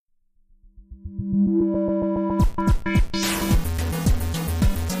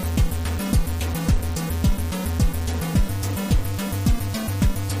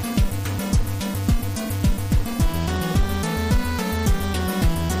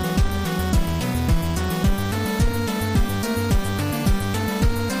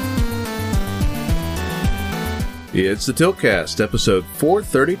It's the Tiltcast, episode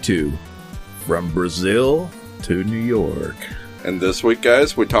 432, from Brazil to New York. And this week,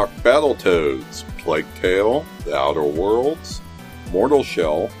 guys, we talk Battletoads, Plague Tale, The Outer Worlds, Mortal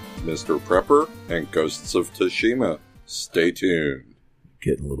Shell, Mr. Prepper, and Ghosts of Tsushima. Stay tuned.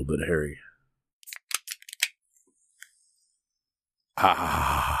 Getting a little bit hairy.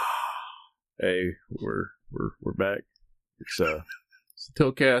 Hey, we're back. It's the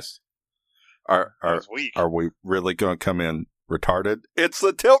Tiltcast. Are we really going to come in retarded? It's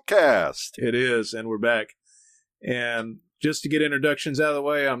the Tiltcast. It is, and we're back. And just to get introductions out of the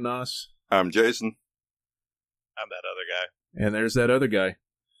way, I'm Nos. I'm Jason. I'm that other guy. And there's that other guy.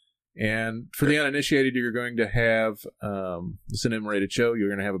 And for the uninitiated, you're going to have this an M-rated show. You're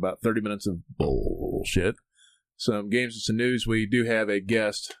going to have about 30 minutes of bullshit. Some games and some news. We do have a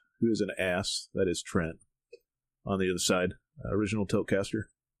guest who is an ass. That is Trent on the other side. Original Tiltcaster.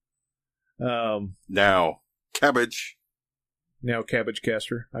 Now Cabbage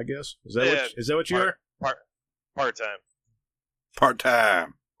Caster, I guess. Is that what you are? Part-time.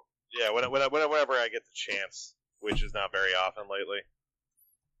 Part-time. Yeah, whenever I get the chance, which is not very often lately.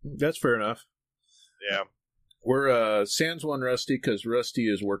 That's fair enough. Yeah. We're sans one Rusty because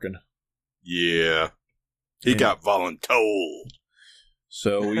Rusty is working. Yeah. He got voluntold.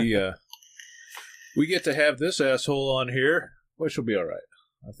 So we get to have this asshole on here, which will be all right.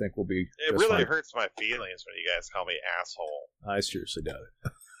 I think we'll be. It really fine. Hurts my feelings when you guys call me asshole. I seriously doubt it.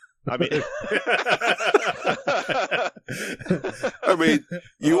 I mean,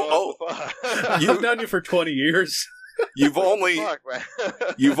 I've known you for 20 years. You've only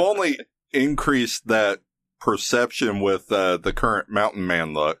increased that perception with the current Mountain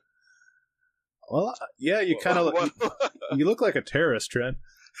Man look. Well, yeah, you kind of you look like a terrorist, Trent.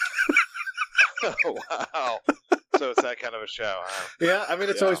 Oh, wow. So it's that kind of a show, huh? Yeah, I mean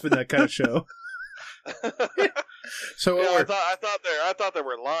it's always been that kind of show. So I thought there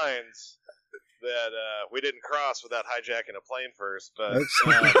were lines that we didn't cross without hijacking a plane first, but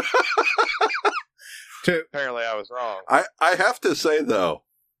apparently I was wrong. I have to say though,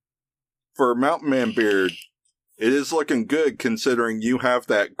 for Mountain Man beard, it is looking good considering you have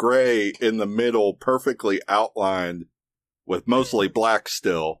that gray in the middle perfectly outlined with mostly black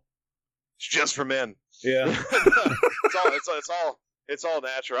still. It's just for men. Yeah. It's all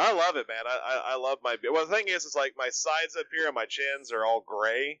natural. I love it, man. I love my beard. Well, the thing is like my sides up here and my chins are all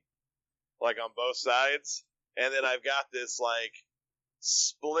gray, like on both sides, and then I've got this like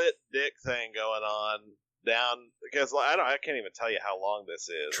split dick thing going on down because I can't even tell you how long this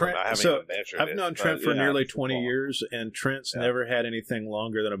is. Trent, I haven't even measured it. I've known Trent for nearly 20 years, and Trent's never had anything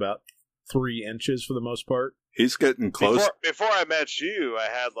longer than about 3 inches for the most part. He's getting close. Before I met you, I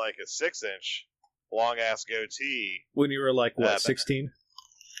had like a 6-inch long ass goatee. When you were like, what, 16?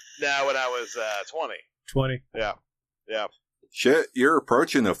 No, when I was 20. 20? Yeah. Shit, you're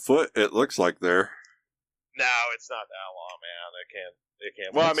approaching a foot, it looks like there. No, it's not that long, man. It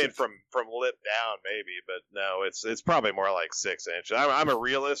can't. Well, I mean, from lip down, maybe, but no, it's probably more like 6 inches. I'm a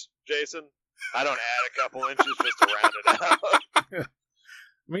realist, Jason. I don't add a couple inches just to round it out. I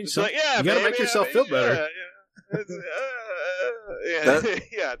mean, you gotta make yourself feel better. No.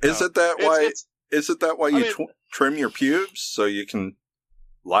 Isn't that why you trim your pubes so you can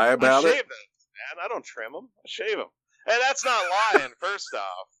lie about I shave them, man. I don't trim them. I shave them, and that's not lying. First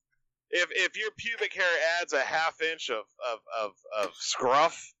off, if your pubic hair adds a half inch of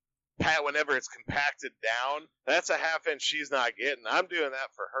scruff, whenever it's compacted down, that's a half inch she's not getting. I'm doing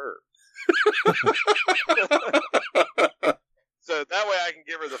that for her. So that way I can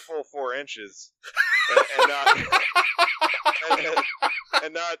give her the full 4 inches and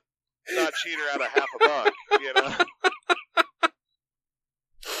not cheat her out of half a buck, you know.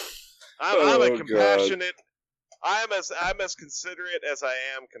 I'm a compassionate. I'm as considerate as I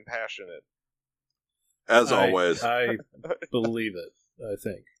am compassionate. As always, I believe it. I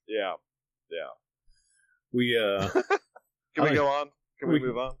think. Yeah. We Can we go on? Can we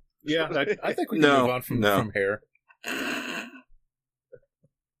move on? Yeah, I think we can move on from hair.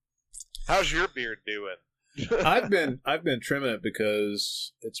 How's your beard doing? I've been trimming it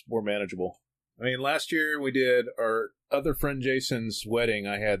because it's more manageable. I mean, last year we did our other friend Jason's wedding.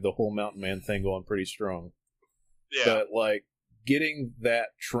 I had the whole Mountain Man thing going pretty strong. Yeah. But like getting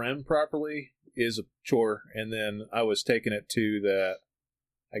that trim properly is a chore. And then I was taking it to that.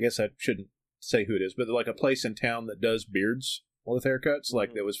 I guess I shouldn't say who it is, but like a place in town that does beards with haircuts,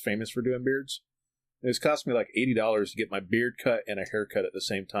 like that was famous for doing beards. It was costing me like $80 to get my beard cut and a haircut at the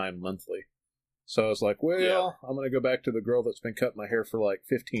same time monthly. So I was like, well, I'm going to go back to the girl that's been cutting my hair for like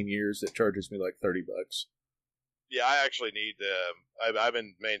 15 years that charges me like $30. Yeah, I actually need to. I've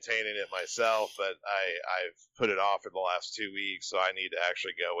been maintaining it myself, but I've put it off for the last 2 weeks, so I need to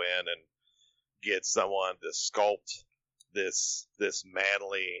actually go in and get someone to sculpt this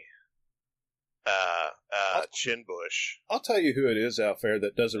manly chin bush. I'll tell you who it is out there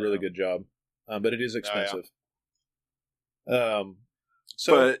that does a really good job, but it is expensive. So,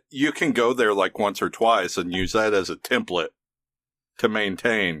 but you can go there like once or twice and use that as a template to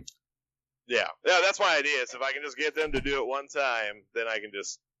maintain. Yeah, that's my idea. Is if I can just get them to do it one time, then I can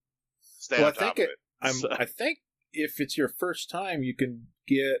just stay on top of it. I think if it's your first time, you can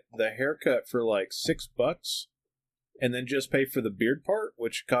get the haircut for like $6, and then just pay for the beard part,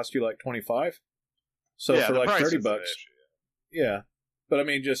 which costs you like $25. So for like $30. Yeah, but I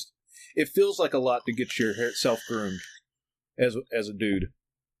mean, just it feels like a lot to get your hair self groomed as a dude.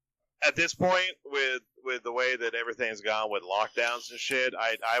 At this point, with the way that everything's gone with lockdowns and shit,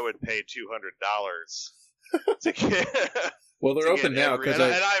 I would pay $200 to get. Well, they're open now because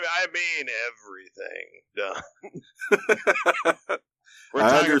I mean everything done.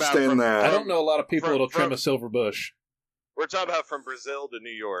 I understand that. I don't know a lot of people that'll trim a silver bush. We're talking about from Brazil to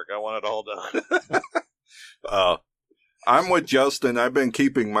New York. I want it all done. I'm with Justin. I've been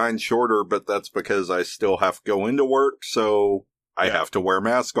keeping mine shorter, but that's because I still have to go into work, so I have to wear a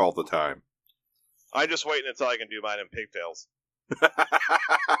mask all the time. I'm just waiting until I can do mine in pigtails.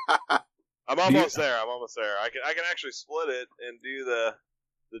 I'm almost there. I can actually split it and do the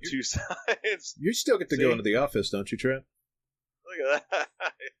two sides. You still get to go into the office, don't you, Trent? Look at that.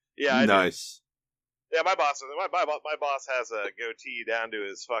 Yeah, I nice. Do. Yeah, my boss has a goatee down to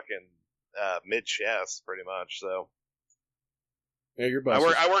his fucking mid chest, pretty much. So. Yeah, your boss.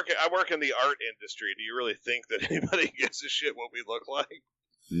 I work in the art industry. Do you really think that anybody gives a shit what we look like?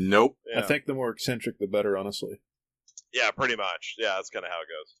 Nope. Yeah. I think the more eccentric, the better, honestly. Yeah, pretty much. Yeah, that's kind of how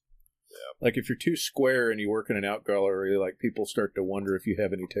it goes. Yeah. Like if you're too square and you work in an art gallery, like people start to wonder if you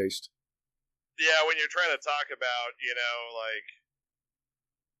have any taste. Yeah, when you're trying to talk about, like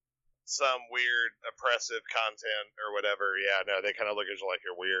some weird oppressive content or whatever, yeah, no, they kind of look at you like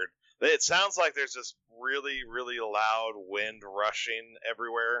you're weird. It sounds like there's this really, really loud wind rushing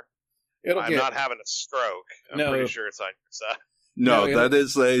everywhere. I'm not having a stroke. I'm pretty sure it's on your side. No, that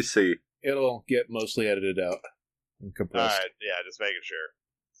is the AC. It'll get mostly edited out and compressed. All right, yeah, just making sure.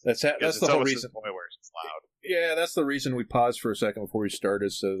 That's the whole reason. The point where it's loud. Yeah, that's the reason we paused for a second before we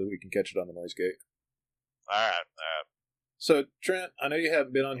started, so that we can catch it on the noise gate. All right. So, Trent, I know you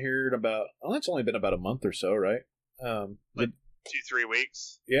haven't been on here in about... Well, it's only been about a month or so, right? Like 2-3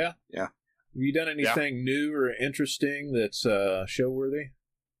 weeks. Yeah? Yeah. Have you done anything new or interesting that's show-worthy?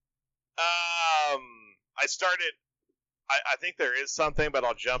 I started... I think there is something, but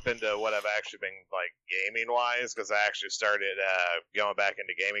I'll jump into what I've actually been, like, gaming-wise, because I actually started going back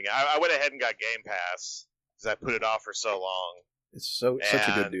into gaming. I went ahead and got Game Pass, because I put it off for so long. It's such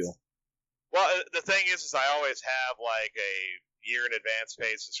a good deal. Well, the thing is I always have, like, a year in advance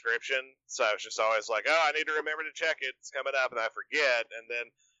paid subscription, so I was just always like, oh, I need to remember to check it, it's coming up, and I forget, and then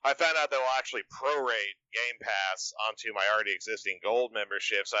I found out they'll actually prorate Game Pass onto my already existing gold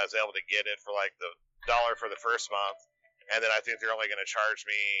membership, so I was able to get it for, like, the $1 for the first month. And then I think they're only going to charge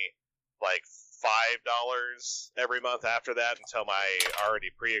me like $5 every month after that until my already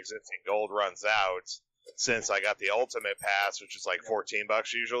pre-existing gold runs out. Since I got the ultimate pass, which is like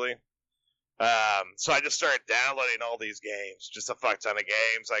 $14 usually. So I just started downloading all these games, just a fuck ton of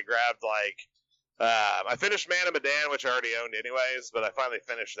games. I grabbed I finished Man of Medan, which I already owned anyways, but I finally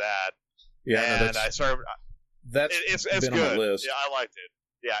finished that. Yeah, and I started. It's been good. On the list. Yeah, I liked it.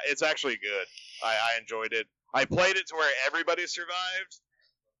 Yeah, it's actually good. I enjoyed it. I played it to where everybody survived.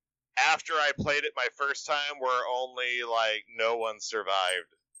 After I played it my first time, where only, like, no one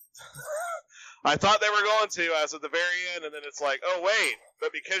survived. I thought they were going to. I was at the very end, and then it's like, oh, wait,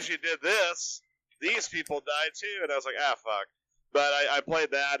 but because you did this, these people died too. And I was like, fuck. But I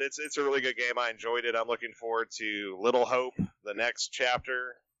played that. It's a really good game. I enjoyed it. I'm looking forward to Little Hope, the next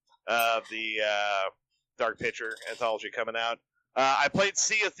chapter of the Dark Picture anthology coming out. I played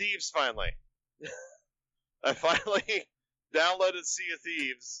Sea of Thieves finally. I finally downloaded Sea of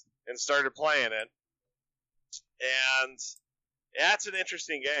Thieves and started playing it. And it's an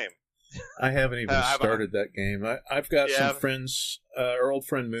interesting game. I haven't even started that game. I've got some friends. Our old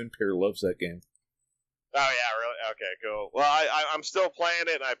friend Moonpear loves that game. Oh, yeah, really? Okay, cool. Well, I'm still playing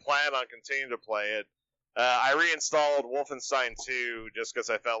it, and I plan on continuing to play it. I reinstalled Wolfenstein 2 just because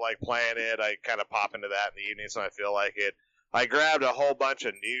I felt like playing it. I kind of pop into that in the evenings when I feel like it. I grabbed a whole bunch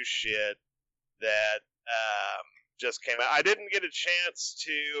of new shit that just came out. I didn't get a chance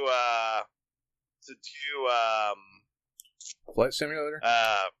to do Flight Simulator?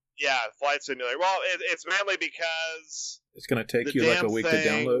 Yeah, Flight Simulator. Well, it's mainly because It's going to take the you like damn a week thing, to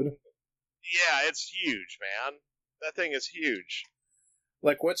download. Yeah, it's huge, man. That thing is huge.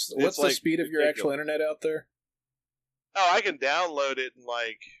 Like, what's the like speed of your actual ridiculous. internet out there? Oh, I can download it in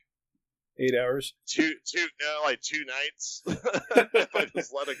like 8 hours? two nights if I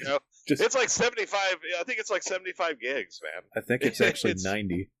just let it go. It's like 75. I think it's like 75 gigs, man. I think it's actually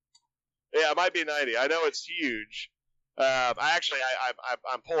 90. Yeah, it might be 90. I know it's huge. I'm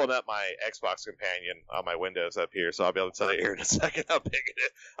pulling up my Xbox companion on my Windows up here, so I'll be able to tell you here in a second how big it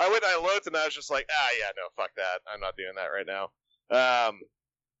is. I looked and I was just like, yeah, no, fuck that. I'm not doing that right now.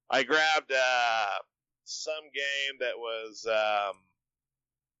 I grabbed some game that was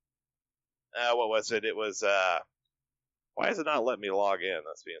what was it? It was why is it not letting me log in?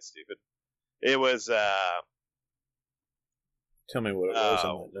 That's being stupid. It was Tell me what it was. I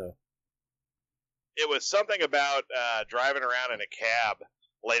might know. It was something about driving around in a cab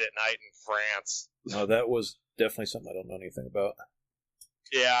late at night in France. No, that was definitely something I don't know anything about.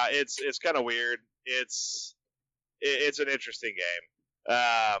 Yeah, it's kind of weird. It's an interesting game.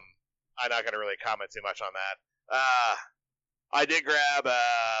 I'm not going to really comment too much on that. I did grab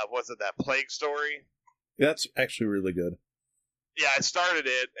was it that Plague Story? That's actually really good. Yeah, I started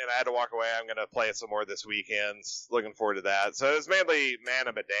it and I had to walk away. I'm going to play it some more this weekend. Looking forward to that. So it was mainly Man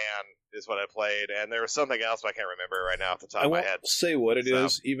of Medan is what I played, and there was something else, but I can't remember right now off the top of my head. I won't say what it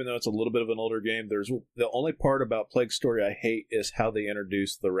is, even though it's a little bit of an older game. There's the only part about Plague Story I hate is how they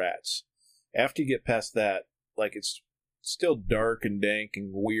introduce the rats. After you get past that, like, it's still dark and dank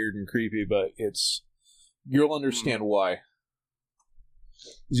and weird and creepy, but you'll understand why.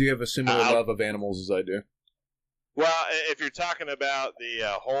 Because you have a similar love of animals as I do. Well, if you're talking about the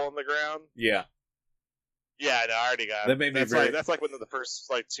hole in the ground, yeah, no, I already got it. That made me that's like within the first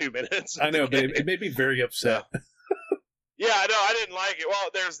 2 minutes. I know, but it made me very upset. Yeah, no, I didn't like it. Well,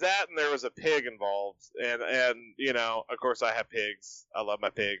 there's that, and there was a pig involved, and of course, I have pigs. I love my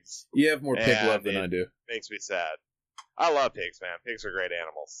pigs. You have more pig love than I do. Makes me sad. I love pigs, man. Pigs are great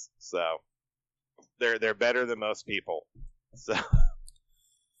animals. So they're better than most people. So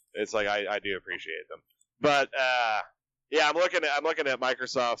it's like I do appreciate them. But yeah, I'm looking at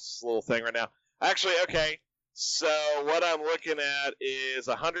Microsoft's little thing right now. Actually, okay. So what I'm looking at is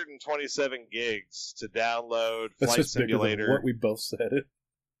 127 gigs to download that's Flight just Simulator. Bigger than what we both said.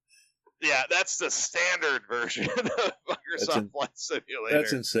 Yeah, that's the standard version of Microsoft Flight Simulator.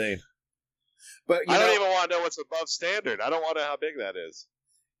 That's insane. But I don't even want to know what's above standard. I don't want to know how big that is.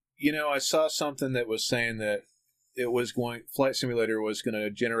 You know, I saw something that was saying that Flight Simulator was going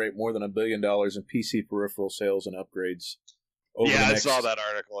to generate more than $1 billion in PC peripheral sales and upgrades. I saw that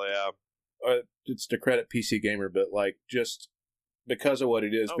article. Yeah, it's to credit PC Gamer, but like just because of what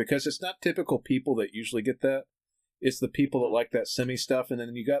it is, because it's not typical people that usually get that. It's the people that like that semi stuff, and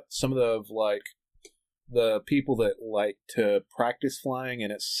then you got some of the people that like to practice flying,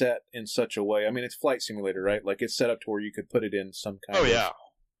 and it's set in such a way. I mean, it's Flight Simulator, right? Like it's set up to where you could put it in some kind of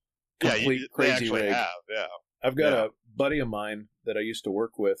complete crazy rig. I've got a buddy of mine that I used to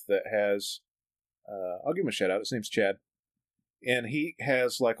work with that has, I'll give him a shout out. His name's Chad. And he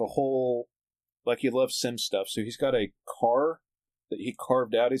has like a whole, like he loves sim stuff. So he's got a car that he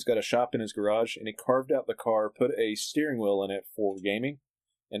carved out. He's got a shop in his garage and he carved out the car, put a steering wheel in it for gaming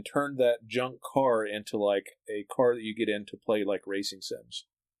and turned that junk car into like a car that you get in to play like racing sims.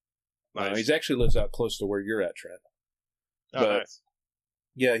 Nice. He actually lives out close to where you're at, Trent. Nice.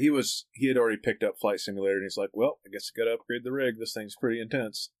 Yeah, he had already picked up Flight Simulator, and he's like, well, I guess I got to upgrade the rig. This thing's pretty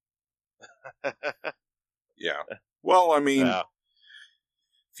intense. Yeah. Well, I mean,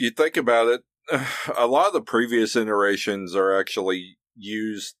 if you think about it, a lot of the previous iterations are actually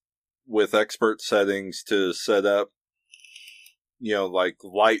used with expert settings to set up, like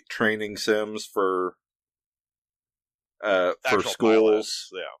light training sims for schools pilots,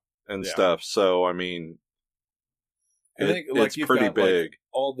 and stuff. So, I mean, I think it's pretty big. Like,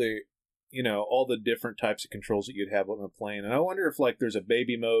 all the different types of controls that you'd have on a plane. And I wonder if like there's a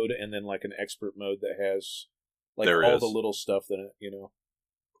baby mode and then like an expert mode that has like the little stuff that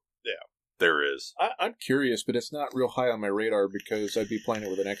Yeah, there is. I'm curious, but it's not real high on my radar because I'd be playing it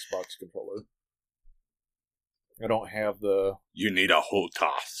with an Xbox controller. I don't have the. You need a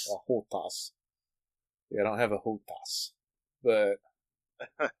HOTAS. A HOTAS. Yeah, I don't have a HOTAS, but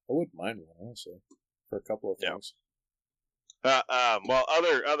I wouldn't mind one honestly for a couple of things. Well,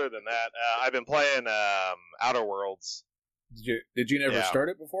 other than that, I've been playing Outer Worlds. Did you never start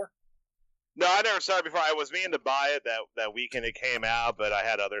it before? No, I never started before. I was meaning to buy it that weekend it came out, but I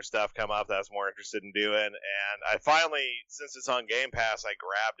had other stuff come up that I was more interested in doing. And I finally, since it's on Game Pass, I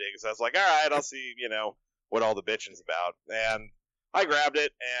grabbed it because I was like, all right, I'll see, what all the bitching's about. And I grabbed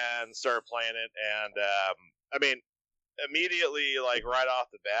it and started playing it, and I mean, immediately, like right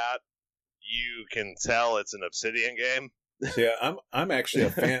off the bat, you can tell it's an Obsidian game. Yeah, I'm actually a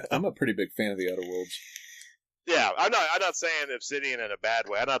fan. I'm a pretty big fan of the Outer Worlds. Yeah, I'm not saying Obsidian in a bad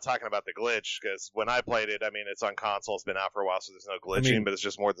way. I'm not talking about the glitch, because when I played it, I mean, it's on console, it's been out for a while, so there's no glitching, but it's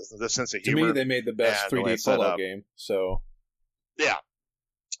just more the sense of humor. To me, they made the best 3D Fallout game. So yeah,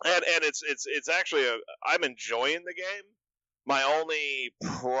 and it's actually I'm enjoying the game. My only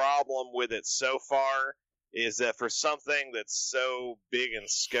problem with it so far is that for something that's so big in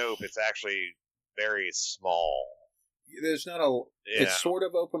scope, it's actually very small. There's not a. Yeah. It's sort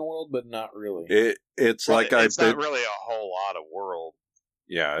of open world, but not really. It's well, like it's not really a whole lot of world.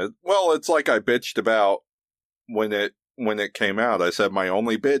 Yeah, well, it's like I bitched about when it came out. I said my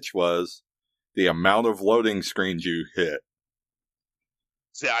only bitch was the amount of loading screens you hit.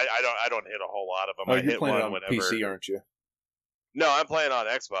 See, I don't hit a whole lot of them. Oh, I you're hit playing one on whenever. PC, aren't you? No, I'm playing on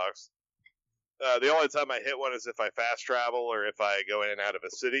Xbox. The only time I hit one is if I fast travel or if I go in and out of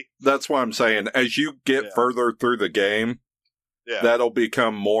a city. That's what I'm saying. As you get further through the game, that'll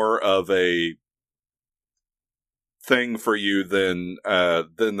become more of a thing for you than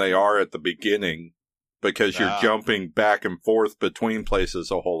they are at the beginning, because you're jumping back and forth between places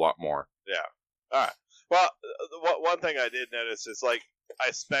a whole lot more. Yeah. All right. Well, one thing I did notice is, like,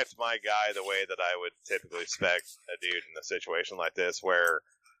 I spec'd my guy the way that I would typically spec a dude in a situation like this, where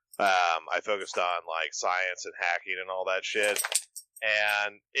I focused on, like, science and hacking and all that shit.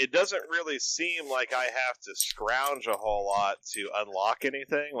 And it doesn't really seem like I have to scrounge a whole lot to unlock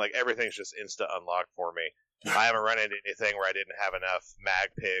anything. Like, everything's just insta unlocked for me. I haven't run into anything where I didn't have enough mag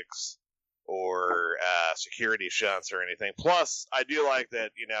picks or security shunts or anything. Plus, I do like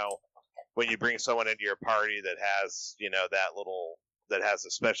that, you know, when you bring someone into your party that has, you know, that has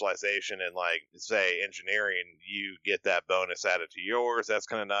a specialization in, like, say, engineering, you get that bonus added to yours. That's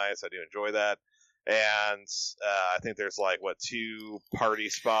kind of nice. I do enjoy that. And I think there's, like, 2 party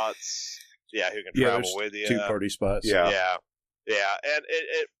spots? Yeah, who can travel with you. 2 party spots. Yeah. And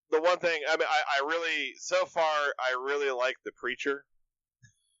it the one thing, I mean, I really, so far, I really like the Preacher.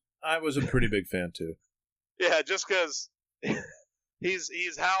 I was a pretty big fan, too. Yeah, just because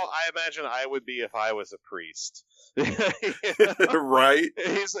he's how I imagine I would be if I was a priest. Right?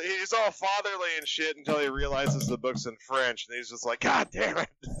 He's all fatherly and shit until he realizes the book's in French, and he's just like, God damn it.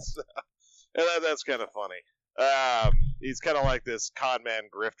 And that's kind of funny. He's kind of like this con man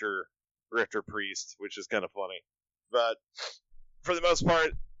grifter priest, which is kind of funny. But for the most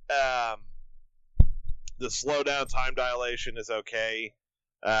part, the slowdown time dilation is okay.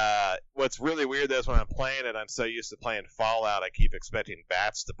 What's really weird though is when I'm playing it, I'm so used to playing Fallout, I keep expecting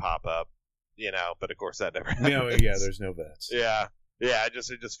bats to pop up, you know, but of course that never happens. No, yeah, there's no bats. Yeah, it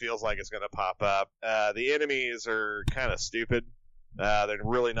just feels like it's going to pop up. The enemies are kind of stupid. They're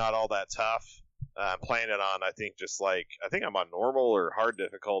really not all that tough. I'm playing it on, I think I'm on normal or hard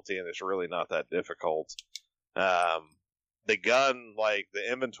difficulty, and it's really not that difficult. The gun, like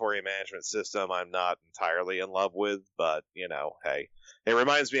the inventory management system, I'm not entirely in love with, but, you know, hey. It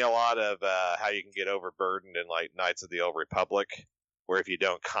reminds me a lot of how you can get overburdened in, like, Knights of the Old Republic, where if you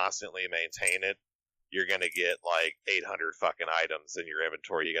don't constantly maintain it, you're going to get, like, 800 fucking items in your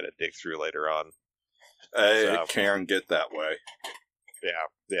inventory you got to dig through later on. It can get that way.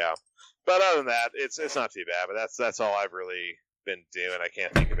 Yeah. But other than that, it's not too bad, but that's all I've really been doing. I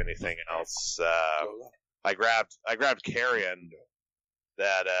can't think of anything else. I grabbed Carrion,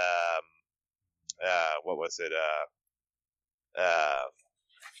 that what was it?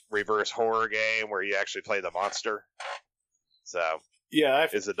 Reverse horror game where you actually play the monster. So yeah,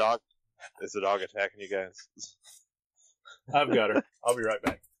 is the dog attacking you guys? I've got her. I'll be right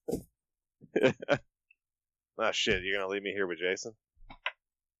back. Oh shit! You're gonna leave me here with Jason?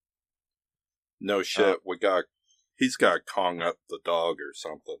 No shit. He's got to Kong up the dog or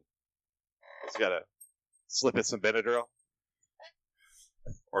something. He's got to slip it some Benadryl.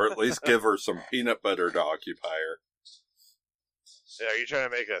 Or at least give her some peanut butter to occupy her. Yeah, are you trying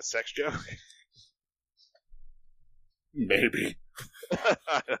to make a sex joke? Maybe.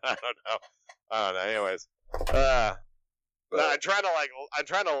 I don't know. Anyways, I'm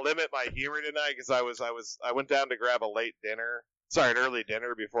trying to limit my humor tonight because I went down to grab an early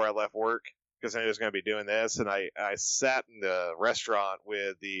dinner before I left work because I was going to be doing this, and I sat in the restaurant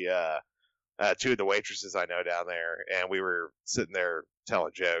with the 2 of the waitresses I know down there, and we were sitting there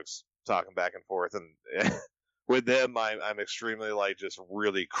telling jokes, talking back and forth, and with them, I'm extremely, like, just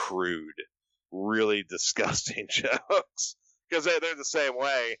really crude, really disgusting jokes because they're the same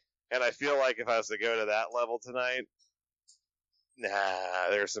way, and I feel like if I was to go to that level tonight,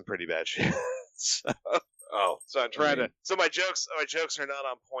 there's some pretty bad shit. So, Oh, So I'm trying to. So my jokes are not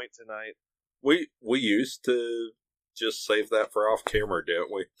on point tonight. We used to just save that for off camera,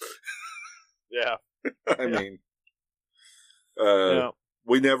 didn't we? Yeah. I mean,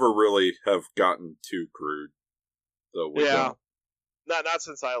 we never really have gotten too crude. So we don't. Not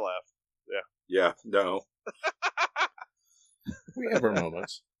since I left. Yeah. Yeah. No. We have our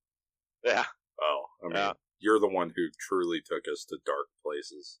moments. Yeah. Oh, I mean, you're the one who truly took us to dark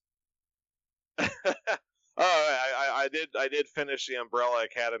places. I did finish the Umbrella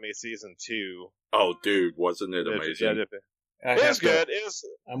Academy season 2. Oh, dude, wasn't it amazing? It was good.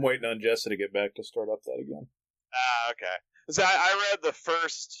 I'm waiting on Jessa to get back to start up that again. Okay. So I read the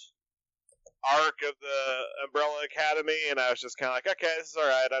first arc of the Umbrella Academy, and I was just kind of like, okay, this is all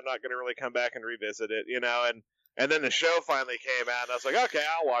right. I'm not going to really come back and revisit it, And then the show finally came out, and I was like, okay,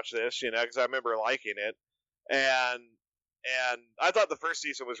 I'll watch this, because I remember liking it. And I thought the first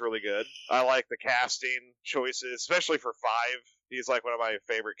season was really good. I like the casting choices, especially for Five. He's like one of my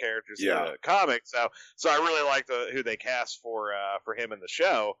favorite characters in the comics. So I really like who they cast for him in the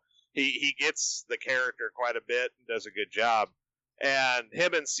show. He gets the character quite a bit and does a good job. And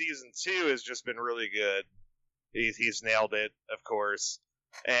him in season 2 has just been really good. He's nailed it, of course.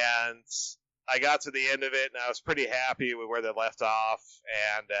 And I got to the end of it, and I was pretty happy with where they left off.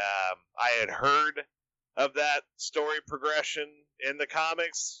 And I had heard of that story progression in the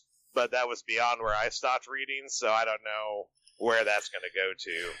comics, but that was beyond where I stopped reading, so I don't know where that's going to go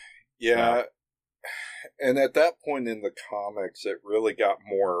to. Yeah, and at that point in the comics, it really got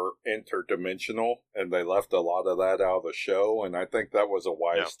more interdimensional, and they left a lot of that out of the show, and I think that was a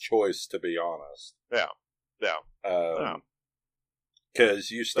wise choice, to be honest. Yeah.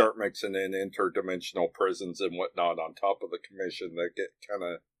 Because you start mixing in interdimensional prisons and whatnot on top of the commission, that get kind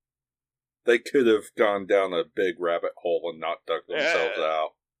of... They could have gone down a big rabbit hole and not dug themselves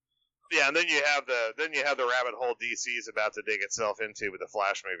out. Yeah, and then you have the rabbit hole DC's about to dig itself into with the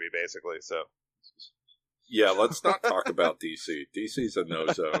Flash movie, basically. So, yeah, let's not talk about DC. DC's a no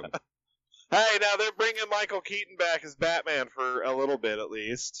zone. Hey, now they're bringing Michael Keaton back as Batman for a little bit at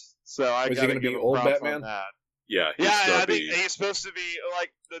least. So I got to give him old props Batman? on that. Yeah, I think he's supposed to be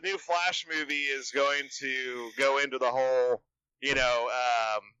like the new Flash movie is going to go into the whole.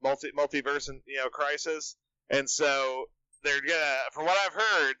 Multiverse and, crisis. And so they're gonna, from what I've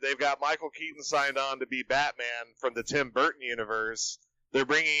heard, they've got Michael Keaton signed on to be Batman from the Tim Burton universe. They're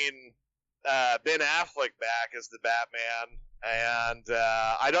bringing Ben Affleck back as the Batman. And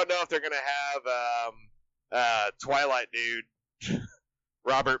I don't know if they're gonna have Twilight dude,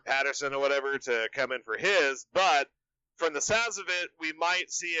 Robert Pattinson or whatever, to come in for his, but from the sounds of it, we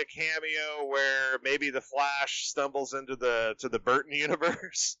might see a cameo where maybe the Flash stumbles into the Burton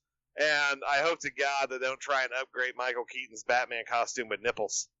universe, and I hope to God that they don't try and upgrade Michael Keaton's Batman costume with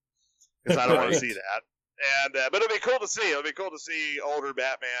nipples, because I don't want to see that. And but it'll be cool to see. It'll be cool to see older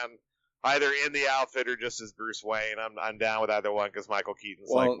Batman either in the outfit or just as Bruce Wayne. I'm down with either one because Michael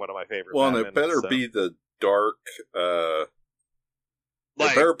Keaton's like one of my favorite. Well, Batman, and it better be the dark.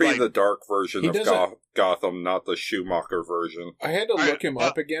 It better be the dark version of Gotham, not the Schumacher version. I had to look him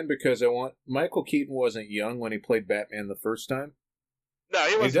up again because Michael Keaton wasn't young when he played Batman the first time. No,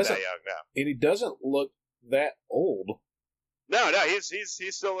 he wasn't that young. No, and he doesn't look that old. No, he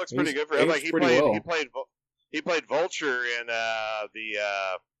still looks pretty good for him. Like he played Vulture in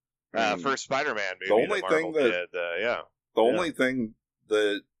the first Spider-Man movie. The only thing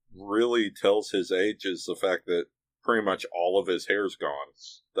that really tells his age is the fact that pretty much all of his hair's gone.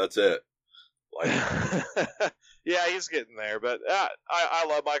 That's it. Yeah, he's getting there. But I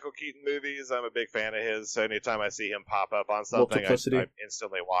love Michael Keaton movies. I'm a big fan of his. So anytime I see him pop up on something, I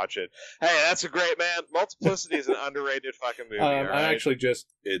instantly watch it. Hey, that's a great man. Multiplicity is an underrated fucking movie. It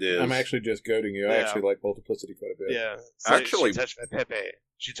is. I'm actually just goading you. I actually like Multiplicity quite a bit. Yeah. So actually, she touched my Pepe.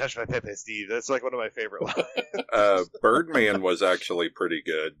 She touched my Pepe, Steve. That's like one of my favorite lines. Birdman was actually pretty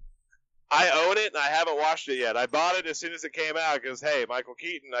good. I own it, and I haven't watched it yet. I bought it as soon as it came out because, hey, Michael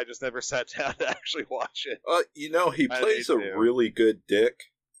Keaton, I just never sat down to actually watch it. He plays a really good dick.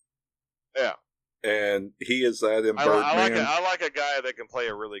 Yeah. And he is that in Birdman. I like a guy that can play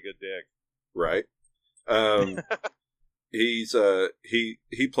a really good dick. Right. He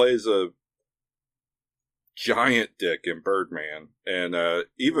plays a giant dick in Birdman, and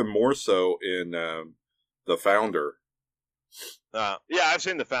even more so in The Founder. Yeah, I've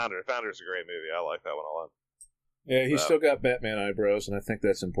seen The Founder. The Founder's a great movie. I like that one a lot. Yeah, he's still got Batman eyebrows, and I think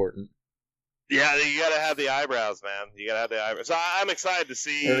that's important. Yeah, you gotta have the eyebrows, man. You gotta have the eyebrows. So I'm excited to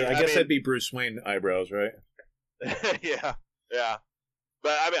see. I guess that'd be Bruce Wayne eyebrows, right? yeah.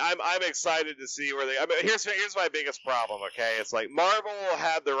 But I'm excited to see where they. Here's my biggest problem. Okay, it's like Marvel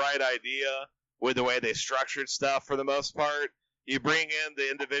had the right idea with the way they structured stuff for the most part. You bring in the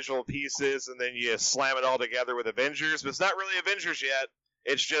individual pieces and then you slam it all together with Avengers, but it's not really Avengers yet.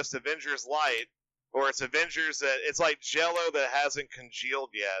 It's just Avengers Light, or it's Avengers that it's like Jell-O that hasn't congealed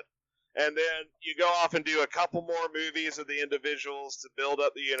yet. And then you go off and do a couple more movies of the individuals to build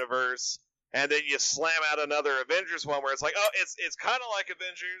up the universe, and then you slam out another Avengers one where it's like, oh, it's kind of like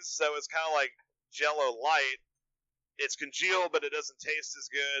Avengers, so it's kind of like Jell-O Light. It's congealed, but it doesn't taste as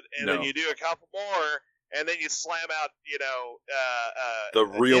good. And then you do a couple more, and then you slam out, the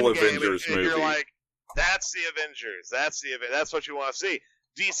real Avengers movie. You're like, that's the Avengers. That's what you want to see.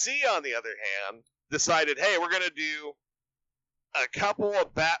 DC, on the other hand, decided, hey, we're going to do a couple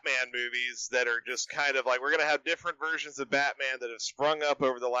of Batman movies that are just kind of like, we're going to have different versions of Batman that have sprung up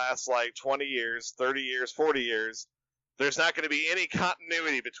over the last, 20 years, 30 years, 40 years. There's not going to be any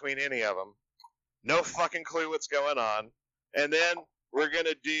continuity between any of them. No fucking clue what's going on. And then we're going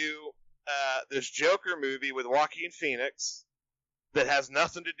to do this Joker movie with Joaquin Phoenix that has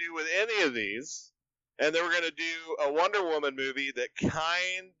nothing to do with any of these. And then we're going to do a Wonder Woman movie that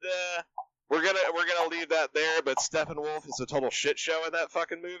kinda... We're gonna leave that there, but Steppenwolf is a total shit show in that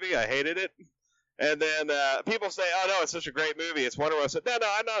fucking movie. I hated it. And then people say, oh no, it's such a great movie. It's Wonder Woman. I said, no,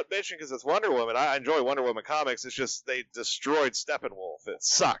 I'm not bitching because it's Wonder Woman. I enjoy Wonder Woman comics. It's just they destroyed Steppenwolf. It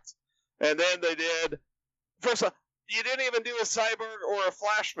sucked. And then they did... First of all, you didn't even do a Cyborg or a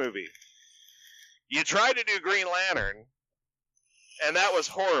Flash movie. You tried to do Green Lantern, and that was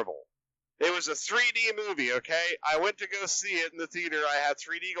horrible. It was a 3D movie, okay? I went to go see it in the theater. I had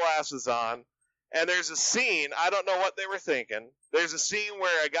 3D glasses on, and there's a scene. I don't know what they were thinking. There's a scene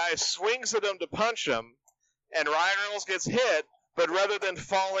where a guy swings at him to punch him, and Ryan Reynolds gets hit, but rather than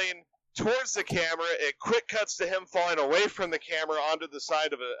falling towards the camera, it quick cuts to him falling away from the camera onto the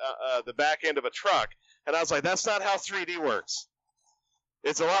side of the back end of a truck. And I was like, that's not how 3D works.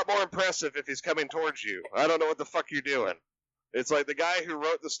 It's a lot more impressive if he's coming towards you. I don't know what the fuck you're doing. It's like the guy who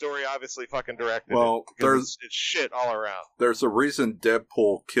wrote the story obviously fucking directed it. It's shit all around. There's a reason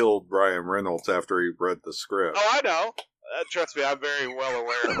Deadpool killed Ryan Reynolds after he read the script. Oh, I know. Trust me, I'm very well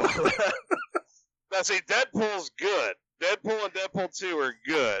aware of that. Now, see, Deadpool's good. Deadpool and Deadpool 2 are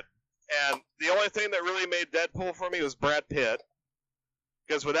good. And the only thing that really made Deadpool for me was Brad Pitt.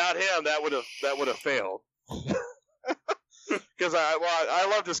 Because without him, that would have failed. Because I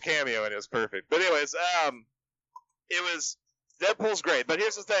loved his cameo and it was perfect. But anyways, Deadpool's great. But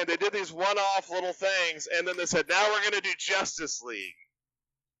here's the thing: they did these one-off little things, and then they said, "Now we're going to do Justice League."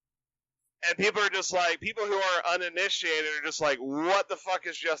 And people are just like, people who are uninitiated are just like, "What the fuck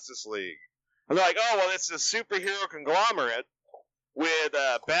is Justice League?" And they're like, "Oh, well, it's a superhero conglomerate with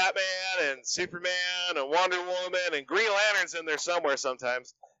Batman and Superman and Wonder Woman and Green Lantern's in there somewhere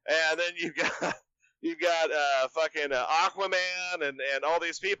sometimes, and then you've got fucking Aquaman and all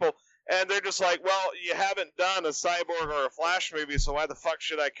these people." And they're just like, well, you haven't done a Cyborg or a Flash movie, so why the fuck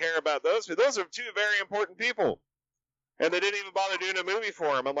should I care about those? Those are two very important people. And they didn't even bother doing a movie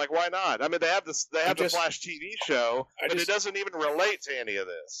for them. I'm like, why not? I mean, they have the Flash TV show, but it doesn't even relate to any of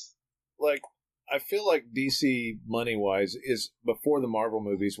this. Like, I feel like DC, money-wise, is before the Marvel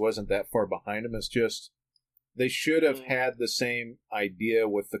movies wasn't that far behind them. It's just they should have had the same idea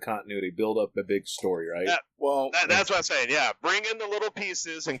with the continuity, build up a big story, right? That's what I'm saying. Yeah, bring in the little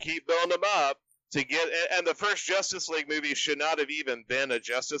pieces and keep building them up to get. And the first Justice League movie should not have even been a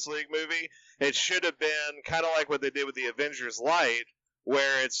Justice League movie. It should have been kind of like what they did with the Avengers Light,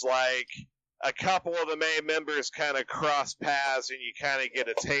 where it's like a couple of the main members kind of cross paths and you kind of get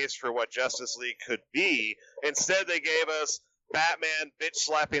a taste for what Justice League could be. Instead, they gave us Batman bitch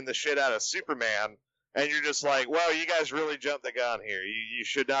slapping the shit out of Superman. And you're just like, well, you guys really jumped the gun here. You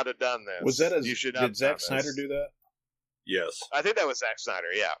should not have done this. Did Zack Snyder do that? Yes. I think that was Zack Snyder,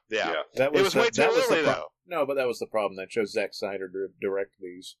 yeah. It was way too early, though. No, but that was the problem. That chose Zack Snyder to direct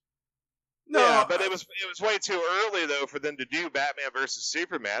these. No, yeah, but it was way too early, though, for them to do Batman versus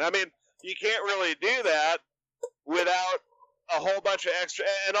Superman. I mean, you can't really do that without a whole bunch of extra...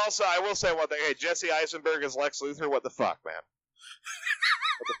 And also, I will say one thing. Hey, Jesse Eisenberg as Lex Luthor, what the fuck, man?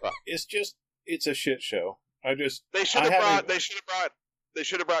 What the fuck? It's a shit show. They should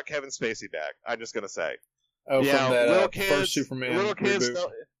have brought Kevin Spacey back. I'm just gonna say. Oh, yeah, from that little kids, first Superman little kids.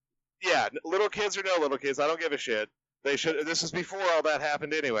 reboot. Little kids or no little kids, I don't give a shit. They should. This is before all that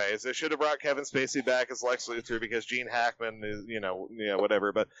happened, anyways. They should have brought Kevin Spacey back as Lex Luthor because Gene Hackman is,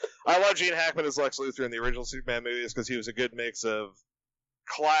 whatever. But I love Gene Hackman as Lex Luthor in the original Superman movies because he was a good mix of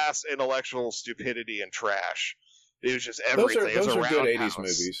class, intellectual stupidity, and trash. It was just everything. Those are good '80s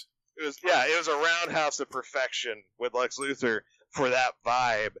movies. It was a roundhouse of perfection with Lex Luthor for that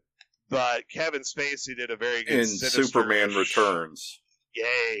vibe. But Kevin Spacey did a very good in Superman Returns.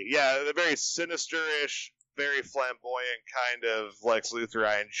 Yay. Yeah, the very sinister-ish, very flamboyant kind of Lex Luthor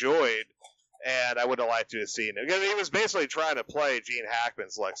I enjoyed, and I would have liked to have seen it. Because he was basically trying to play Gene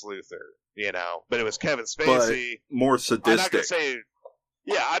Hackman's Lex Luthor, but it was Kevin Spacey. But more sadistic. I'm not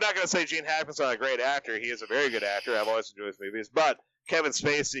going to say Gene Hackman's not a great actor. He is a very good actor. I've always enjoyed his movies. But Kevin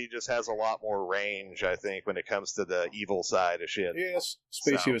Spacey just has a lot more range, I think, when it comes to the evil side of shit. Yes,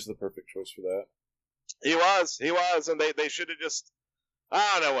 Spacey was the perfect choice for that. He was, and they should have just.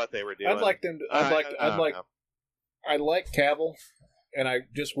 I don't know what they were doing. I'd like them to. I like Cavill, and I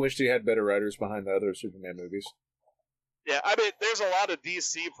just wished he had better writers behind the other Superman movies. Yeah, I mean, there's a lot of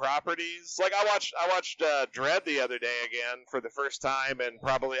DC properties. Like I watched Dredd the other day again for the first time, and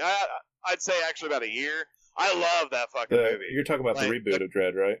probably I'd say actually about a year. I love that fucking movie. You're talking about the reboot of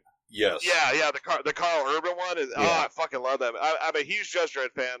Dredd, right? Yes. Yeah. The Carl Urban one is. Yeah. Oh, I fucking love that. I'm a huge Judge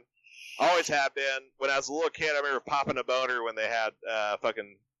Dredd fan. Always have been. When I was a little kid, I remember popping a boner when they had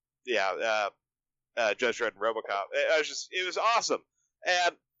Judge Dredd and RoboCop. It was awesome,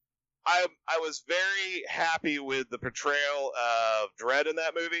 and I was very happy with the portrayal of Dredd in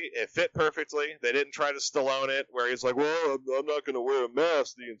that movie. It fit perfectly. They didn't try to Stallone it, where he's like, "Well, I'm not going to wear a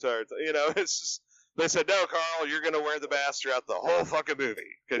mask the entire time." It's just they said, "No, Carl, you're going to wear the mask throughout the whole fucking movie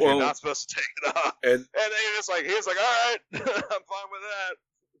because you're not supposed to take it off." And he was like, "All right, I'm fine with that."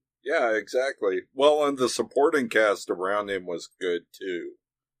 Yeah, exactly. Well, and the supporting cast around him was good too.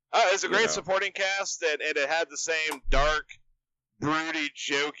 It's a great supporting cast, and it had the same dark, broody,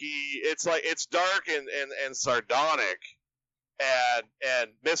 jokey. It's like it's dark and sardonic, and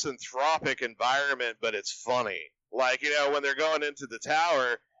misanthropic environment, but it's funny. Like when they're going into the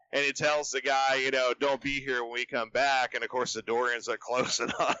tower, and he tells the guy, don't be here when we come back, and of course the door ends up closing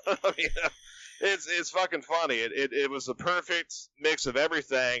on him. It's fucking funny. It was the perfect mix of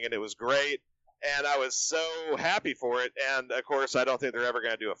everything, and it was great. And I was so happy for it. And of course, I don't think they're ever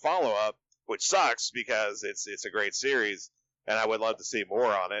going to do a follow up, which sucks because it's a great series, and I would love to see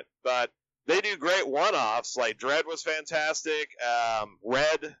more on it. But they do great one offs. Like Dredd was fantastic.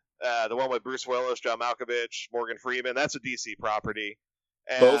 Red, the one with Bruce Willis, John Malkovich, Morgan Freeman. That's a DC property.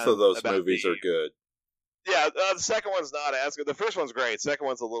 And both of those movies are good. Yeah, the second one's not as good. The first one's great. Second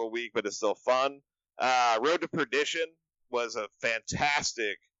one's a little weak, but it's still fun. Road to Perdition was a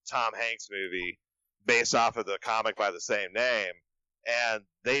fantastic Tom Hanks movie based off of the comic by the same name, and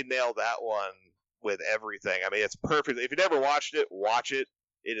they nailed that one with everything. I mean, it's perfect. If you never watched it, watch it.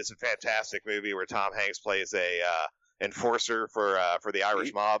 It is a fantastic movie where Tom Hanks plays a enforcer for the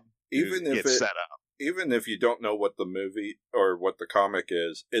Irish mob. Even if set up. Even if you don't know what the movie or what the comic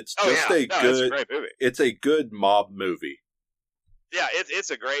is, it's it's a great movie. It's a good mob movie. Yeah, it's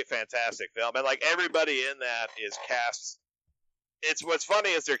a great, fantastic film, and like everybody in that is cast. It's what's funny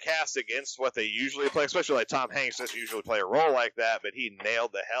is they're cast against what they usually play, especially like Tom Hanks doesn't usually play a role like that, but he nailed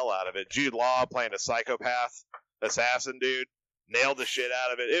the hell out of it. Jude Law playing a psychopath assassin dude, nailed the shit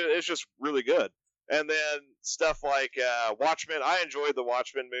out of it. It's just really good. And then stuff like Watchmen. I enjoyed the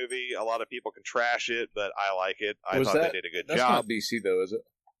Watchmen movie. A lot of people can trash it, but I like it. I thought they did a good job. That's not DC, though, is it?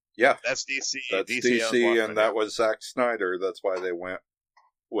 Yeah. That's DC. That's DC, and that was Zack Snyder. That's why they went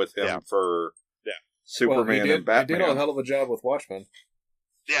with him for Superman and Batman. He did a hell of a job with Watchmen.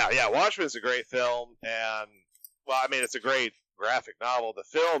 Yeah. Watchmen's a great film, and, it's a great graphic novel. The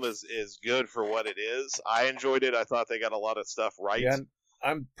film is good for what it is. I enjoyed it. I thought they got a lot of stuff right. Yeah,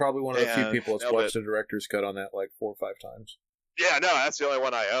 I'm probably one of the few people that's watched the director's cut on that like 4 or 5 times. Yeah, no, that's the only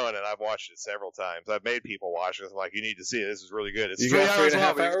one I own, and I've watched it several times. I've made people watch it. I'm like, you need to see it. This is really good. It's 3 hours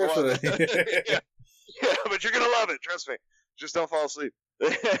long. 3.5 hours with it. yeah, but you're gonna love it. Trust me. Just don't fall asleep.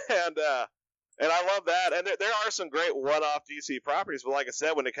 And I love that. And there are some great one-off DC properties, but like I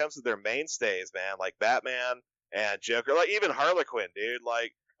said, when it comes to their mainstays, man, like Batman and Joker, like even Harlequin, dude,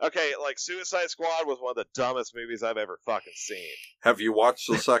 like. Okay, like Suicide Squad was one of the dumbest movies I've ever fucking seen. Have you watched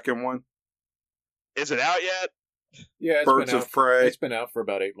the second one? Is it out yet? Yeah, Birds of Prey. It's been out for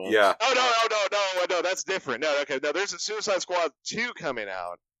about 8 months. Yeah. Oh, no, that's different. No, okay, no, there's a Suicide Squad 2 coming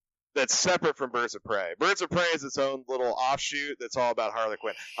out that's separate from Birds of Prey. Birds of Prey is its own little offshoot that's all about Harley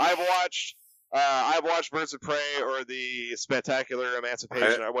Quinn. I've watched Birds of Prey or the Spectacular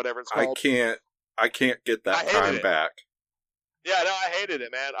Emancipation or whatever it's called. I can't get that time back. Yeah, no, I hated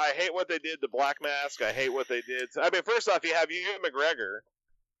it, man. I hate what they did to Black Mask. I hate what they did. First off, you have Ewan McGregor,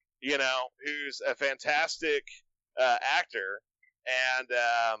 who's a fantastic actor, and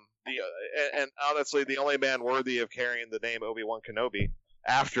honestly, the only man worthy of carrying the name Obi-Wan Kenobi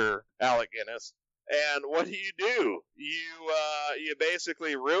after Alec Guinness. And what do? You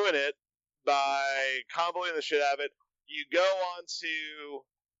basically ruin it by convoluting the shit out of it. You go on to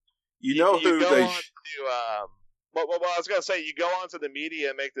Well, I was gonna say, you go onto the media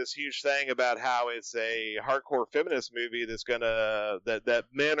and make this huge thing about how it's a hardcore feminist movie that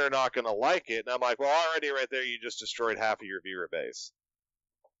men are not gonna like it, and I'm like, well, already right there, you just destroyed half of your viewer base,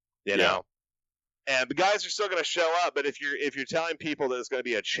 you know. And the guys are still gonna show up, but if you're telling people that it's gonna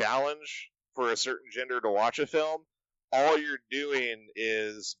be a challenge for a certain gender to watch a film, all you're doing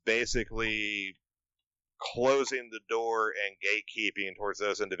is basically closing the door and gatekeeping towards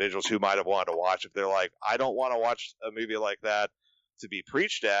those individuals who might have wanted to watch. If they're like, I don't want to watch a movie like that to be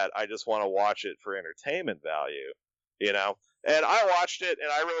preached at, I just want to watch it for entertainment value, you know. And I watched it,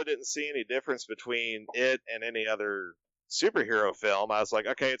 and I really didn't see any difference between it and any other superhero film. I was like,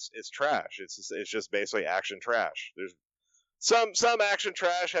 okay, it's trash. It's just basically action trash. There's some action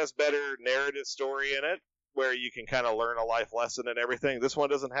trash has better narrative story in it, where you can kind of learn a life lesson and everything. This one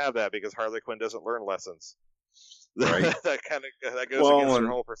doesn't have that because Harley Quinn doesn't learn lessons. Right. that goes against her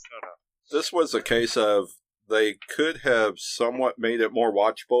whole persona. This was a case of they could have somewhat made it more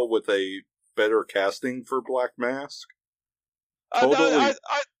watchable with a better casting for Black Mask.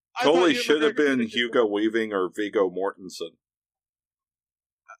 Totally should have been Hugo Weaving or Viggo Mortensen.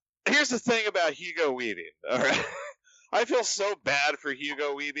 Here's the thing about Hugo Weaving. All right, I feel so bad for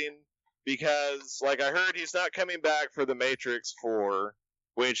Hugo Weaving. Because, like, I heard he's not coming back for The Matrix 4,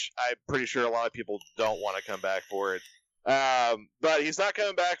 which I'm pretty sure a lot of people don't want to come back for it. But he's not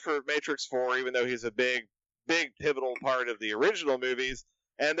coming back for Matrix 4, even though he's a big pivotal part of the original movies.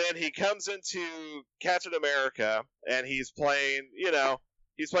 And then he comes into Captain America, and he's playing Red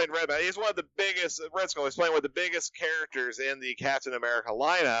Man. He's one of the biggest, Red Skull, he's playing one of the biggest characters in the Captain America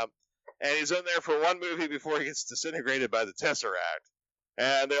lineup. And he's in there for one movie before he gets disintegrated by the Tesseract.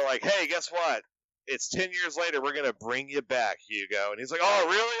 And they're like, hey, guess what? It's 10 years later. We're going to bring you back, Hugo. And he's like, oh,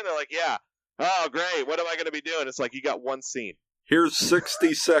 really? And they're like, yeah. Oh, great. What am I going to be doing? It's like, you got one scene. Here's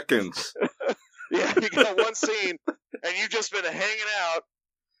 60 seconds. Yeah, you got one scene. And you've just been hanging out.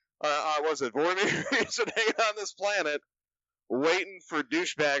 What was it? Vormir? You've been hanging on this planet waiting for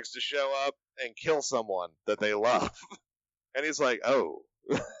douchebags to show up and kill someone that they love. And he's like, oh.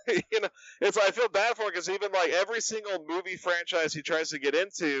 You know, it's like, I feel bad for him because even like every single movie franchise he tries to get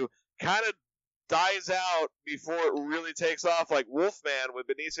into kind of dies out before it really takes off. Like Wolfman with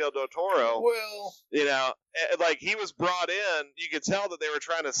Benicio del Toro. Well, you know, like he was brought in. You could tell that they were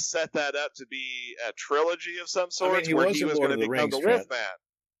trying to set that up to be a trilogy of some sort, where he was going to become the Wolfman.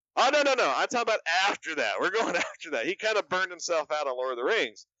 Oh no! I'm talking about after that. We're going after that. He kind of burned himself out on Lord of the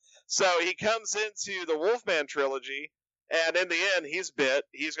Rings, so he comes into the Wolfman trilogy. And in the end, he's bit.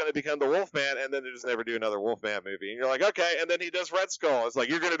 He's going to become the Wolfman, and then they just never do another Wolfman movie. And you're like, okay. And then he does Red Skull. It's like,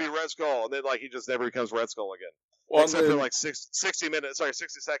 you're going to be Red Skull. And then, like, he just never becomes Red Skull again. Well, except for, like, 60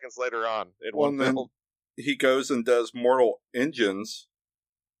 seconds later on in one film. He goes and does Mortal Engines.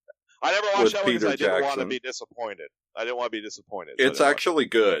 I never watched that one because I didn't want to be disappointed. It's actually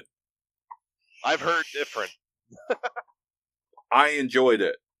good. I've heard different. I enjoyed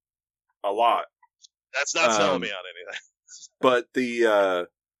it a lot. That's not selling me on anything. But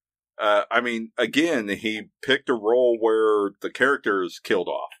I mean, again, he picked a role where the character is killed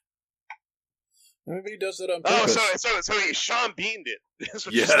off. Maybe he does it on purpose. So he Sean Beaned it. That's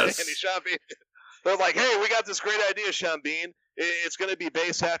what yes. You're saying. He Sean Beaned it. They're like, hey, we got this great idea, Sean Bean. It's going to be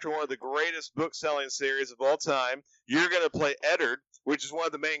based after one of the greatest book-selling series of all time. You're going to play Eddard, which is one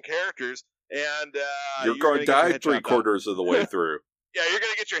of the main characters, and you're going to die 3/4 of the way through. Yeah, you're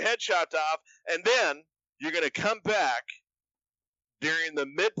going to get your head chopped off, and then you're going to come back during the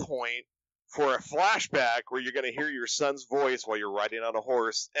midpoint for a flashback where you're going to hear your son's voice while you're riding on a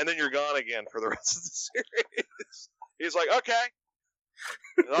horse, and then you're gone again for the rest of the series. He's like, okay,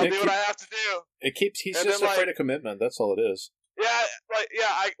 I'll do what I have to do. He's just afraid of commitment. That's all it is. Yeah,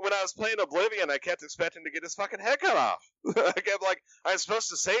 when I was playing Oblivion, I kept expecting to get his fucking head cut off. I kept like, I'm supposed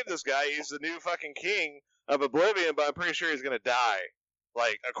to save this guy. He's the new fucking king of Oblivion, but I'm pretty sure he's going to die.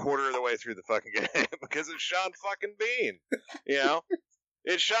 Like a quarter of the way through the fucking game because it's Sean fucking Bean, you know.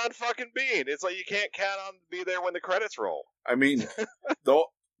 It's Sean fucking Bean. It's like you can't count on to be there when the credits roll. I mean, the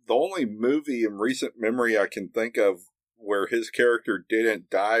only movie in recent memory I can think of where his character didn't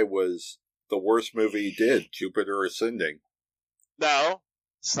die was the worst movie he did, Jupiter Ascending. No,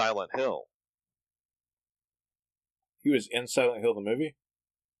 Silent Hill. He was in Silent Hill, the movie?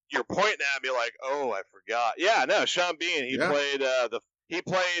 You're pointing at me like, oh, I forgot. Yeah, no, Sean Bean. He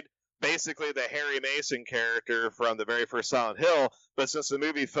played basically the Harry Mason character from the very first Silent Hill, but since the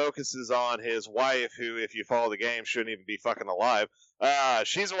movie focuses on his wife, who, if you follow the game, shouldn't even be fucking alive,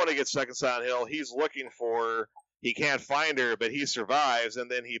 she's the one who gets stuck in Silent Hill. He's looking for her, he can't find her, but he survives, and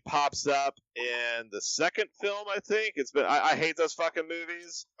then he pops up in the second film. I think it's been. I hate those fucking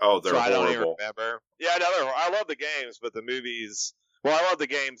movies. Oh, they're so I don't even horrible. remember. Yeah, I love the games, but the movies. Well, I love the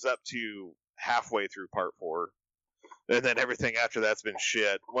games up to halfway through part 4, and then everything after that's been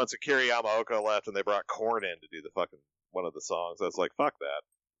shit. Once Akira Yamaoka left, and they brought Korn in to do the fucking one of the songs, I was like, fuck that.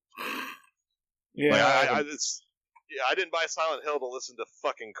 Yeah, like, I didn't buy Silent Hill to listen to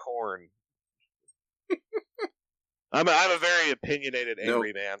fucking Korn. I'm a very opinionated,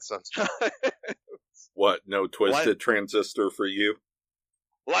 angry man sometimes. What? No Twisted Transistor for you?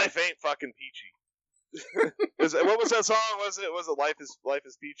 Life ain't fucking peachy. What was that song? Was it Life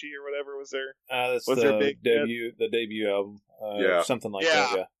is Peachy or whatever was there? That's was the their big debut album. Yeah. Something like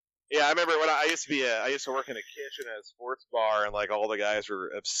that. Yeah. Yeah, I remember when I used to work in a kitchen at a sports bar, and like all the guys were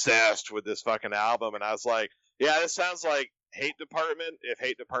obsessed with this fucking album, and I was like, yeah, this sounds like Hate Department if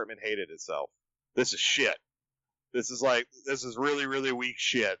Hate Department hated itself. This is shit. This is really, really weak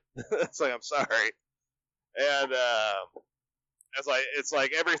shit. It's like, I'm sorry. And it's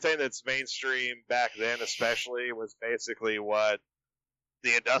like everything that's mainstream back then, especially, was basically what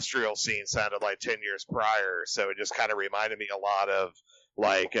the industrial scene sounded like 10 years prior. So it just kind of reminded me a lot of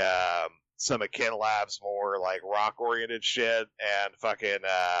like some of Ken Lab's more like rock oriented shit, and fucking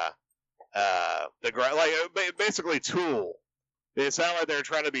basically Tool. It sounded like they were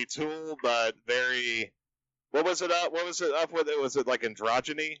trying to be Tool, but very. What was it up with it? Was it like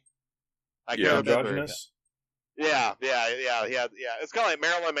androgyny? I can't remember. Androgynous? Yeah. It's kind of like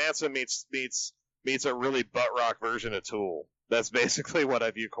Marilyn Manson meets a really butt rock version of Tool. That's basically what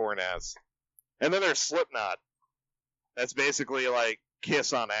I view Korn as. And then there's Slipknot. That's basically like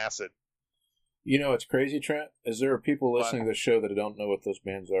Kiss on acid. You know what's crazy, Trent? Is there are people listening to the show that don't know what those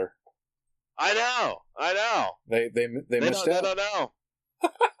bands are. I know. They missed out. They don't know.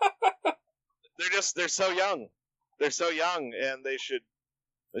 They're so young. They're so young, and they should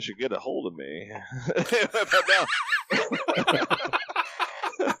get a hold of me. But no.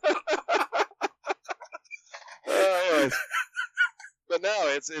 Anyways. But no,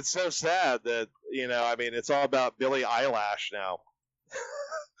 it's so sad that, I mean, it's all about Billie Eilish now.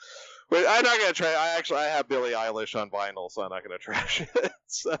 But I'm not gonna try. I have Billie Eilish on vinyl, so I'm not gonna trash it.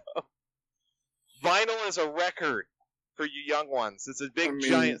 So vinyl is a record for you young ones. It's a big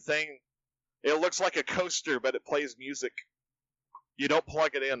giant thing. It looks like a coaster, but it plays music. You don't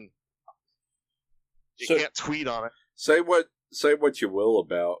plug it in. You can't tweet on it. Say what you will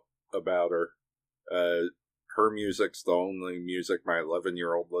about her. Her music's the only music my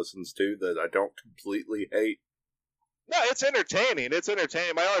 11-year-old listens to that I don't completely hate. No, it's entertaining.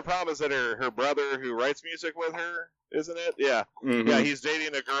 My only problem is that her brother who writes music with her, isn't it? Yeah. Mm-hmm. Yeah, he's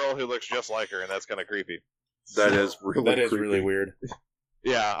dating a girl who looks just like her, and that's kind of creepy. That is really weird.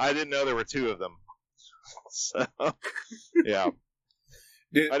 Yeah, I didn't know there were 2 of them. So, yeah.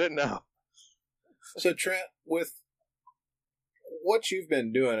 I didn't know. So, Trent, with what you've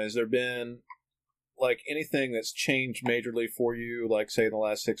been doing, has there been like anything that's changed majorly for you, like say in the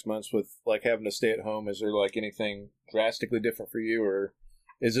last 6 months with like having to stay at home? Is there like anything drastically different for you, or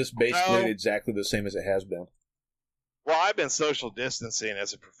is this basically exactly the same as it has been? Well, I've been social distancing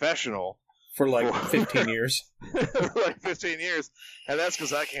as a professional for like 15 years. Like 15 years, and that's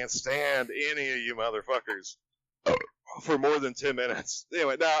because I can't stand any of you motherfuckers for more than 10 minutes.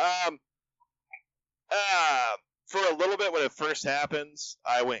 Anyway, now, for a little bit when it first happened,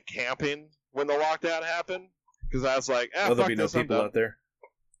 I went camping when the lockdown happened, because I was like, there'll be no people out there.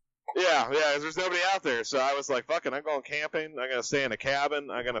 Yeah, there's nobody out there, so I was like, fuck it, I'm going camping, I'm going to stay in a cabin,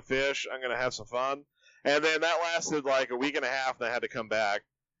 I'm going to fish, I'm going to have some fun, and then that lasted like a week and a half, and I had to come back,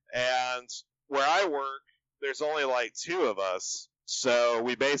 and where I work, there's only like 2 of us, so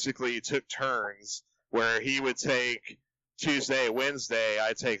we basically took turns, where he would take Tuesday, Wednesday,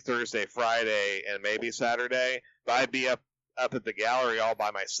 I'd take Thursday, Friday, and maybe Saturday, but I'd be up at the gallery all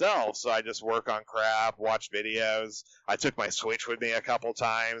by myself, so I just work on crap, watch videos. I took my Switch with me a couple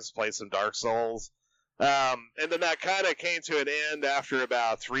times, played some Dark Souls. And then that kind of came to an end after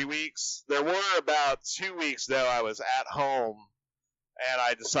about 3 weeks. There were about 2 weeks, though, I was at home, and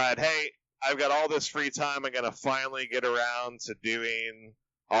I decided, hey, I've got all this free time, I'm going to finally get around to doing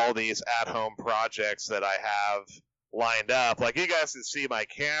all these at-home projects that I have lined up. Like, you guys can see my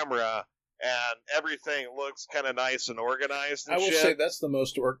camera, and everything looks kind of nice and organized and I will shit. say that's the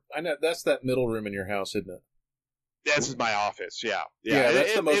most I know that's that middle room in your house, isn't it? This is my office, yeah.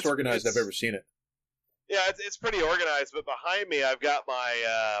 That's the most organized I've ever seen it. Yeah, it's pretty organized, but behind me I've got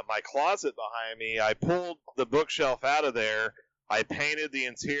my closet behind me. I pulled the bookshelf out of there. I painted the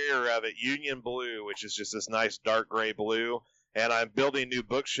interior of it Union Blue, which is just this nice dark gray blue. and I'm building new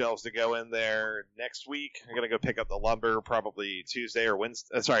bookshelves to go in there next week. I'm going to go pick up the lumber probably Tuesday or Wednesday.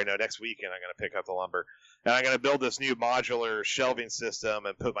 Next weekend I'm going to pick up the lumber. And I'm going to build this new modular shelving system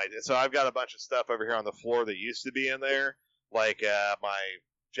and so I've got a bunch of stuff over here on the floor that used to be in there, like my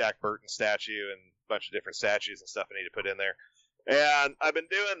Jack Burton statue and a bunch of different statues and stuff I need to put in there. And I've been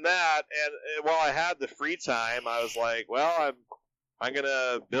doing that, and while I had the free time, I was like, well, I'm going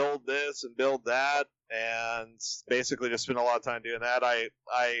to build this and build that, and basically just spent a lot of time doing that. I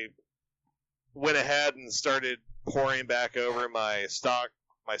went ahead and started pouring back over my stock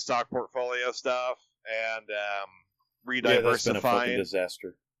portfolio stuff and rediversifying. Yeah, that's been a fucking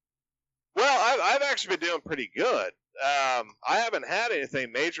disaster. Well, I've actually been doing pretty good. I haven't had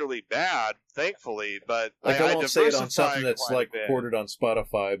anything majorly bad, thankfully, but I won't say it on something that's like recorded on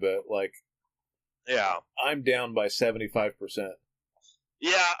Spotify, but like, yeah, I'm down by 75%.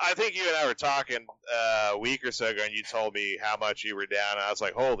 Yeah, I think you and I were talking a week or so ago, and you told me how much you were down, and I was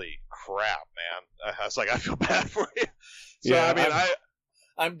like, holy crap, man. I was like, I feel bad for you. So, yeah, I mean,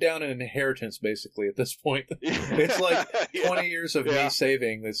 I'm down in inheritance, basically, at this point. It's like 20 years of me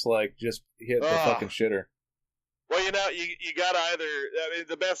saving that's like just hit the fucking shitter. Well, you know, you got to either, I mean,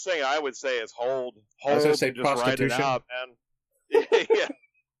 the best thing I would say is hold I was going to say just ride it out, man.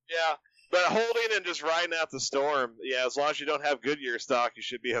 Yeah. But holding and just riding out the storm, yeah, as long as you don't have Goodyear stock, you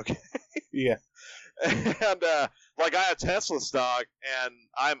should be okay. Yeah. And like I have Tesla stock, and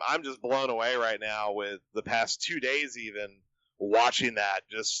I'm just blown away right now with the past 2 days even watching that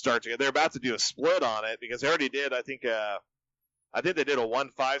just start to. They're about to do a split on it because they already did. I think they did a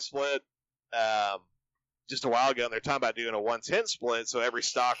 1-5 split just a while ago, and they're talking about doing a 1-10 split. So every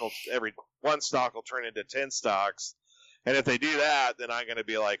one stock will turn into 10 stocks. And if they do that, then I'm going to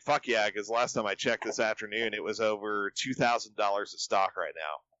be like, fuck yeah, because last time I checked this afternoon, it was over $2,000 a stock right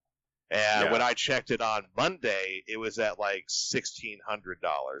now. And when I checked it on Monday, it was at like $1,600.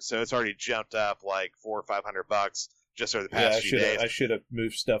 So it's already jumped up like $400 or $500 just over the past few days. I should have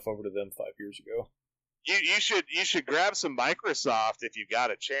moved stuff over to them 5 years ago. You should grab some Microsoft if you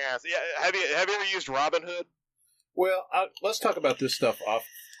got a chance. Yeah, have you ever used Robinhood? Well, let's talk about this stuff off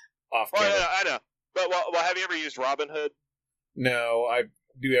camera. Yeah, I know. But well, have you ever used Robinhood? No, I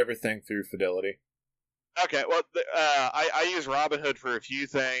do everything through Fidelity. Okay, well, I use Robinhood for a few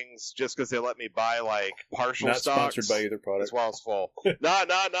things just because they let me buy like partial not stocks. Not sponsored by either product, as well as full.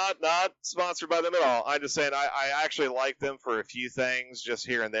 not sponsored by them at all. I'm just saying I actually like them for a few things just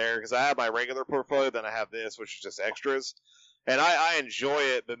here and there because I have my regular portfolio, then I have this, which is just extras, and I enjoy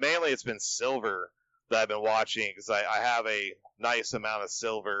it. But mainly it's been silver that I've been watching because I have a nice amount of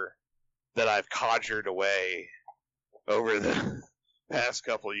silver that I've conjured away over the past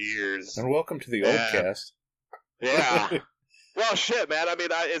couple of years. And welcome to the old cast. Yeah. Well, shit, man. I mean,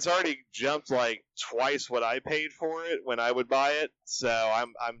 it's already jumped like twice what I paid for it when I would buy it. So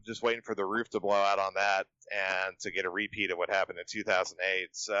I'm just waiting for the roof to blow out on that and to get a repeat of what happened in 2008.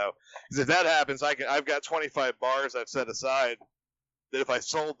 So, because if that happens, I've got 25 bars I've set aside that if I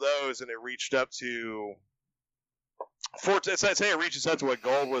sold those and it reached up to say it reaches up to what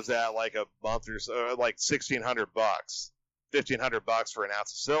gold was at like a month or so, like $1,600, $1,500 for an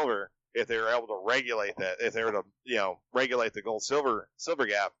ounce of silver. If they were able to regulate that, if they were to regulate the gold silver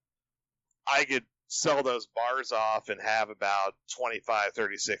gap, I could sell those bars off and have about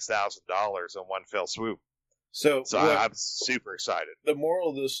 $36,000 in one fell swoop. So I'm super excited. The moral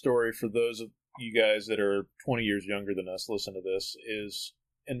of this story for those of you guys that are 20 years younger than us, listen to this, is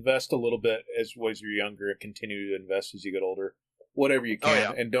invest a little bit as you're younger and continue to invest as you get older. Whatever you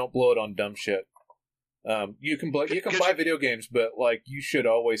can, and don't blow it on dumb shit. You can buy video games, but like you should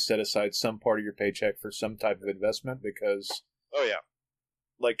always set aside some part of your paycheck for some type of investment because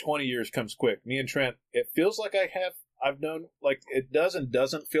like 20 years comes quick. Me and Trent, it feels like I've known, like it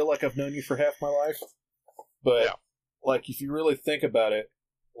doesn't feel like I've known you for half my life. But like if you really think about it,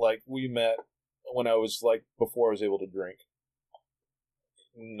 like we met when I was like before I was able to drink.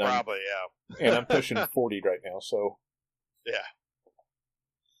 Probably, and I'm pushing 40 right now, so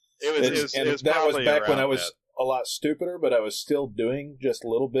it was that was back when I was that. A lot stupider, but I was still doing just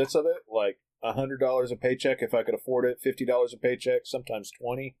little bits of it, like $100 a paycheck if I could afford it, $50 a paycheck, sometimes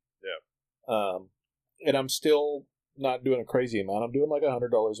 20. And I'm still not doing a crazy amount. I'm doing like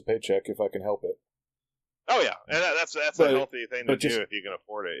 $100 a paycheck if I can help it. Oh yeah, and that's a healthy thing to do if you can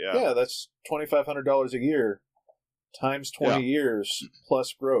afford it. Yeah, that's $2,500 a year. Times 20 years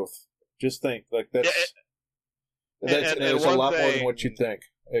plus growth. Just think, like that's a lot more than what you'd think,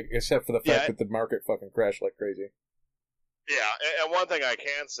 except for the fact that the market fucking crashed like crazy. Yeah, and one thing I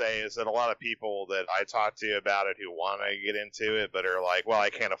can say is that a lot of people that I talk to about it who want to get into it, but are like, well, I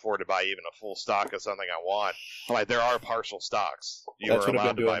can't afford to buy even a full stock of something I want. I'm like, there are partial stocks. That's are what I've allowed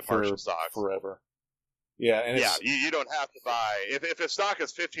been to doing buy partial stocks forever. Yeah, and yeah, you don't have to buy. If a stock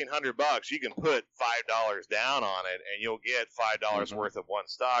is $1,500, you can put $5 down on it, and you'll get $5 worth of one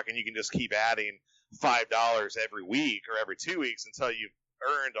stock, and you can just keep adding $5 every week or every 2 weeks until you've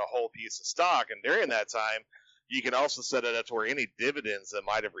earned a whole piece of stock. And during that time, you can also set it up to where any dividends that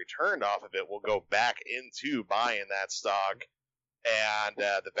might have returned off of it will go back into buying that stock, and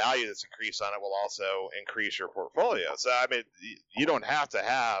the value that's increased on it will also increase your portfolio. So, I mean, you don't have to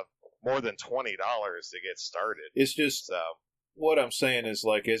have more than $20 to get started. It's just what I'm saying is,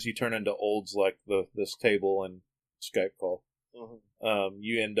 like, as you turn into olds like this table and Skype call,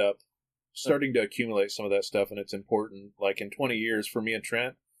 you end up starting to accumulate some of that stuff, and it's important. Like in 20 years, for me and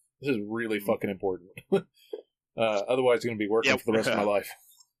Trent, this is really fucking important. Otherwise, I'm going to be working for the rest of my life.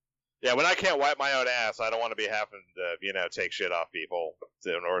 Yeah, when I can't wipe my own ass, I don't want to be having to, take shit off people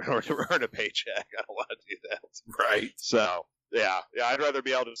in order to earn a paycheck. I don't want to do that. Right. So, yeah, I'd rather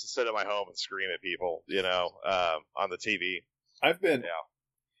be able to just sit at my home and scream at people, on the TV.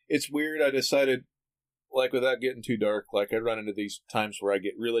 It's weird. I decided, like, without getting too dark, like, I run into these times where I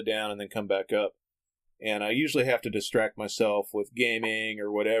get really down and then come back up. And I usually have to distract myself with gaming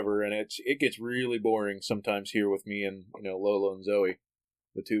or whatever, and it gets really boring sometimes here with me and, Lola and Zoe,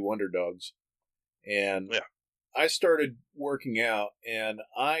 the two wonder dogs. And I started working out, and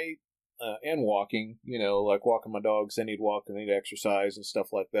and walking, like walking my dogs. They need walk and they need exercise and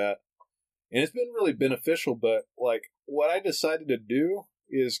stuff like that. And it's been really beneficial, but like what I decided to do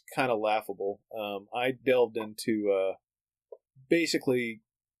is kind of laughable. I delved into, basically,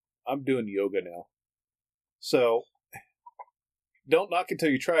 I'm doing yoga now. So, don't knock it till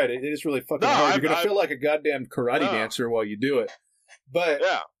you try it. It is really fucking hard. You're going to feel like a goddamn karate dancer while you do it. But,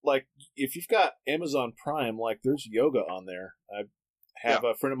 like, if you've got Amazon Prime, like, there's yoga on there. I have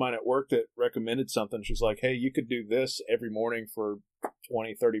a friend of mine at work that recommended something. She's like, hey, you could do this every morning for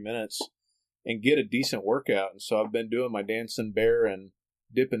 20, 30 minutes and get a decent workout. And so I've been doing my dancing bear and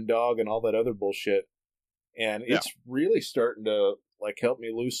dipping dog and all that other bullshit. And it's really starting to, like, help me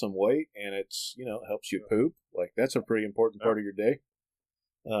lose some weight, and it's, it helps you poop. Like, that's a pretty important part of your day.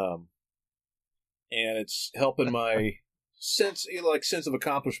 And it's helping my sense of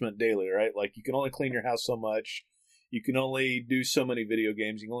accomplishment daily, right? Like, you can only clean your house so much. You can only do so many video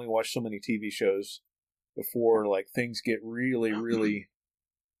games. You can only watch so many TV shows before, like, things get really, really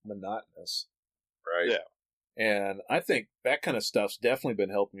monotonous. Right. Yeah. And I think that kind of stuff's definitely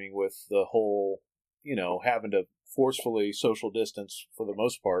been helping me with the whole, having to forcefully social distance for the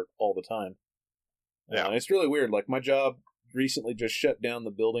most part all the time. It's really weird. Like, my job recently just shut down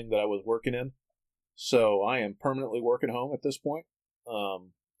the building that I was working in, so I am permanently working home at this point,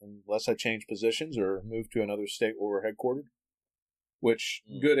 unless I change positions or move to another state where we're headquartered, which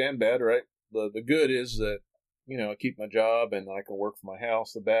good and bad, right? The good is that, I keep my job and I can work from my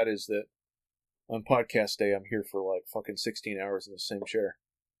house. The bad is that on podcast day, I'm here for like fucking 16 hours in the same chair.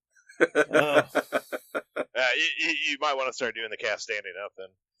 You might want to start doing the cast standing up then.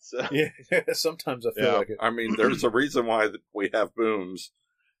 So. Yeah, sometimes I feel like it. I mean, there's a reason why we have booms.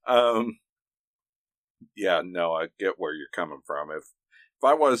 Yeah, no, I get where you're coming from. If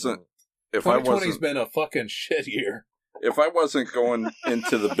I wasn't, 2020's been a fucking shit year. If I wasn't going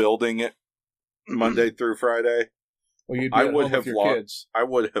into the building Monday through Friday, I would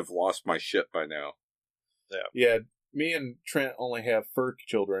have lost my shit by now. Yeah. Me and Trent only have fur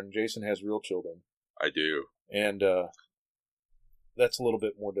children. Jason has real children. I do. And that's a little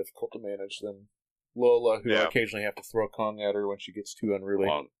bit more difficult to manage than Lola, who I occasionally have to throw a Kong at her when she gets too unruly.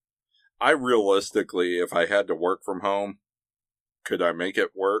 I realistically, if I had to work from home, could I make it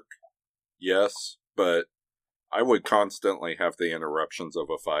work? Yes, but I would constantly have the interruptions of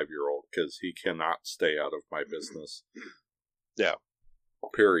a 5-year-old because he cannot stay out of my business. Yeah.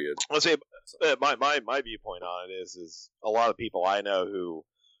 Period. Let's say my viewpoint on it is a lot of people I know who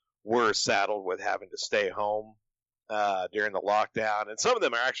were saddled with having to stay home during the lockdown, and some of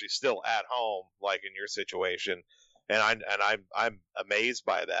them are actually still at home, like in your situation. And I'm amazed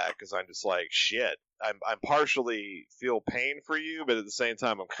by that because I'm just like, shit. I'm partially feel pain for you, but at the same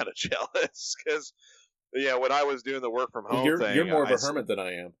time I'm kind of jealous because when I was doing the work from home thing, you're more of a hermit than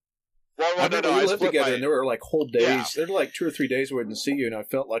I am. Well, we lived together, and there were like whole days. Yeah. There were like 2 or 3 days where I didn't see you, and I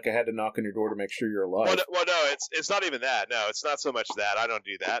felt like I had to knock on your door to make sure you're alive. Well, no, it's not even that. No, it's not so much that. I don't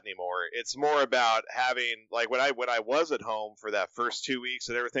do that anymore. It's more about having, like, when I was at home for that first 2 weeks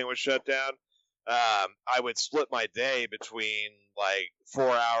that everything was shut down. I would split my day between like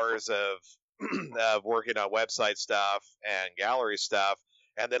 4 hours of of working on website stuff and gallery stuff.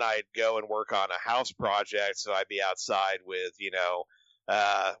 And then I'd go and work on a house project. So I'd be outside with,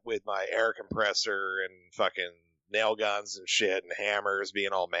 with my air compressor and fucking nail guns and shit and hammers,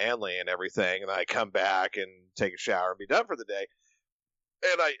 being all manly and everything. And I come back and take a shower and be done for the day.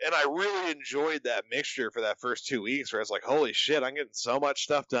 And I really enjoyed that mixture for that first 2 weeks, where I was like, holy shit, I'm getting so much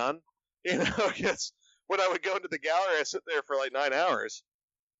stuff done. Because when I would go into the gallery, I sit there for like 9 hours.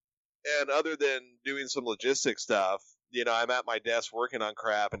 And other than doing some logistics stuff, I'm at my desk working on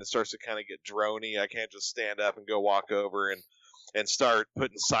crap, and it starts to kind of get droney. I can't just stand up and go walk over and start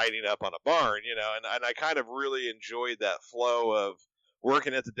putting siding up on a barn, and I kind of really enjoyed that flow of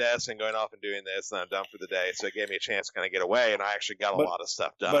working at the desk and going off and doing this, and I'm done for the day. So it gave me a chance to kind of get away, and I actually got a lot of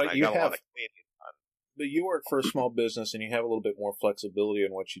stuff done. But I got a lot of cleaning done. But you work for a small business, and you have a little bit more flexibility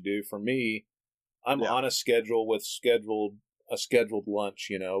in what you do. For me, I'm on a schedule with a scheduled lunch,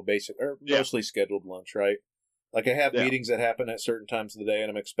 mostly scheduled lunch, right? Like I have meetings that happen at certain times of the day,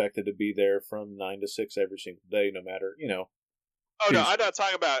 and I'm expected to be there from 9 to 6 every single day, no matter, Oh no, I'm not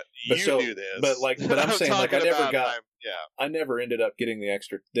talking about you do this. But I'm saying like I never ended up getting the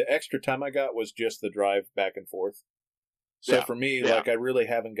extra time I got was just the drive back and forth. So for me, like I really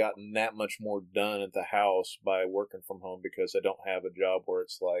haven't gotten that much more done at the house by working from home, because I don't have a job where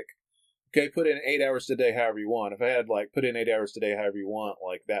it's like, okay, put in 8 hours a day however you want. If I had like put in 8 hours a day however you want,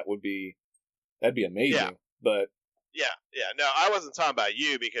 like that'd be amazing. Yeah. But no, I wasn't talking about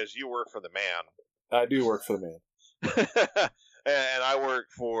you, because you work for the man. I do work for the man. And I work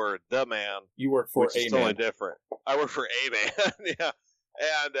for the man. You work for which a is man. totally different. I work for a man. Yeah.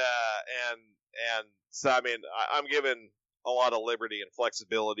 And so, I mean, I'm given a lot of liberty and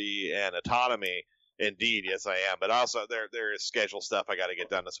flexibility and autonomy. Indeed, yes, I am. But also, there is schedule stuff I got to get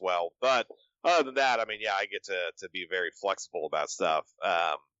done as well. But other than that, I mean, I get to be very flexible about stuff.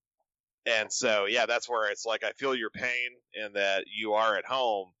 And so, that's where it's like I feel your pain in that you are at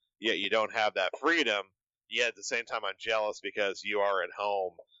home, yet you don't have that freedom. Yet at the same time, I'm jealous because you are at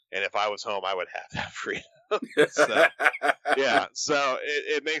home, and if I was home, I would have that freedom. So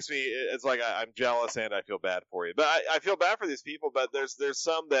it makes me. It's like I'm jealous and I feel bad for you. But I feel bad for these people. But there's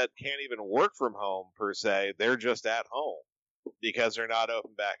some that can't even work from home per se. They're just at home because they're not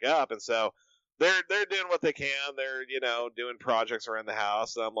open back up, and so they're doing what they can. They're doing projects around the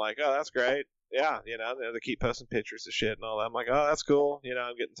house. And I'm like, oh, that's great. Yeah, they keep posting pictures of shit and all that. I'm like, oh, that's cool.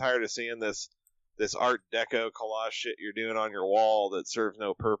 I'm getting tired of seeing this Art Deco collage shit you're doing on your wall that serves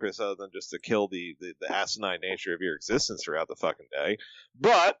no purpose other than just to kill the asinine nature of your existence throughout the fucking day.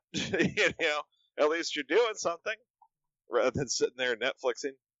 But, at least you're doing something rather than sitting there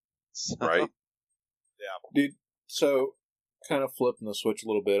Netflixing. So, right. Yeah. Dude, so kind of flipping the switch a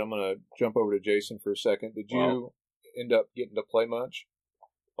little bit, I'm going to jump over to Jason for a second. Did you end up getting to play much?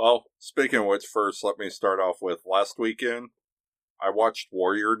 Well, speaking of which, first, let me start off with last weekend. I watched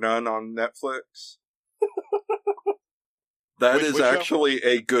Warrior Nun on Netflix. That is actually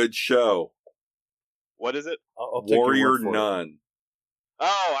a good show. What is it? I'll take Warrior Nun.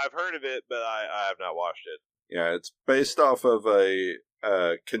 Oh, I've heard of it, but I have not watched it. Yeah, it's based off of a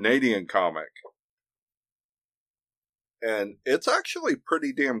Canadian comic. And it's actually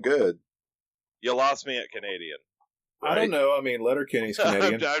pretty damn good. You lost me at Canadian. Right? I don't know. I mean, Letterkenny's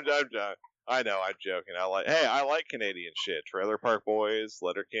Canadian. I know, I'm joking. I like Canadian shit. Trailer Park Boys,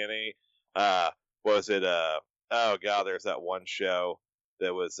 Letterkenny. Was it, oh god, there's that one show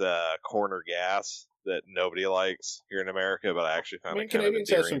that was, Corner Gas that nobody likes here in America, but I actually found it kind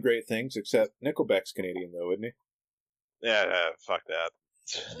Canadians of have some great things, except Nickelback's Canadian, though, isn't he? Yeah, fuck that.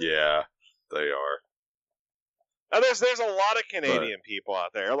 Yeah, they are. Now, there's a lot of Canadian people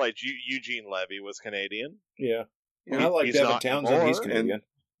out there. Like, Eugene Levy was Canadian. Yeah. I like Devin Townsend, he's Canadian.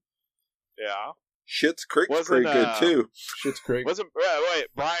 Yeah. Schitt's Creek's pretty good too. Schitt's Creek. Wait,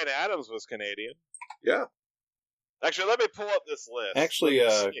 Bryan Adams was Canadian. Yeah. Actually, let me pull up this list. Actually,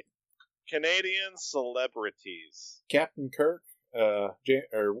 Canadian celebrities. Captain Kirk,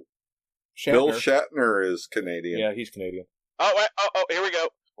 Shatner. Bill Shatner is Canadian. Yeah, he's Canadian. Oh, here we go.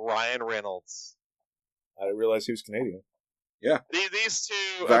 Ryan Reynolds. I didn't realize he was Canadian. Yeah. These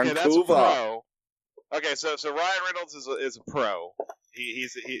two. Vancouver. Okay, that's a pro. Okay, so Ryan Reynolds is a pro.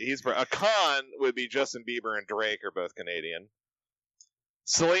 He's pro. A con would be Justin Bieber and Drake are both Canadian.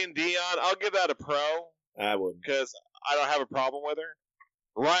 Celine Dion, I'll give that a pro. I wouldn't, because I don't have a problem with her.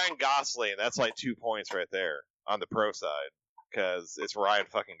 Ryan Gosling, that's like 2 points right there on the pro side because it's Ryan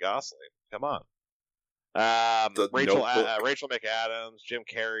fucking Gosling. Come on. Rachel McAdams, Jim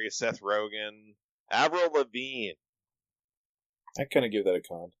Carrey, Seth Rogen, Avril Lavigne. I kind of give that a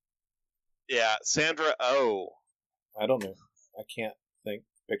con. Yeah, Sandra Oh. I don't know. I can't think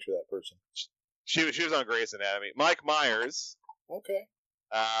picture that person. She was on Grey's Anatomy. Mike Myers. Okay.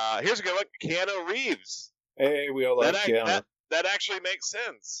 Here's a good one. Keanu Reeves. Hey, we all like Keanu. That actually makes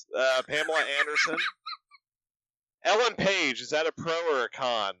sense. Pamela Anderson. Ellen Page, is that a pro or a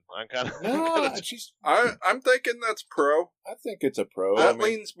con? I'm thinking that's pro. I think it's a pro. That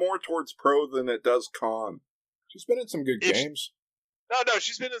leans more towards pro than it does con. She's been in some good games. No,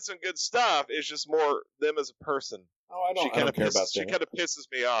 she's been in some good stuff. It's just more them as a person. Oh, I don't care about that. She kind of pisses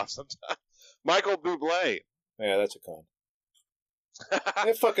me off sometimes. Michael Bublé. Yeah, that's a con.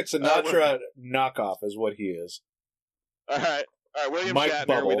 That fucking Sinatra knockoff is what he is. All right. William Mike Shatner,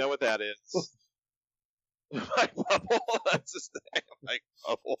 Bubble. we know what that is. Mike Bubble, that's his name. Mike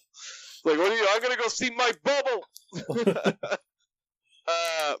Bubble. Like, what are you? I'm gonna go see Mike Bubble.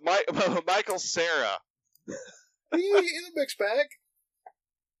 Michael Cera. He's a mixed bag.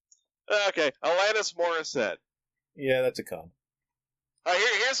 Okay, Alanis Morissette. Yeah, that's a con.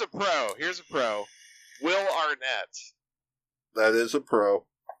 Here's a pro. Will Arnett. That is a pro.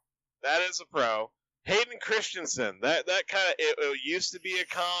 Hayden Christensen. That kind of it used to be a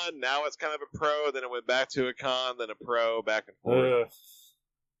con. Now it's kind of a pro. Then it went back to a con. Then a pro. Back and forth.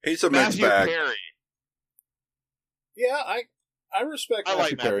 He's a mixed bag. Perry. Yeah, I respect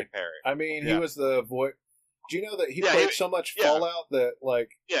Matthew Perry. I mean, he was the voice. Do you know that he played so much Fallout that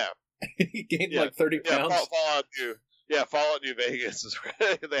he gained 30 pounds? Fallout New Vegas is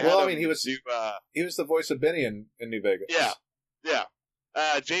he was he was the voice of Benny in New Vegas. Yeah.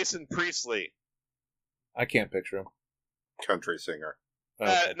 Jason Priestley. I can't picture him. Country singer.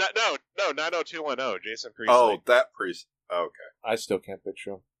 Okay. No, 90210. Jason Priestley. Oh, that priest. Okay. I still can't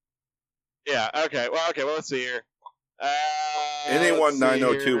picture him. Yeah. Okay. Well, let's see here. Anyone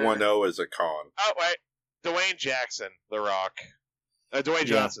 90210 is a con. Oh wait, Dwayne Jackson, The Rock. Dwayne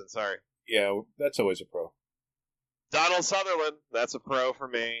Johnson. Sorry. Yeah, that's always a pro. Donald Sutherland. That's a pro for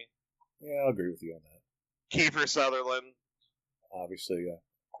me. Yeah, I'll agree with you on that. Kiefer Sutherland. Obviously,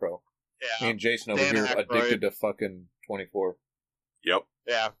 pro. Yeah. Me and Jason over here addicted to fucking 24. Yep.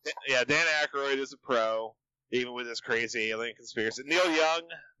 Yeah. Dan Aykroyd is a pro, even with his crazy alien conspiracy. Neil Young.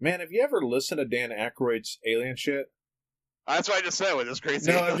 Man, have you ever listened to Dan Aykroyd's alien shit? That's what I just said with his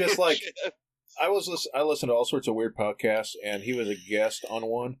crazy. No, I'm just like, shit. I listened to all sorts of weird podcasts, and he was a guest on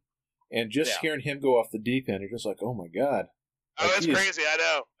one, and just hearing him go off the deep end, you're just like, oh my god. Oh, that's crazy. I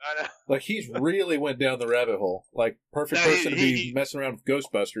know. Like, he's really went down the rabbit hole. Like, perfect person to be messing around with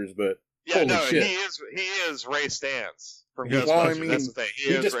Ghostbusters, but holy shit. He is Ray Stantz from Ghostbusters. That's the thing.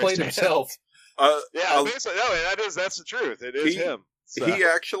 He just played himself. Basically, that's the truth. It is him. So. He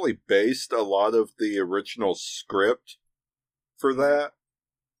actually based a lot of the original script for that.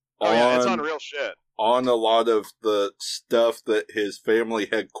 It's on real shit. On a lot of the stuff that his family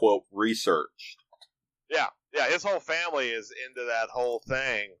had, quote, researched. Yeah, his whole family is into that whole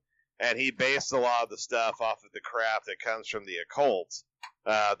thing, and he based a lot of the stuff off of the crap that comes from the occult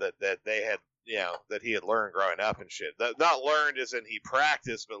that they had, that he had learned growing up and shit. Not learned as in he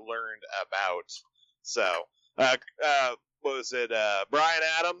practiced, but learned about. So, what was it? Brian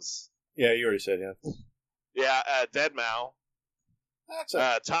Adams? Yeah, you already said, yeah. Yeah, Deadmau. That's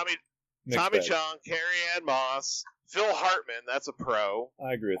a Tommy bag. Chong, Carrie Ann Moss, Phil Hartman. That's a pro.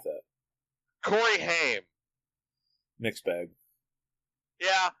 I agree with that. Corey Haim. Mixed bag.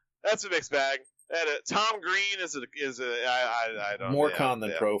 Yeah, that's a mixed bag. Tom Green is I don't more con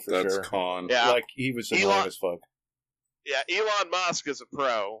than pro for sure. That's con. Yeah, like he was annoying as fuck. Yeah, Elon Musk is a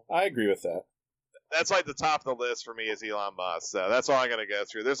pro. I agree with that. That's like the top of the list for me is Elon Musk. So that's all I'm gonna go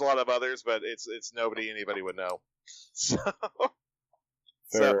through. There's a lot of others, but it's anybody would know. So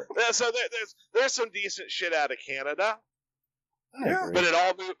Fair. So there's some decent shit out of Canada. Yeah, but it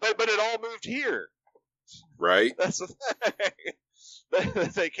all moved here. Right. That's the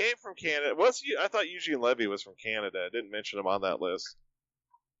thing. They came from Canada. I thought Eugene Levy was from Canada. I didn't mention him on that list.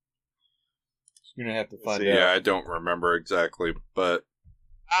 You're gonna have to find out. Yeah, I don't remember exactly, but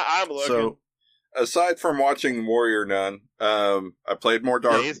I'm looking. So, aside from watching Warrior Nun, I played more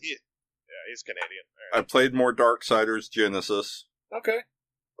Dark. Yeah, he's Canadian. Right. I played more Darksiders Genesis. Okay.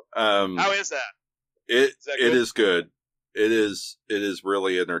 How is that? It is good. It is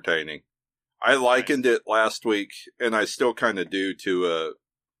really entertaining. I likened it last week, and I still kind of do to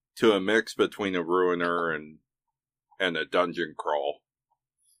a mix between a ruiner and a dungeon crawl.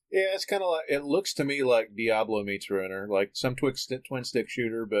 Yeah, it's kind of like, it looks to me like Diablo meets ruiner, like some twin stick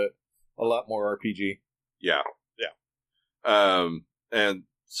shooter, but a lot more RPG. Yeah. And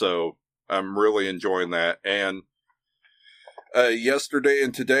so I'm really enjoying that. And yesterday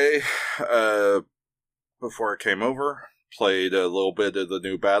and today, before I came over, played a little bit of the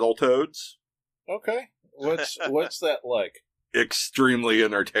new Battletoads. Okay. What's that like? extremely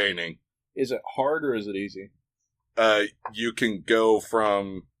entertaining. Is it hard or is it easy? You can go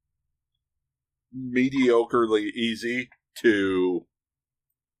from mediocrely easy to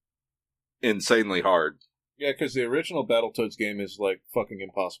insanely hard. Yeah, because the original Battletoads game is like fucking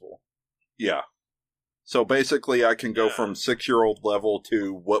impossible. Yeah. So basically, I can go from 6-year-old level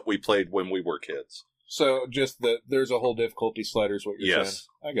to what we played when we were kids. So just that there's a whole difficulty slider is what you're saying.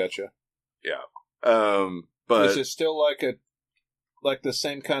 I gotcha. Yeah. But is it still like the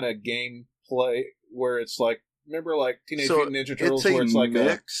same kind of gameplay where it's like, remember like Teenage Mutant Ninja Turtles where it's like a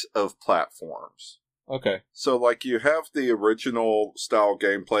mix of platforms. Okay. So like you have the original style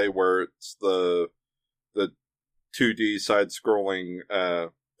gameplay where it's the 2D side-scrolling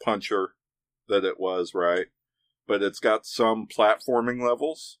puncher that it was, right? But it's got some platforming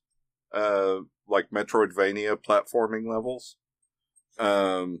levels, like Metroidvania platforming levels.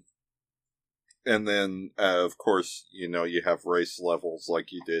 And then, of course, you have race levels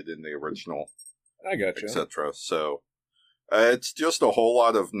like you did in the original. I gotcha. Etc. So, it's just a whole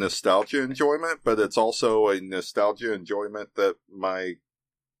lot of nostalgia enjoyment, but it's also a nostalgia enjoyment that my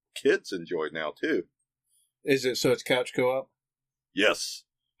kids enjoy now, too. Is it, so it's couch co-op? Yes.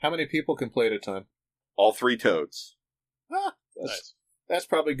 How many people can play at a time? All 3 toads. Nice. That's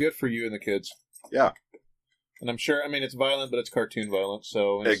probably good for you and the kids. Yeah. And I'm sure, it's violent, but it's cartoon violence,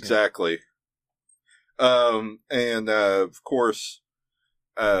 so... Exactly. And of course,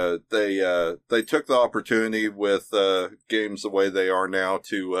 they took the opportunity with games the way they are now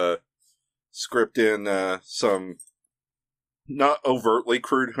to script in some not overtly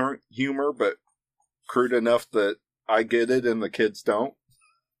crude humor, but crude enough that I get it and the kids don't.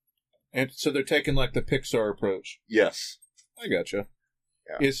 And so they're taking like the Pixar approach. Yes. I gotcha.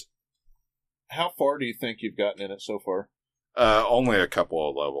 Yeah. How far do you think you've gotten in it so far? Only a couple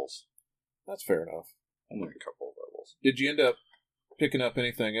of levels. That's fair enough. Only a couple of levels. Did you end up picking up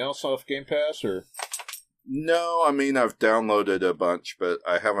anything else off Game Pass, or? No, I've downloaded a bunch, but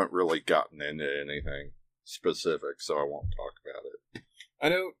I haven't really gotten into anything specific, so I won't talk about it. I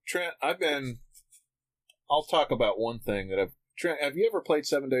know, Trent, I'll talk about one thing Trent, have you ever played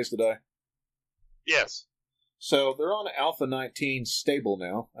 7 Days to Die? Yes. So they're on Alpha 19 stable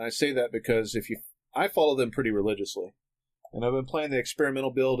now. I say that because I follow them pretty religiously. And I've been playing the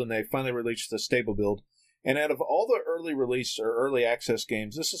experimental build, and they finally released the stable build. And out of all the early release or early access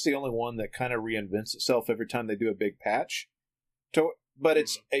games, this is the only one that kind of reinvents itself every time they do a big patch. But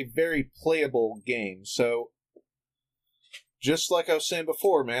it's a very playable game. So, just like I was saying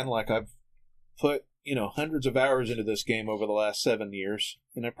before, man, like I've put, hundreds of hours into this game over the last 7 years.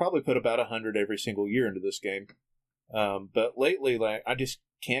 And I probably put about 100 every single year into this game. But lately, like, I just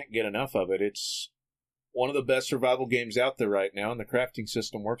can't get enough of it. It's one of the best survival games out there right now, and the crafting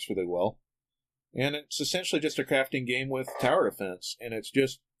system works really well. And it's essentially just a crafting game with tower defense, and it's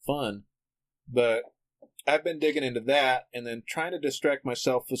just fun. But I've been digging into that and then trying to distract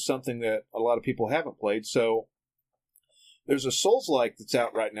myself with something that a lot of people haven't played. So there's a Souls-like that's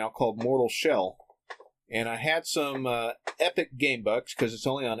out right now called Mortal Shell. And I had some Epic Game Bucks, because it's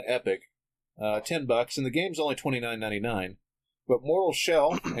only on Epic, $10, and the game's only $29.99. But Mortal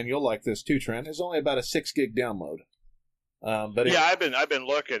Shell, and you'll like this too, Trent, is only about a 6 gig download. I've been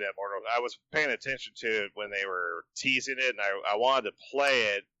looking at Mortal. I was paying attention to it when they were teasing it, and I wanted to play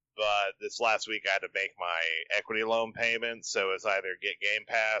it, but this last week I had to make my equity loan payment, so it's either get Game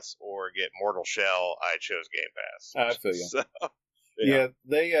Pass or get Mortal Shell. I chose Game Pass. I feel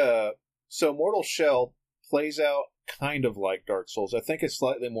you. So Mortal Shell plays out kind of like Dark Souls. I think it's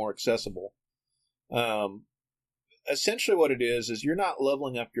slightly more accessible. Essentially what it is you're not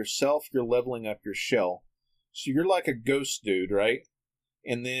leveling up yourself, you're leveling up your shell. So you're like a ghost dude, right?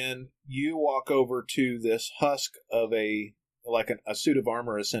 And then you walk over to this husk of a suit of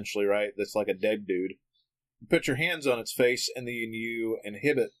armor, essentially, right? That's like a dead dude. You put your hands on its face, and then you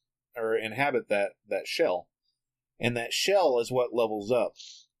inhabit that shell. And that shell is what levels up.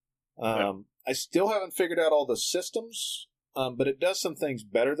 I still haven't figured out all the systems, but it does some things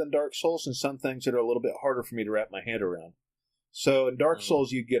better than Dark Souls, and some things that are a little bit harder for me to wrap my head around. So in Dark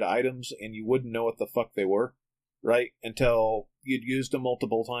Souls, you'd get items, and you wouldn't know what the fuck they were, right? Until you'd used them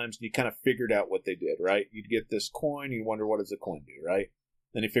multiple times, and you kind of figured out what they did, right? You'd get this coin, you wonder what does the coin do, right?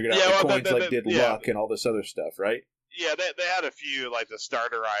 Then you figured out the coins did luck and all this other stuff, right? Yeah, they had a few, like the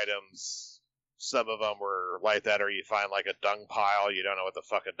starter items. Some of them were like that, or you find like a dung pile. You don't know what the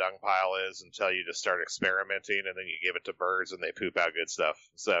fuck a dung pile is until you just start experimenting, and then you give it to birds, and they poop out good stuff.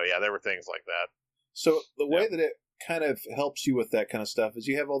 So yeah, there were things like that. So the way that it kind of helps you with that kind of stuff is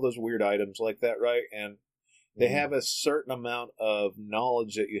you have all those weird items like that, right? And They have a certain amount of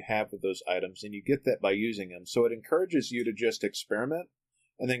knowledge that you have with those items, and you get that by using them. So it encourages you to just experiment,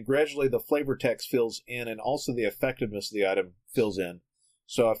 and then gradually the flavor text fills in, and also the effectiveness of the item fills in.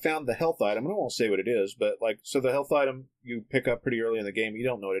 So I found the health item, and I won't say what it is, but so the health item you pick up pretty early in the game, you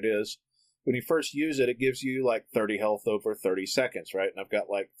don't know what it is. When you first use it, it gives you 30 health over 30 seconds, right? And I've got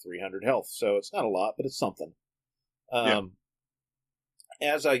 300 health, so it's not a lot, but it's something.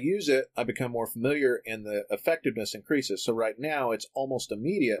 As I use it, I become more familiar and the effectiveness increases. So right now, it's almost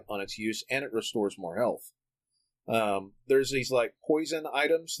immediate on its use and it restores more health. There's these poison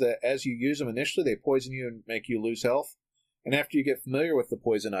items that as you use them initially, they poison you and make you lose health. And after you get familiar with the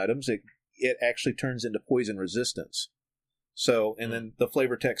poison items, it actually turns into poison resistance. So, and then the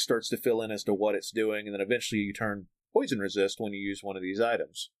flavor text starts to fill in as to what it's doing. And then eventually you turn poison resist when you use one of these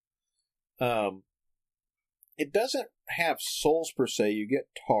items. It doesn't have souls per se. You get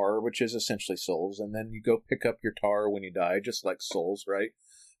tar, which is essentially souls, and then you go pick up your tar when you die, just like souls, right?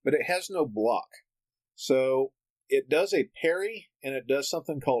 But it has no block. So it does a parry, and it does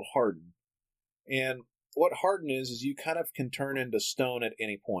something called harden. And what harden is you kind of can turn into stone at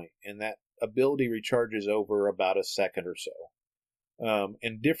any point, and that ability recharges over about a second or so.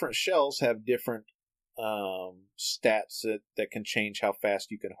 And different shells have different stats that can change how fast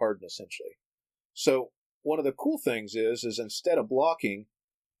you can harden, essentially. So one of the cool things is instead of blocking,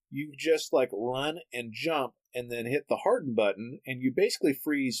 you just run and jump and then hit the harden button, and you basically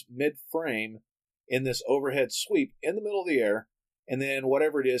freeze mid-frame in this overhead sweep in the middle of the air, and then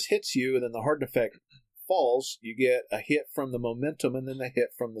whatever it is hits you, and then the harden effect falls. You get a hit from the momentum and then the hit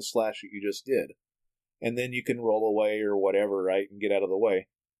from the slash that you just did. And then you can roll away or whatever, right, and get out of the way.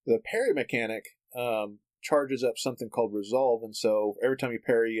 The parry mechanic charges up something called resolve, and so every time you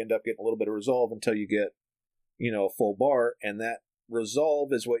parry, you end up getting a little bit of resolve until you get a full bar, and that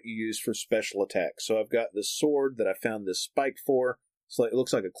resolve is what you use for special attacks. So I've got this sword that I found this spike for. It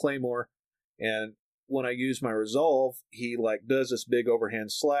looks like a claymore, and when I use my resolve, he does this big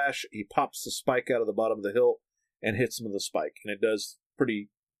overhand slash. He pops the spike out of the bottom of the hilt and hits him with the spike, and it does pretty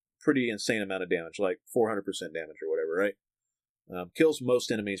insane amount of damage, 400% damage or whatever, right? Kills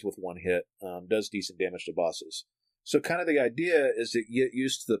most enemies with one hit, does decent damage to bosses. So kind of the idea is that you get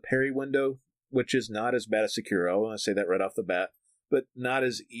used to the parry window, which is not as bad as Sekiro. I want to say that right off the bat, but not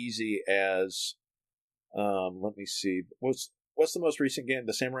as easy as, let me see, what's the most recent game,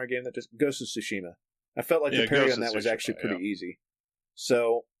 the samurai game that just, Ghost of Tsushima. I felt like the parry on that was actually pretty easy.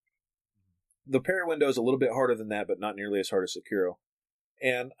 So the parry window is a little bit harder than that, but not nearly as hard as Sekiro.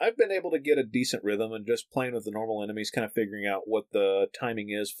 And I've been able to get a decent rhythm and just playing with the normal enemies, kind of figuring out what the timing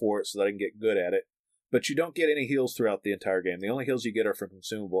is for it so that I can get good at it. But you don't get any heals throughout the entire game. The only heals you get are from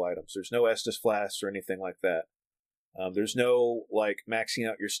consumable items. There's no Estus flasks or anything like that. There's no, maxing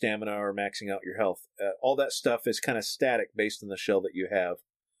out your stamina or maxing out your health. All that stuff is kind of static based on the shell that you have.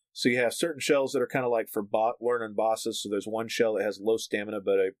 So you have certain shells that are kind of for learning bosses. So there's one shell that has low stamina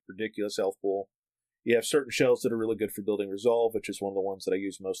but a ridiculous health pool. You have certain shells that are really good for building resolve, which is one of the ones that I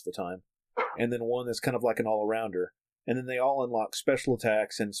use most of the time. And then one that's kind of like an all-arounder. And then they all unlock special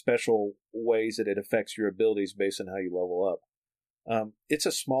attacks and special ways that it affects your abilities based on how you level up. It's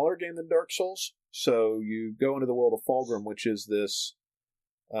a smaller game than Dark Souls, so you go into the world of Fulgrim, which is this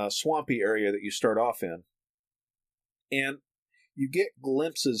swampy area that you start off in. And you get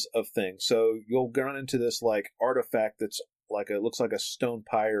glimpses of things. So you'll run into this artifact that's it looks like a stone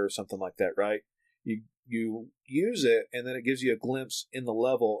pyre or something like that, right? You use it, and then it gives you a glimpse in the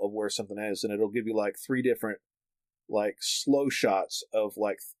level of where something is, and it'll give you 3 different slow shots of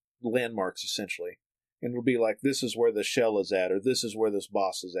landmarks essentially, and it'll be this is where the shell is at, or this is where this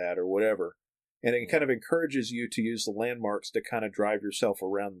boss is at, or whatever. And it kind of encourages you to use the landmarks to kind of drive yourself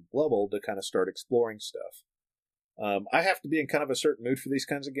around the level to kind of start exploring stuff. I have to be in kind of a certain mood for these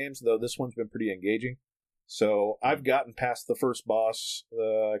kinds of games, though this one's been pretty engaging. So I've gotten past the first boss.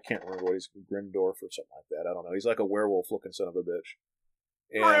 I can't remember what he's, Grimdorf or something like that. I don't know. He's like a werewolf looking son of a bitch.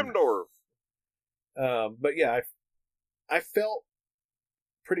 And, Grimdorf. But yeah, I felt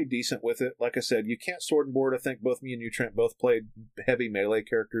pretty decent with it. Like I said, you can't sword and board. I think both me and you, Trent, both played heavy melee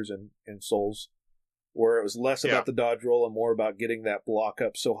characters in Souls, where it was less about the dodge roll and more about getting that block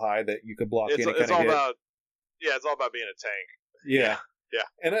up so high that you could block any kind of hit. It's all about being a tank. Yeah. Yeah.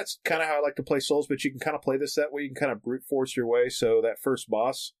 And that's kind of how I like to play Souls, but you can kind of play this that way. You can kind of brute force your way. So that first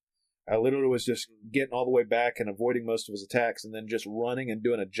boss, I literally was just getting all the way back and avoiding most of his attacks, and then just running and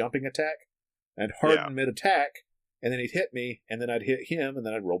doing a jumping attack and harden mid-attack, and then he'd hit me, and then I'd hit him, and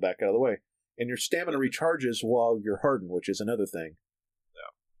then I'd roll back out of the way. And your stamina recharges while you're hardened, which is another thing.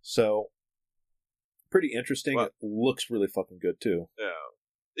 Yeah. So, pretty interesting. Well, it looks really fucking good, too.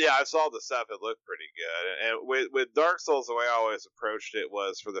 Yeah. Yeah, I saw the stuff. It looked pretty good. And with Dark Souls, the way I always approached it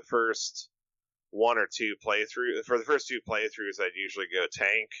was for the first one or two playthroughs. For the first two playthroughs, I'd usually go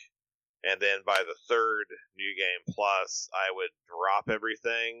tank, and then by the third New Game Plus, I would drop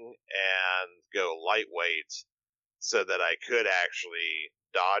everything and go lightweight, so that I could actually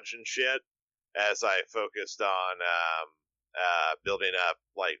dodge and shit as I focused on building up.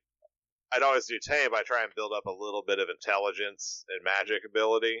 Like, I'd always do tame, but I try and build up a little bit of intelligence and magic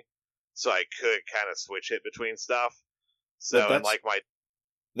ability, so I could kind of switch it between stuff. So, and like my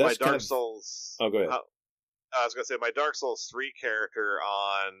Dark Souls. Oh, go ahead. I was gonna say my Dark Souls 3 character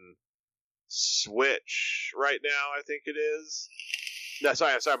on Switch right now, I think it is. No,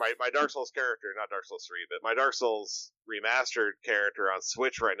 sorry. My Dark Souls character, not Dark Souls 3, but my Dark Souls remastered character on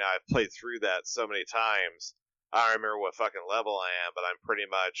Switch right now. I've played through that so many times. I don't remember what fucking level I am, but I'm pretty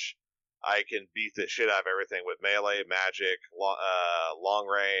much, I can beat the shit out of everything with melee, magic, long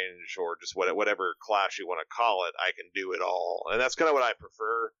range, or just whatever class you want to call it. I can do it all, and that's kind of what I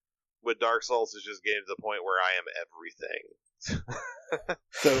prefer with Dark Souls, is just getting to the point where I am everything.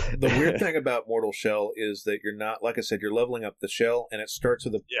 So the weird thing about Mortal Shell is that you're not, like I said, you're leveling up the shell, and it starts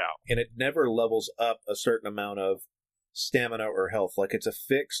with and it never levels up a certain amount of stamina or health. Like, it's a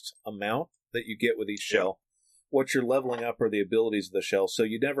fixed amount that you get with each shell. What you're leveling up are the abilities of the shell, so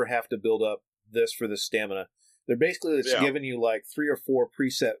you never have to build up this for the stamina. They're basically giving you like 3 or 4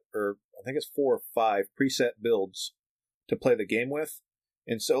 preset, or I think it's 4 or 5 preset builds to play the game with.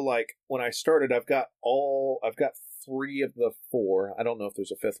 And so, like, when I started, I've got 3 of the 4. I don't know if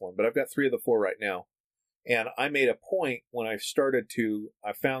there's a 5th one, but I've got 3 of the 4 right now. And I made a point when I started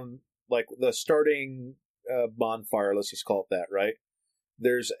I found, like, the starting bonfire, let's just call it that, right?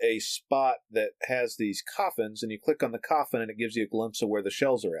 There's a spot that has these coffins, and you click on the coffin, and it gives you a glimpse of where the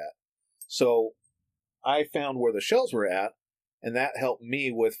shells are at. So I found where the shells were at, and that helped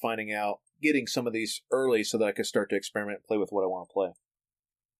me with getting some of these early so that I could start to experiment and play with what I want to play.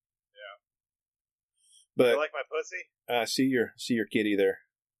 But you like my pussy? See your kitty there.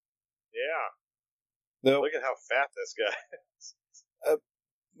 Yeah. Look at how fat this guy is.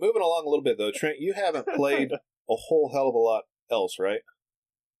 Moving along a little bit, though, Trent, you haven't played a whole hell of a lot else, right?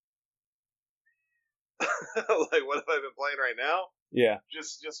 Like, what have I been playing right now? Yeah.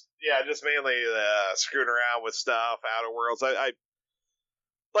 Just mainly screwing around with stuff, Outer Worlds. I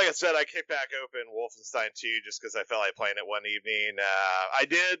like I said, I kicked back open Wolfenstein 2 just because I felt like playing it one evening. I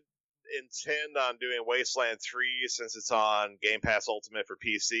did intend on doing Wasteland 3 since it's on Game Pass Ultimate for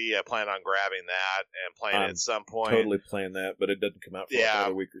PC. I plan on grabbing that and playing it at some point. Totally playing that, but it doesn't come out for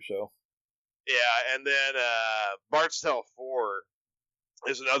another week or so. Yeah, and then Bard's Tale 4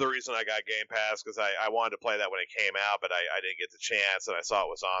 is another reason I got Game Pass, because I wanted to play that when it came out, but I didn't get the chance, and I saw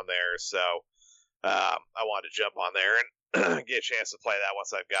it was on there, so I wanted to jump on there and get a chance to play that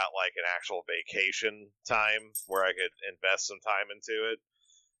once I've got like an actual vacation time where I could invest some time into it.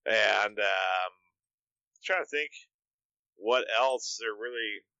 And trying to think what else there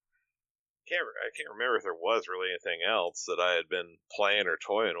really I can't remember if there was really anything else that I had been playing or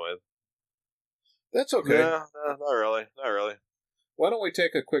toying with. That's okay. No, not really. Why don't we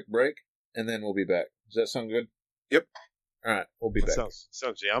take a quick break, and then we'll be back? Does that sound good? Yep. All right, we'll be back.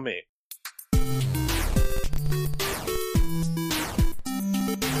 Sounds yummy.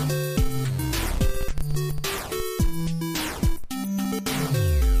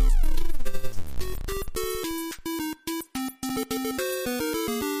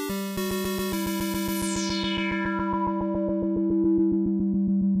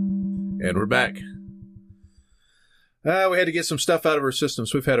 And we're back. We had to get some stuff out of our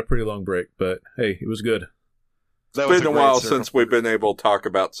systems. We've had a pretty long break, but hey, it was good. It's been a while since we've been able to talk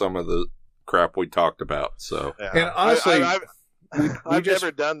about some of the crap we talked about. So, yeah. And honestly, I've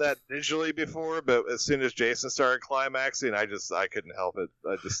never done that digitally before, but as soon as Jason started climaxing, I couldn't help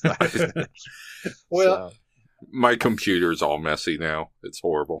it. Well, my computer's all messy now. It's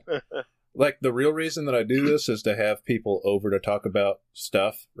horrible. Like, the real reason that I do this is to have people over to talk about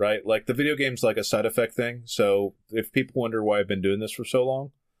stuff, right? Like, the video game's like a side effect thing. So if people wonder why I've been doing this for so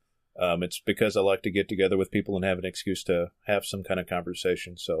long, it's because I like to get together with people and have an excuse to have some kind of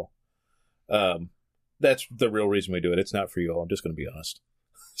conversation. So that's the real reason we do it. It's not for you all. I'm just going to be honest.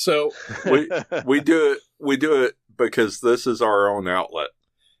 So we do it because this is our own outlet,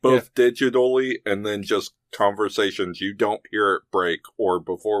 both digitally and then just conversations you don't hear at break or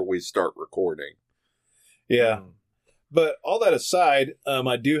before we start recording. Yeah. But all that aside,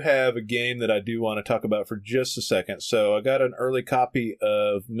 I do have a game that I do want to talk about for just a second. So I got an early copy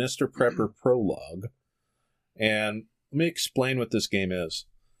of Mr. Prepper Prologue. And let me explain what this game is.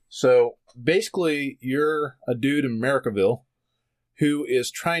 So basically, you're a dude in Americaville who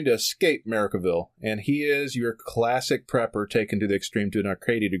is trying to escape Americaville. And he is your classic prepper taken to the extreme to an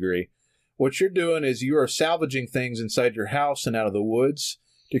arcade degree. What you're doing is you are salvaging things inside your house and out of the woods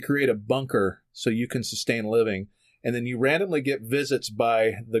to create a bunker so you can sustain living. And then you randomly get visits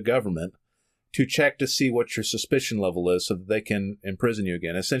by the government to check to see what your suspicion level is so that they can imprison you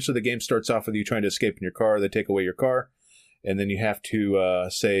again. Essentially, the game starts off with you trying to escape in your car. They take away your car. And then you have to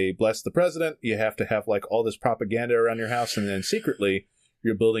say, bless the president. You have to have like all this propaganda around your house. And then secretly,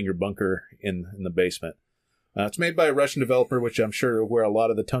 you're building your bunker in the basement. It's made by a Russian developer, which I'm sure where a lot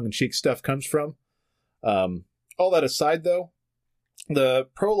of the tongue-in-cheek stuff comes from. All that aside, though, the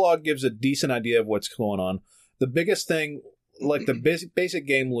prologue gives a decent idea of what's going on. The biggest thing, like the basic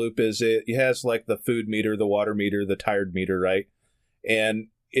game loop, is it has like the food meter, the water meter, the tired meter, right? And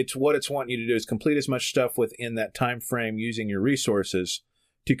it's wanting you to do is complete as much stuff within that time frame using your resources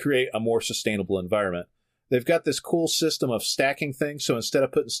to create a more sustainable environment. They've got this cool system of stacking things. So instead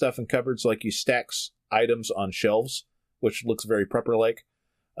of putting stuff in cupboards, like you stack items on shelves, which looks very prepper-like.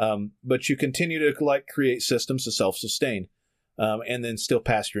 But you continue to like create systems to self-sustain, and then still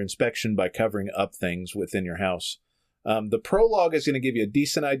pass your inspection by covering up things within your house. The prologue is going to give you a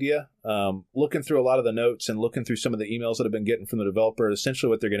decent idea. Looking through a lot of the notes and looking through some of the emails that I've been getting from the developer, essentially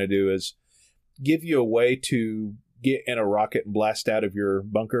what they're going to do is give you a way to get in a rocket and blast out of your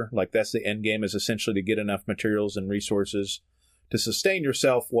bunker. Like that's the end game, is essentially to get enough materials and resources to sustain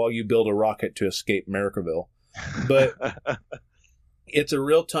yourself while you build a rocket to escape Americaville. But it's a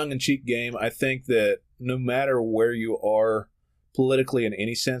real tongue-in-cheek game. I think that no matter where you are politically in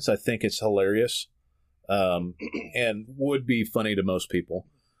any sense, I think it's hilarious. And would be funny to most people.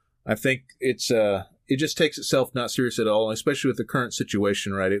 I think it just takes itself not serious at all, especially with the current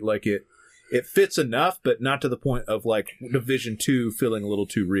situation, right? It fits enough, but not to the point of like Division 2 feeling a little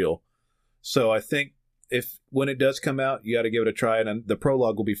too real. So I think when it does come out, you got to give it a try. And the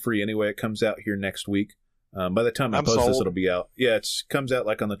prologue will be free anyway. It comes out here next week. By the time I post this, it'll be out. Yeah, it comes out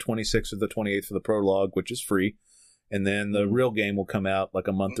like on the 26th or the 28th for the prologue, which is free. And then the real game will come out like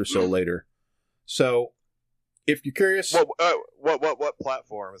a month or so later. So if you're curious, what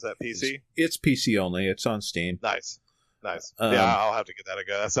platform is that? PC? It's PC only. It's on Steam. Nice. Yeah, I'll have to get that a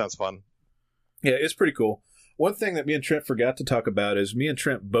go. That sounds fun. Yeah, it's pretty cool. One thing that me and Trent forgot to talk about is me and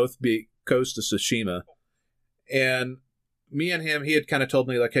Trent both beat Ghost of Tsushima, and me and him, he had kind of told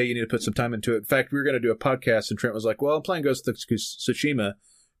me like, "Hey, you need to put some time into it." In fact, we were going to do a podcast, and Trent was like, "Well, I'm playing Ghost of Tsushima.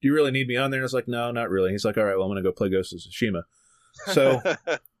 Do you really need me on there?" And I was like, "No, not really." He's like, "All right, well, I'm going to go play Ghost of Tsushima." So.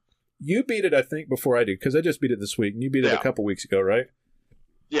 You beat it, I think, before I did, because I just beat it this week, and you beat it a couple weeks ago, right?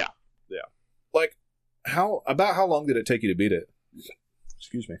 Yeah. Like, how long did it take you to beat it?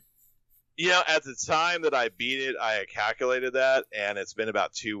 Excuse me. At the time that I beat it, I calculated that, and it's been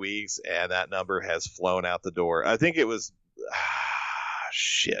about 2 weeks, and that number has flown out the door. I think it was...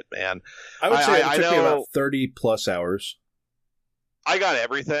 shit, man. I would say it took me about 30-plus hours. I got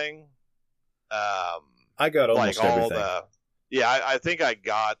everything. I got almost everything. Yeah, I think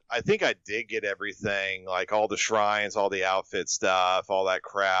I did get everything, like all the shrines, all the outfit stuff, all that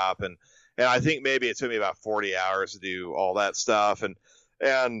crap, and I think maybe it took me about 40 hours to do all that stuff, and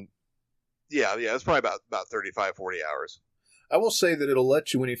yeah, it's probably about 35, 40 hours. I will say that it'll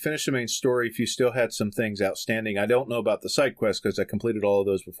let you, when you finish the main story, if you still had some things outstanding. I don't know about the side quests because I completed all of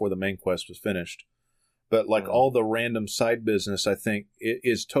those before the main quest was finished, but like all the random side business, I think it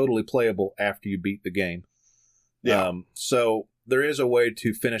is totally playable after you beat the game. Yeah. So there is a way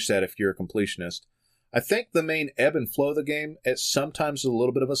to finish that if you're a completionist. I think the main ebb and flow of the game at sometimes is a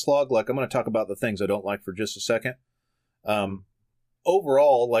little bit of a slog. Like, I'm going to talk about the things I don't like for just a second.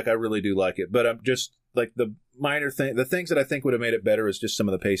 Overall, like, I really do like it, but I'm just like the things that I think would have made it better is just some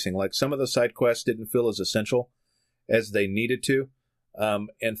of the pacing. Like, some of the side quests didn't feel as essential as they needed to,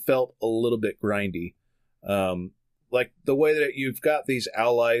 and felt a little bit grindy. Like the way that you've got these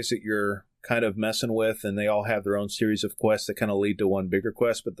allies that you're kind of messing with, and they all have their own series of quests that kind of lead to one bigger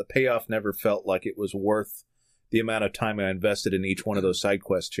quest, but the payoff never felt like it was worth the amount of time I invested in each one of those side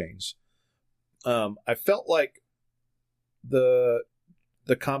quest chains. I felt like the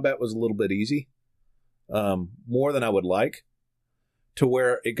combat was a little bit easy, more than I would like, to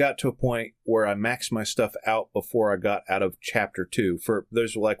where it got to a point where I maxed my stuff out before I got out of Chapter 2.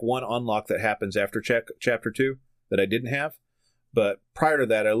 There's like one unlock that happens after Chapter 2 that I didn't have. But prior to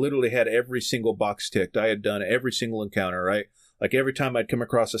that, I literally had every single box ticked. I had done every single encounter, right? Like every time I'd come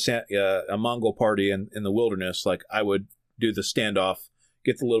across a Mongol party in the wilderness, like I would do the standoff,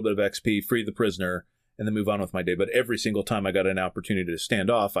 get the little bit of XP, free the prisoner, and then move on with my day. But every single time I got an opportunity to stand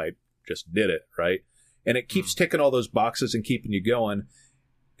off, I just did it, right? And it keeps ticking all those boxes and keeping you going.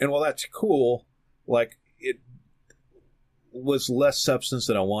 And while that's cool, like was less substance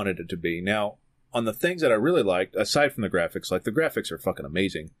than I wanted it to be. Now, on the things that I really liked, aside from the graphics, like the graphics are fucking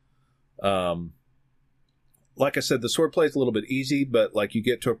amazing. Like I said, the swordplay is a little bit easy, but like you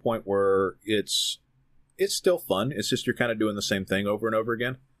get to a point where it's still fun. It's just you're kind of doing the same thing over and over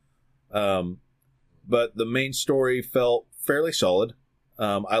again. But the main story felt fairly solid.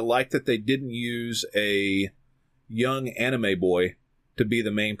 I like that they didn't use a young anime boy to be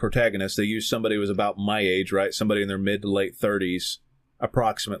the main protagonist. They used somebody who was about my age, right? Somebody in their mid to late 30s,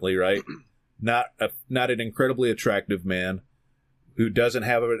 approximately, right? Not an incredibly attractive man who doesn't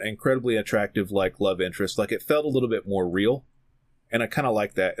have an incredibly attractive like love interest. Like it felt a little bit more real, and I kind of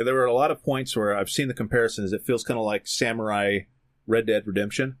like that. There were a lot of points where I've seen the comparisons. It feels kind of like Samurai Red Dead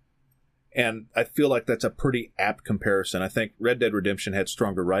Redemption, and I feel like that's a pretty apt comparison. I think Red Dead Redemption had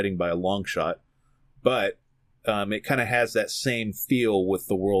stronger writing by a long shot, but it kind of has that same feel with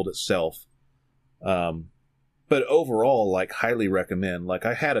the world itself. But overall, like, highly recommend. Like,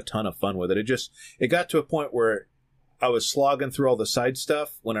 I had a ton of fun with it. It got to a point where I was slogging through all the side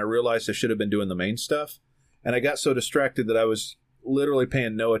stuff when I realized I should have been doing the main stuff. And I got so distracted that I was literally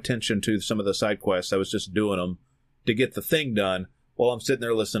paying no attention to some of the side quests. I was just doing them to get the thing done while I'm sitting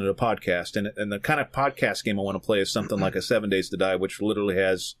there listening to a podcast. And the kind of podcast game I want to play is something like a 7 Days to Die, which literally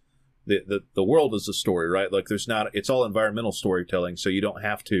has the world as the story, right? Like it's all environmental storytelling, so you don't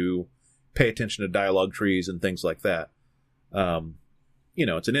have to pay attention to dialogue trees and things like that.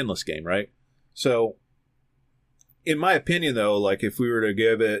 It's an endless game, right? So, in my opinion, though, like if we were to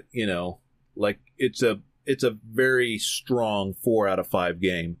give it, like it's a very strong 4 out of 5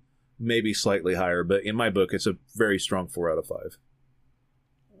 game, maybe slightly higher, but in my book, it's a very strong 4 out of 5.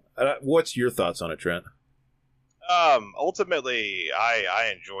 What's your thoughts on it, Trent? Ultimately,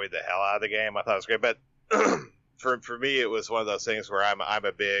 I enjoyed the hell out of the game. I thought it was great, but for me, it was one of those things where I'm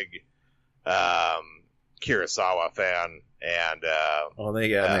a big Kurosawa fan, and they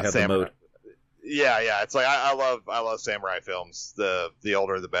have the mode. Yeah. It's like I love samurai films. The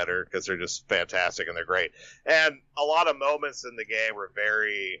older the better, because they're just fantastic and they're great. And a lot of moments in the game were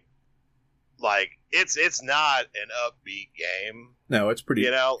very like it's not an upbeat game. No, it's pretty.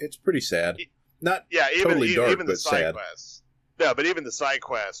 It's pretty sad. Not totally dark, even the but side sad. quests. No, but even the side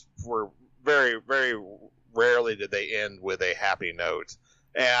quests were very, very rarely did they end with a happy note,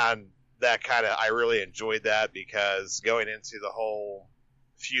 and that I really enjoyed that, because going into the whole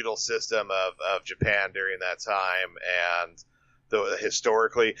feudal system of Japan during that time, and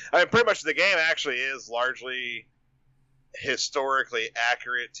historically, pretty much the game actually is largely historically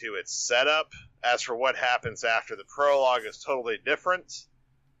accurate to its setup. As for what happens after the prologue is totally different.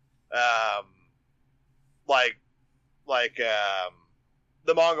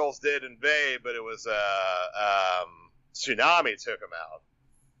 The Mongols did invade, but it was tsunami took them out,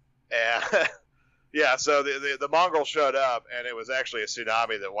 and yeah, so the Mongols showed up, and it was actually a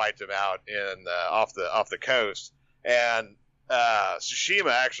tsunami that wiped them out off the coast. And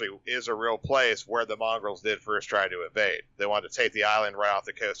Tsushima actually is a real place where the Mongols did first try to invade. They wanted to take the island right off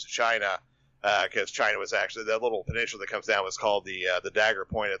the coast of China, because China was actually, that little peninsula that comes down was called the Dagger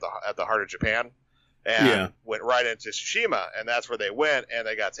Point at the heart of Japan. And went right into Tsushima, and that's where they went, and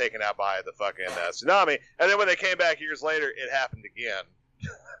they got taken out by the fucking tsunami. And then when they came back years later, it happened again.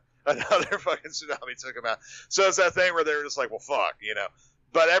 Another fucking tsunami took them out. So it's that thing where they were just like, well, fuck,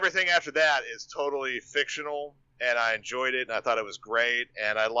 But everything after that is totally fictional, and I enjoyed it, and I thought it was great,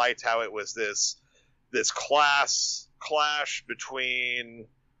 and I liked how it was this class clash between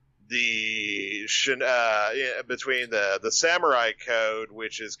the samurai code,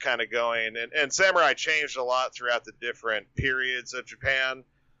 which is kind of going, and samurai changed a lot throughout the different periods of Japan.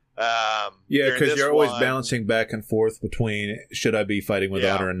 Because you're always balancing back and forth between should I be fighting with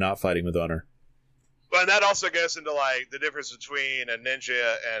honor and not fighting with honor. But that also goes into like the difference between a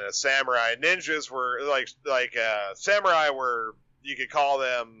ninja and a samurai. Ninjas were like samurai were, you could call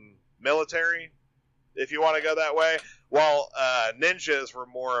them military, if you want to go that way. While ninjas were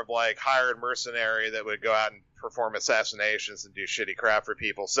more of like hired mercenary that would go out and perform assassinations and do shitty crap for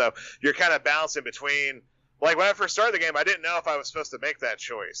people. So you're kind of bouncing between. Like when I first started the game, I didn't know if I was supposed to make that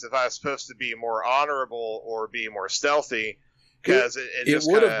choice, if I was supposed to be more honorable or be more stealthy. Because it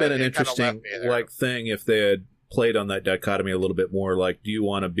would have been an interesting thing if they had played on that dichotomy a little bit more. Like, do you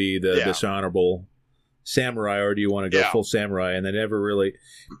want to be the dishonorable samurai, or do you want to go full samurai? And they never really.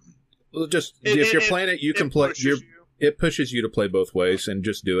 Just if you're playing it, you can play. It pushes you to play both ways, and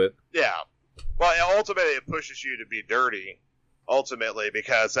just do it. Yeah. Well, ultimately, it pushes you to be dirty. Ultimately,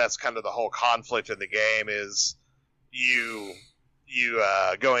 because that's kind of the whole conflict in the game, is you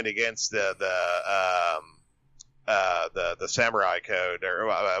going against the samurai code, or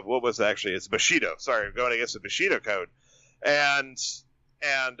what was it actually? It's Bushido. Sorry, going against the Bushido code, and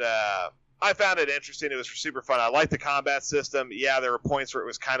I found it interesting. It was super fun. I liked the combat system. Yeah, there were points where it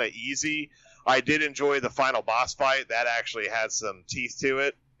was kind of easy. I did enjoy the final boss fight. That actually had some teeth to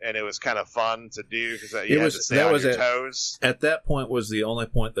it, and it was kind of fun to do because you had to stay on your toes. At that point was the only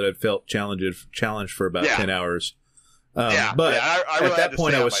point that I'd felt challenged for about 10 hours. But I really at that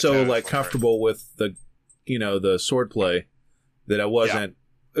point I was so like comfortable with the sword play that I wasn't.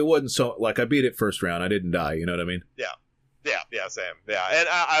 It wasn't so like I beat it first round. I didn't die. You know what I mean? Yeah, same. Yeah, and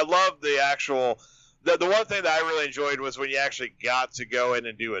I love the actual. The one thing that I really enjoyed was when you actually got to go in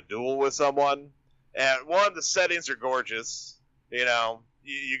and do a duel with someone. And the settings are gorgeous. You know,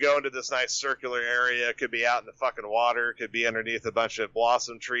 you go into this nice circular area. It could be out in the fucking water. It could be underneath a bunch of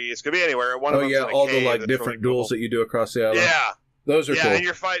blossom trees. It could be anywhere. One of them's in a all cave. The like different duels that you do across the island. Yeah, those are cool. And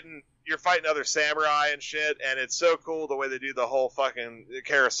you're fighting other samurai and shit, and it's so cool the way they do the whole fucking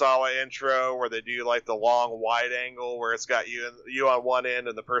Kurosawa intro, where they do like the long wide angle where it's got you on one end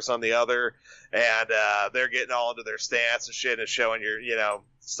and the person on the other, and they're getting all into their stance and shit, and it's showing your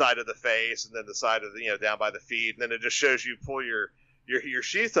side of the face and then the side of the down by the feet, and then it just shows you pull your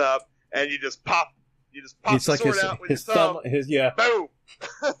sheath up and you just pop the sword out with your thumb, boom,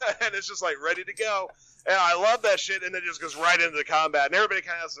 and it's just like ready to go. And I love that shit, and then it just goes right into the combat. And everybody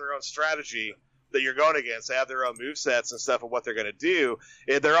kind of has their own strategy that you're going against. They have their own movesets and stuff of what they're going to do.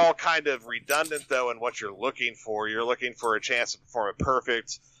 And they're all kind of redundant, though, in what you're looking for. You're looking for a chance to perform a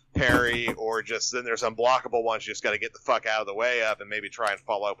perfect parry, or just then there's unblockable ones you just got to get the fuck out of the way of and maybe try and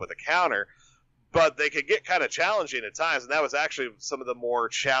follow up with a counter. But they could get kind of challenging at times, and that was actually some of the more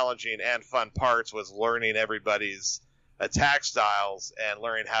challenging and fun parts, was learning everybody's attack styles and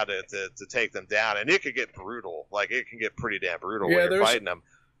learning how to take them down. And it could get brutal. Like, it can get pretty damn brutal when you're fighting them.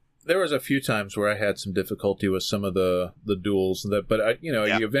 There was a few times where I had some difficulty with some of the duels, but you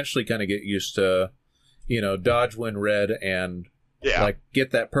eventually kind of get used to, dodge when red and like get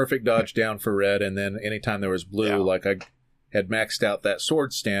that perfect dodge down for red, and then anytime there was blue, like I had maxed out that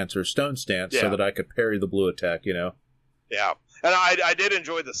sword stance or stone stance so that I could parry the blue attack, Yeah. And I did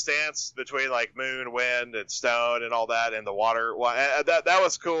enjoy the stance between like moon, wind, and stone and all that, and the water. Well, that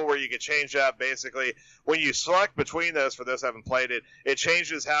was cool, where you could change up basically when you select between those. For those who haven't played it, it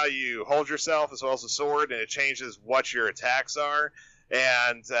changes how you hold yourself as well as the sword, and it changes what your attacks are.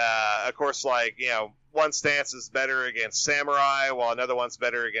 And of course, like one stance is better against samurai, while another one's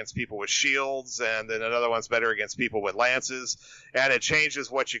better against people with shields, and then another one's better against people with lances. And it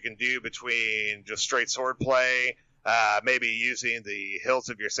changes what you can do between just straight sword play. Maybe using the hilts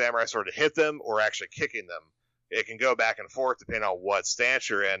of your samurai sword to hit them, or actually kicking them. It can go back and forth depending on what stance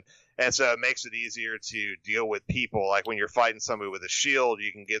you're in. And so it makes it easier to deal with people. Like when you're fighting somebody with a shield,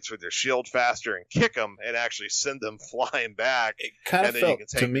 you can get through their shield faster and kick them and actually send them flying back. It kind of felt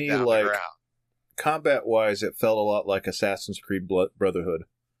to me like, combat-wise, it felt a lot like Assassin's Creed Brotherhood.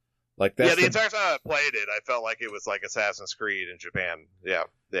 Like that's the entire time I played it, I felt like it was like Assassin's Creed in Japan. Yeah.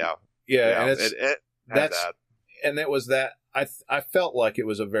 And and it was that I felt like it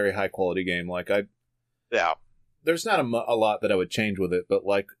was a very high quality game. Like there's not a lot that I would change with it, but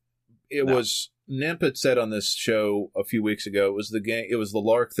like it was. Nimp had said on this show a few weeks ago, it was the game. It was the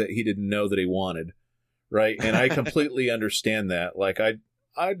lark that he didn't know that he wanted, right? And I completely understand that. Like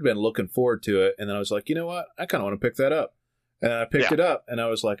I'd been looking forward to it, and then I was like, you know what? I kind of want to pick that up, and I picked it up, and I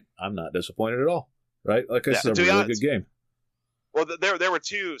was like, I'm not disappointed at all, right? Like this is a really good game. Well, there were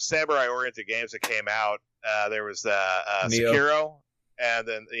two samurai-oriented games that came out. There was Sekiro, and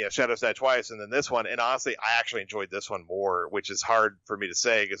then Shadows Die Twice, and then this one. And honestly, I actually enjoyed this one more, which is hard for me to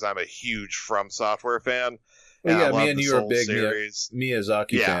say because I'm a huge From Software fan. Well, me and you are big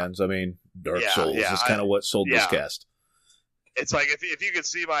Miyazaki fans. I mean, Dark Souls is kind of what sold this cast. It's like if you could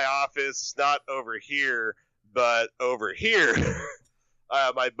see my office, not over here, but over here.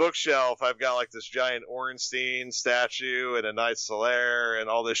 My bookshelf, I've got like this giant Ornstein statue and a nice Solaire and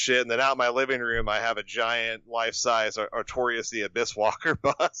all this shit. And then out in my living room, I have a giant life-size Artorias the Abyss Walker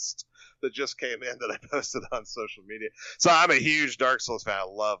bust that just came in that I posted on social media. So I'm a huge Dark Souls fan. I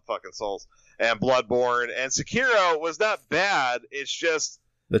love fucking Souls. And Bloodborne. And Sekiro was not bad. It's just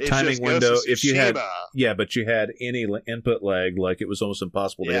the timing window. If you had, but you had any input lag, like it was almost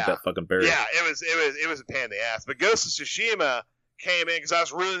impossible to hit that fucking parry. Yeah, it was a pain in the ass. But Ghost of Tsushima came in because I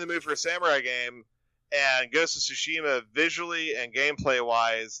was really in the mood for a samurai game, and Ghost of Tsushima visually and gameplay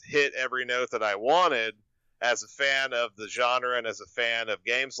wise hit every note that I wanted. As a fan of the genre and as a fan of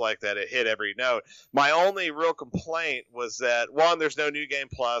games like that, it hit every note. My only real complaint was that, one, there's no New Game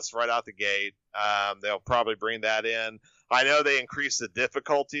Plus right out the gate. They'll probably bring that in. I know they increased the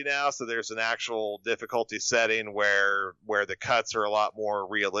difficulty now, so there's an actual difficulty setting where the cuts are a lot more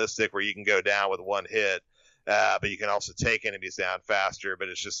realistic, where you can go down with one hit. but you can also take enemies down faster, but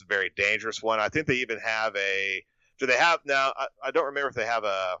it's just a very dangerous one. I think they even have do they have, now, I don't remember if they have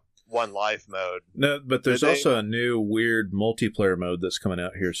a one life mode. No, but there's also a new weird multiplayer mode that's coming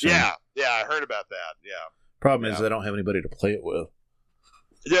out here soon. Yeah, I heard about that, yeah. Problem is they don't have anybody to play it with.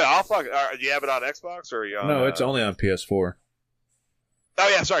 Yeah, do you have it on Xbox, or are you on... No, it's only on PS4. Oh,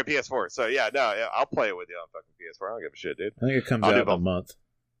 yeah, sorry, PS4. So, I'll play it with you on fucking PS4. I don't give a shit, dude. I think it comes out in a month.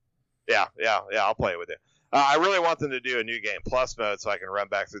 Yeah, I'll play it with you. I really want them to do a New Game Plus mode so I can run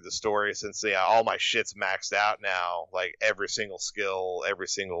back through the story, since all my shit's maxed out now. Like, every single skill, every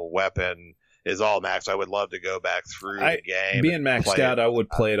single weapon is all maxed. I would love to go back through the game. Being maxed out, I would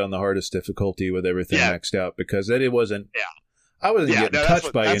play it on the hardest difficulty with everything maxed out, because it wasn't... Yeah. I wasn't getting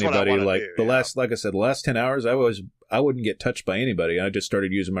touched by anybody. Like I said, the last 10 hours, I wouldn't get touched by anybody. I just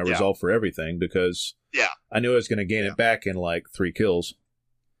started using my resolve for everything, because I knew I was going to gain it back in like 3 kills.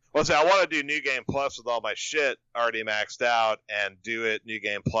 Well, I want to do New Game Plus with all my shit already maxed out, and do it New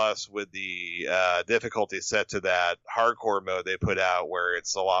Game Plus with the difficulty set to that hardcore mode they put out, where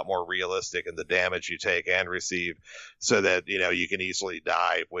it's a lot more realistic in the damage you take and receive, so that you can easily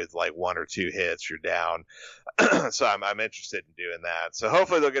die with like 1 or 2 hits, you're down. So I'm interested in doing that. So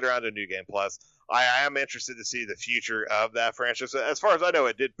hopefully they'll get around to New Game Plus. I am interested to see the future of that franchise. As far as I know,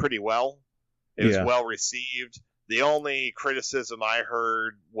 it did pretty well. It was well received. The only criticism I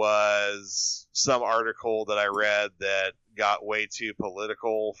heard was some article that I read that got way too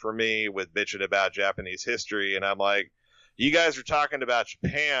political for me, with bitching about Japanese history. And I'm like, you guys are talking about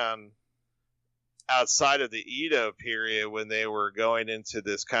Japan outside of the Edo period, when they were going into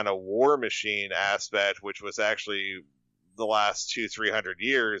this kind of war machine aspect, which was actually the last 200-300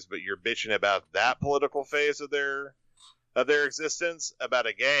 years, but you're bitching about that political phase of their existence, about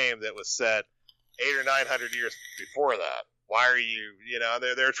a game that was set 800 or 900 years before that. Why are you,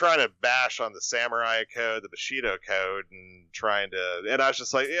 they're trying to bash on the samurai code, the Bushido code, and I was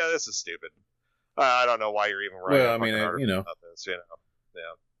just like, yeah, this is stupid. I don't know why you're even writing about this,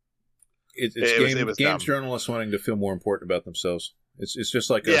 It's games journalists wanting to feel more important about themselves. It's just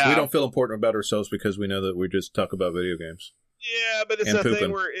like us. We don't feel important about ourselves because we know that we just talk about video games. Yeah, but it's a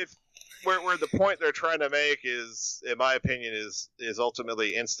thing where where the point they're trying to make is, in my opinion, is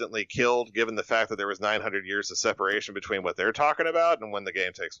ultimately instantly killed, given the fact that there was 900 years of separation between what they're talking about and when the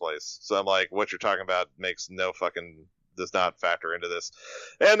game takes place. So I'm like, what you're talking about does not factor into this.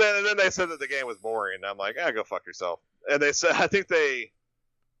 And then they said that the game was boring. And I'm like, go fuck yourself. And they said, I think they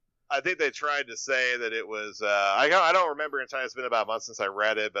tried to say that it was. I don't remember in time. It's been about a month since I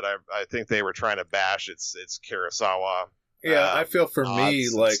read it, but I think they were trying to bash its Kurosawa. Yeah, I feel for me,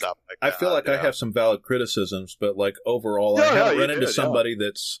 I feel like I have some valid criticisms, but like overall, I haven't run into somebody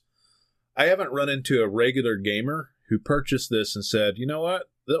I haven't run into a regular gamer who purchased this and said, you know what,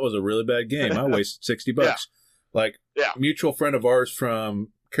 that was a really bad game. I wasted $60. Like, a mutual friend of ours from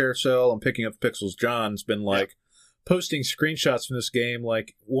Carousel and Picking Up Pixels, John's been posting screenshots from this game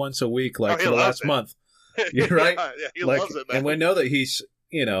like once a week, for the last month. You're right? He loves it, man. And we know that he's,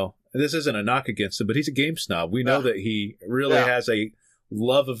 this isn't a knock against him, but he's a game snob. We know that he really has a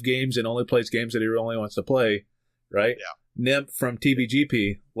love of games and only plays games that he only wants to play, right? Yeah. Nimp from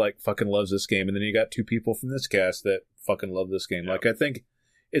TVGP, fucking loves this game. And then you got 2 people from this cast that fucking love this game. Yeah. I think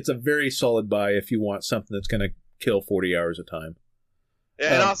it's a very solid buy if you want something that's going to kill 40 hours of time.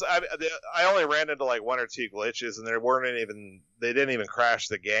 Yeah, and also, I only ran into 1 or 2 glitches, and they didn't even crash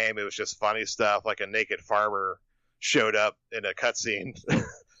the game. It was just funny stuff, like a naked farmer showed up in a cutscene.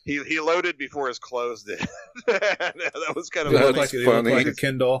 He loaded before his clothes did. That was kind of funny. He looked like a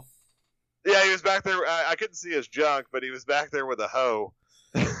Ken doll. Yeah, he was back there. I couldn't see his junk, but he was back there with a hoe.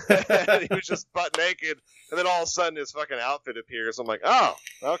 And he was just butt naked, and then all of a sudden his fucking outfit appears. I'm like, oh,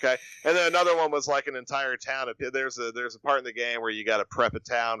 okay. And then another one was an entire town. There's a part in the game where you got to prep a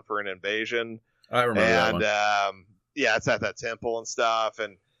town for an invasion. I remember that one. It's at that temple and stuff,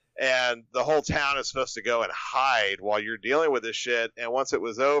 and the whole town is supposed to go and hide while you're dealing with this shit. And once it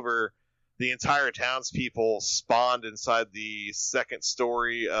was over, the entire townspeople spawned inside the second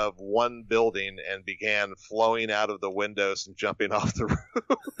story of one building and began flowing out of the windows and jumping off the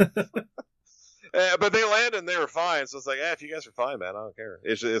roof. But they landed and they were fine. So it's like, if you guys are fine, man, I don't care.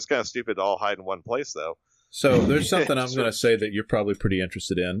 It's kind of stupid to all hide in one place, though. So there's something I'm going to say that you're probably pretty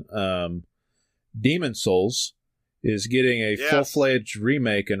interested in. Demon Souls is getting a full-fledged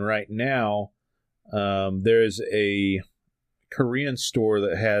remake, and right now there's a Korean store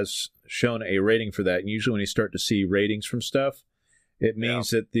that has shown a rating for that. And usually when you start to see ratings from stuff, it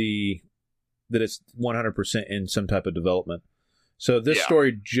means that it's 100% in some type of development. So this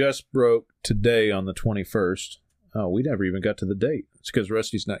story just broke today on the 21st. Oh, we never even got to the date. It's because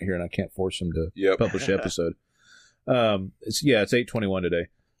Rusty's not here and I can't force him to Yep. publish the episode. It's 8:21 today.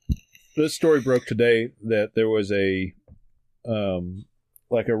 This story broke today that there was a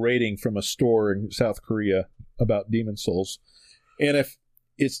rating from a store in South Korea about Demon Souls, and if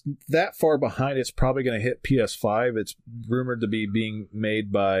it's that far behind, it's probably going to hit PS5. It's rumored to be being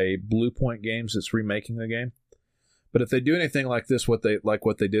made by Blue Point Games that's remaking the game. But if they do anything like this, what they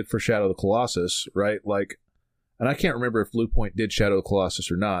did for Shadow of the Colossus, right? Like, and I can't remember if Blue Point did Shadow of the Colossus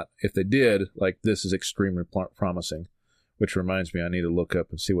or not. If they did, like, this is extremely promising, which reminds me I need to look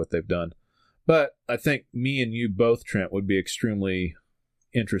up and see what they've done. But I think me and you both, Trent, would be extremely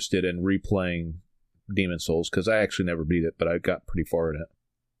interested in replaying Demon Souls because I actually never beat it, but I got pretty far in it.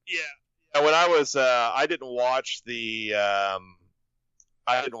 Yeah. When I was, I didn't watch the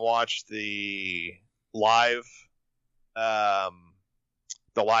live,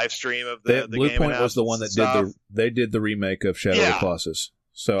 the live stream of the Blue game. Point was the one that did the remake of Shadow of the Colossus.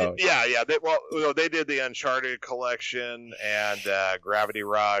 So they did the Uncharted collection and Gravity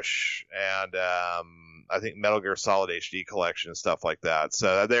Rush and I think Metal Gear Solid HD collection and stuff like that.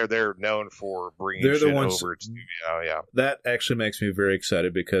 So they're known for bringing shit over to That actually makes me very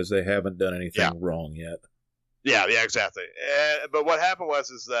excited because they haven't done anything wrong yet. Yeah, exactly. But what happened was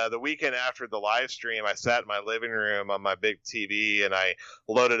the weekend after the live stream, I sat in my living room on my big TV and I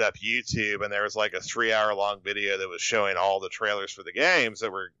loaded up YouTube, and there was like a 3-hour long video that was showing all the trailers for the games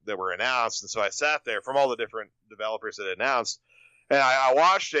that were announced. And so I sat there from all the different developers that announced, and I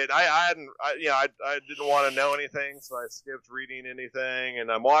watched it. I didn't want to know anything, so I skipped reading anything.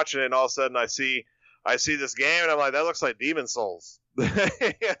 And I'm watching it, and all of a sudden I see this game, and I'm like, that looks like Demon Souls.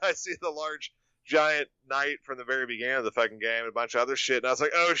 I see the large giant knight from the very beginning of the fucking game and a bunch of other shit, and I was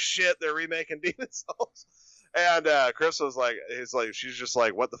like, oh shit, they're remaking Demon Souls. And Chris was like, she's just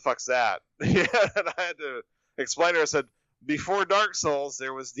like, what the fuck's that? And I had to explain to her. I said, before Dark Souls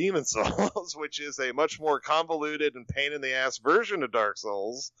there was Demon Souls, which is a much more convoluted and pain in the ass version of Dark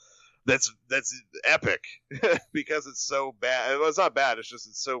Souls that's epic because it's so bad. Well, it's not bad, it's just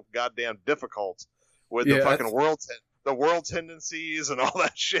it's so goddamn difficult with the fucking world tendencies and all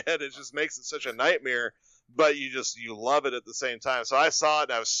that shit. It just makes it such a nightmare, but you love it at the same time. So I saw it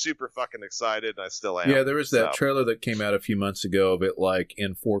and I was super fucking excited, and I still am. Yeah, there was that trailer that came out a few months ago of it like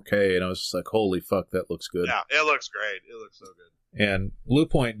in 4K, and I was just like, holy fuck, that looks good. Yeah, it looks great. It looks so good. And Blue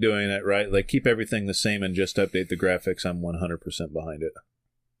Point doing it right, like keep everything the same and just update the graphics. I'm 100% behind it.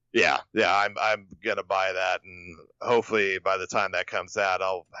 Yeah, I'm gonna buy that, and hopefully by the time that comes out,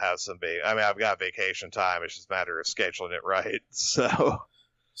 I'll have some I've got vacation time. It's just a matter of scheduling it right. So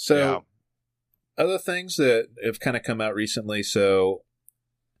yeah. Other things that have kind of come out recently. So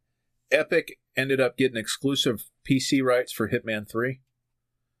Epic ended up getting exclusive PC rights for Hitman 3.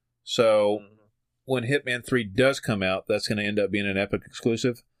 So when Hitman 3 does come out, that's going to end up being an Epic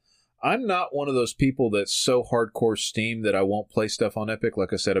exclusive. I'm not one of those people that's so hardcore Steam that I won't play stuff on Epic.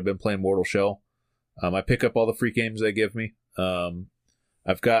 Like I said, I've been playing Mortal Shell. I pick up all the free games they give me.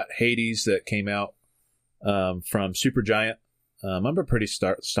 I've got Hades that came out from Supergiant. I'm a pretty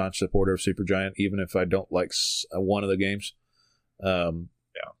staunch supporter of Supergiant, even if I don't like one of the games.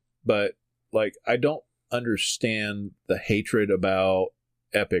 But like, I don't understand the hatred about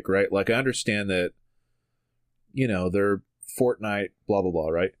Epic, right? Like, I understand that, they're Fortnite, blah, blah, blah,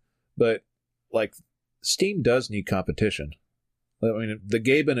 right? But, like, Steam does need competition. I mean, the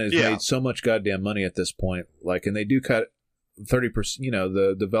Gaben has made so much goddamn money at this point. Like, and they do cut 30%,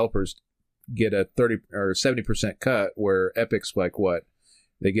 the developers get a 30 or 70% cut, where Epic's like what?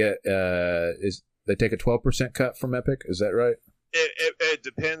 They get, they take a 12% cut from Epic? Is that right? It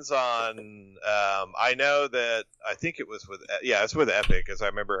depends on, I know that, I think it was it's with Epic, because I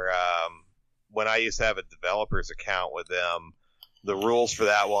remember when I used to have a developer's account with them, the rules for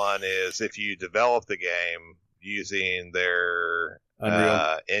that one is if you develop the game using their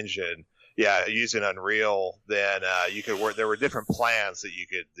engine, using Unreal, then you could work. There were different plans that you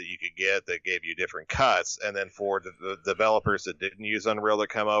could get that gave you different cuts, and then for the developers that didn't use Unreal that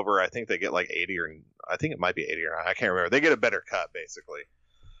come over, I think they get like 80 or I think it might be 80 or I can't remember. They get a better cut, basically.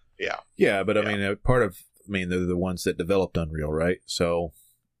 Yeah, but I mean, they're the ones that developed Unreal, right? So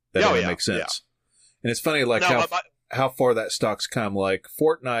that doesn't make sense. Yeah. And it's funny, like how far that stock's come. Like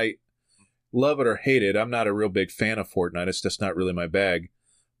Fortnite, love it or hate it, I'm not a real big fan of Fortnite. It's just not really my bag.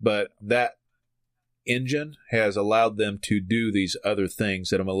 But that engine has allowed them to do these other things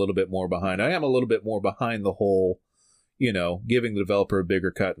that I'm a little bit more behind. I am a little bit more behind the whole, giving the developer a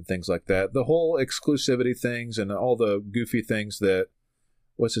bigger cut and things like that. The whole exclusivity things and all the goofy things that,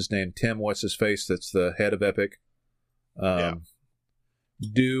 what's his name? Tim, what's his face? That's the head of Epic.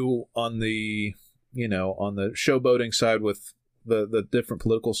 Do on the, on the showboating side with the different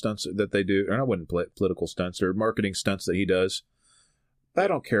political stunts that they do, or I wouldn't play political stunts or marketing stunts that he does. I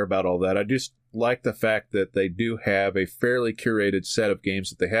don't care about all that. I just like the fact that they do have a fairly curated set of games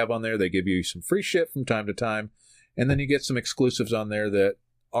that they have on there. They give you some free shit from time to time, and then you get some exclusives on there that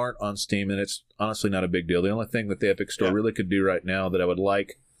aren't on Steam, and it's honestly not a big deal. The only thing that the Epic Store really could do right now that I would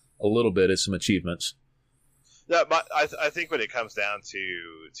like a little bit is some achievements. Yeah, but I think when it comes down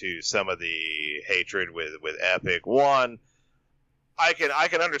to some of the hatred with Epic, one, I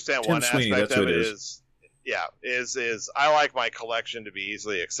can understand Tim one Sweeney, aspect that's of who it it is I like my collection to be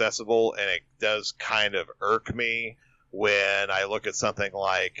easily accessible, and it does kind of irk me when I look at something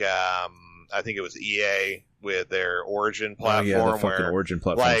like I think it was EA with their Origin platform. Oh yeah, the fucking where, Origin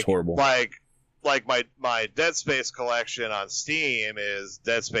platform is horrible. Like my Dead Space collection on Steam is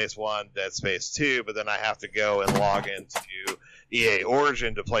Dead Space 1, Dead Space 2, but then I have to go and log into EA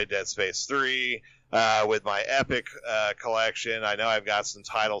Origin to play Dead Space 3. With my Epic collection, I know I've got some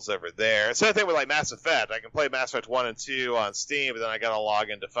titles over there. Same thing with like Mass Effect. I can play Mass Effect 1 and 2 on Steam, but then I gotta log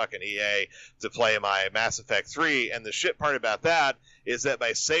into fucking EA to play my Mass Effect 3. And the shit part about that is that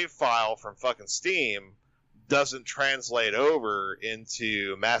my save file from fucking Steam doesn't translate over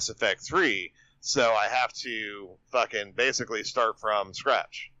into Mass Effect 3. So I have to fucking basically start from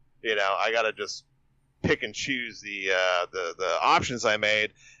scratch. You know, I gotta just pick and choose the options I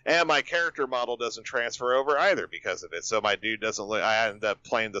made, and my character model doesn't transfer over either because of it. So my dude doesn't look. I end up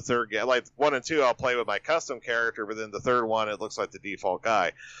playing the third game. Like 1 and 2, I'll play with my custom character, but then the third one, it looks like the default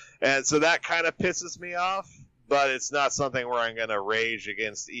guy, and so that kind of pisses me off. But it's not something where I'm going to rage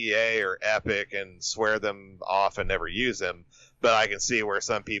against EA or Epic and swear them off and never use them. But I can see where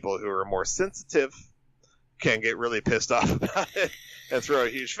some people who are more sensitive can get really pissed off about it and throw a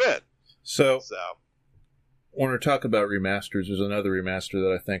huge fit. So when we're talking about remasters, there's another remaster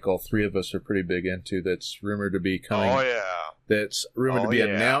that I think all three of us are pretty big into that's rumored to be coming. Oh, yeah. That's rumored to be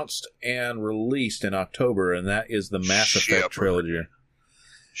announced and released in October, and that is the Mass Effect trilogy.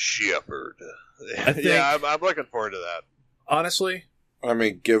 Shepard. I think, I'm looking forward to that. Honestly, I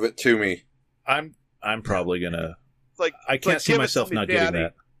mean, give it to me. I'm probably gonna. Like, I can't see myself not getting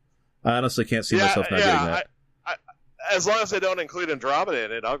that. I honestly can't see myself not getting that. As long as they don't include Andromeda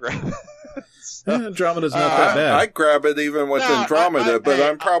in it, I'll grab it. Andromeda's not that bad. I grab it even with Andromeda, but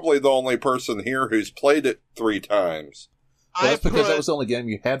I'm probably the only person here who's played it 3 times. Well, that's because that was the only game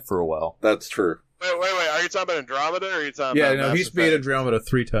you had for a while. That's true. Wait. Are you talking about Andromeda, or are you talking about Mass he's Effect? beat Andromeda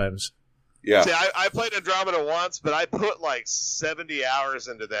 3 times. Yeah. See, I played Andromeda once, but I put like 70 hours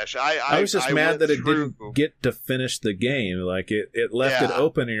into that shit. I was just mad that it didn't get to finish the game. Like, it left it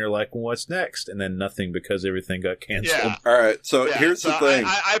open, and you're like, well, what's next? And then nothing because everything got canceled. Yeah. All right, so here's the thing.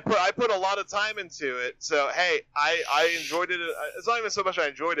 I put a lot of time into it, so hey, I enjoyed it. It's not even so much I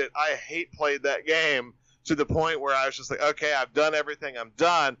enjoyed it. I hate played that game to the point where I was just like, okay, I've done everything. I'm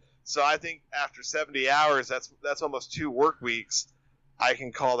done. So I think after 70 hours, that's almost 2 work weeks. I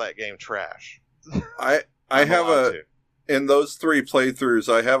can call that game trash. I have in those 3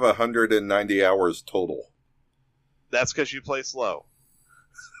 playthroughs, I have 190 hours total. That's because you play slow.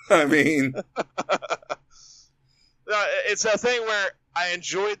 I mean, no, it's a thing where I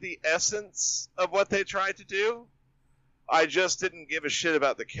enjoyed the essence of what they tried to do. I just didn't give a shit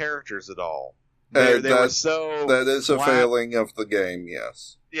about the characters at all. They were so that is flat. A failing of the game,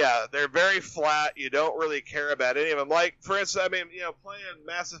 yes. Yeah, they're very flat. You don't really care about any of them. Like, for instance, I mean, playing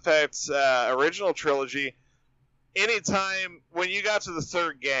Mass Effect's original trilogy, anytime when you got to the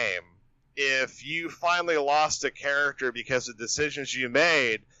 3rd game, if you finally lost a character because of decisions you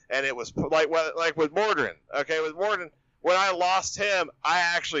made, and it was like with Mordrin, okay, with Mordrin, when I lost him, I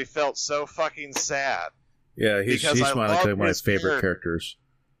actually felt so fucking sad. Yeah, he's one of my favorite characters.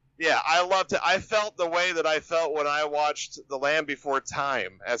 Yeah, I loved it. I felt the way that I felt when I watched The Land Before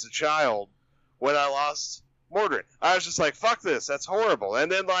Time as a child when I lost Mordred. I was just like, fuck this, that's horrible.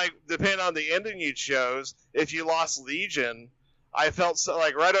 And then, like, depending on the ending you chose, if you lost Legion, I felt so,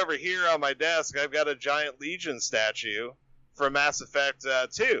 like, right over here on my desk, I've got a giant Legion statue from Mass Effect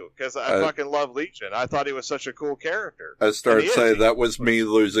 2, because I fucking love Legion. I thought he was such a cool character. I started to say that was me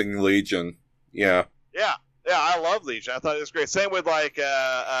losing Legion. Yeah. Yeah, I love Legion. I thought it was great. Same with, like,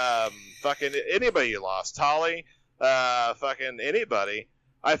 fucking anybody you lost. Tali, fucking anybody.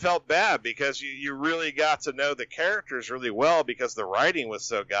 I felt bad because you really got to know the characters really well because the writing was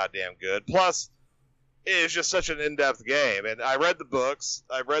so goddamn good. Plus, it's just such an in-depth game. And I read the books.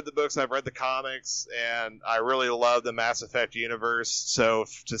 I've read the comics, and I really love the Mass Effect universe. So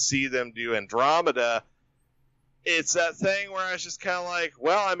to see them do Andromeda, it's that thing where I was just kind of like,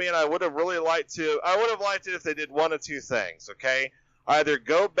 well, I mean, I would have liked it if they did one of 2 things, okay? Either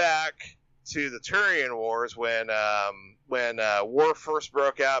go back to the Turian Wars when war first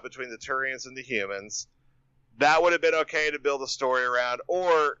broke out between the Turians and the humans. That would have been okay to build a story around,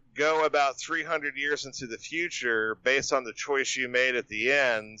 or go about 300 years into the future based on the choice you made at the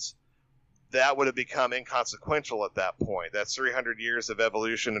end. That would have become inconsequential at that point. That's 300 years of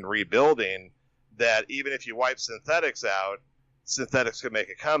evolution and rebuilding that even if you wipe synthetics out, synthetics could make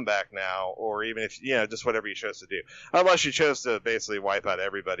a comeback now, or even if, just whatever you chose to do. Unless you chose to basically wipe out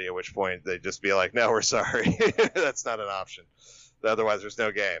everybody, at which point they'd just be like, no, we're sorry. That's not an option. Otherwise, there's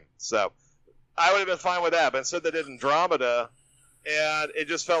no game. So I would have been fine with that, but instead they did Andromeda, and it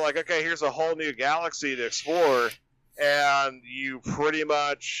just felt like, okay, here's a whole new galaxy to explore, and you pretty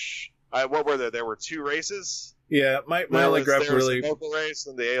much... what were there? There were 2 races? Yeah, my only gripe really... the local race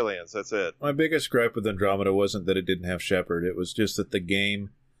and the aliens, that's it. My biggest gripe with Andromeda wasn't that it didn't have Shepard. It was just that the game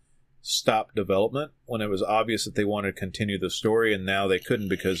stopped development when it was obvious that they wanted to continue the story, and now they couldn't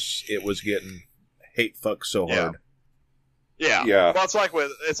because it was getting hate fucked so hard. Yeah. Yeah. Well, it's like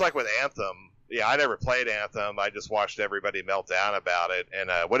with Anthem. Yeah, I never played Anthem. I just watched everybody melt down about it. And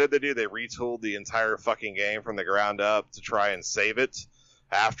what did they do? They retooled the entire fucking game from the ground up to try and save it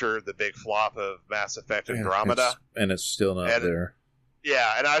after the big flop of Mass Effect Andromeda. And it's still not there.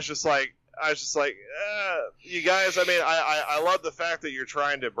 Yeah, and I was just like, you guys, I mean, I love the fact that you're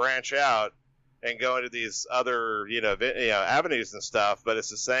trying to branch out and go into these other, avenues and stuff, but it's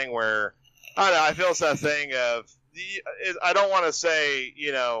this thing where, I don't know, I feel it's that thing of, I don't want to say,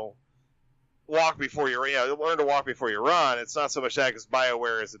 walk before you, learn to walk before you run. It's not so much that, because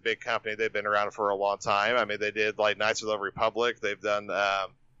BioWare is a big company. They've been around for a long time. I mean, they did like Knights of the Republic. They've done,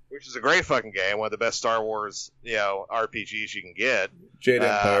 which is a great fucking game, one of the best Star Wars, RPGs you can get. Jade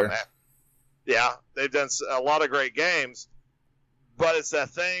Empire. Yeah, they've done a lot of great games, but it's that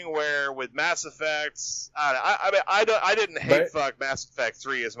thing where with Mass Effect, I didn't hate fuck Mass Effect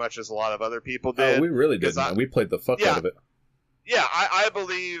 3 as much as a lot of other people did. Oh, we really didn't. We played the fuck out of it. Yeah, I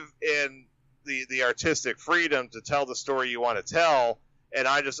believe in the artistic freedom to tell the story you want to tell, and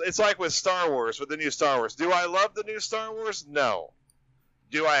it's like with Star Wars, with the new Star Wars. Do I love the new Star Wars? No.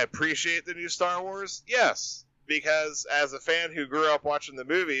 Do I appreciate the new Star Wars? Yes. Because as a fan who grew up watching the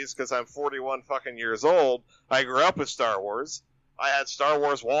movies, because I'm 41 fucking years old, I grew up with Star Wars. I had Star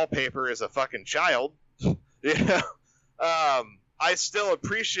Wars wallpaper as a fucking child. I still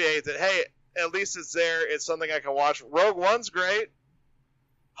appreciate that, hey, at least it's there. It's something I can watch. Rogue One's great.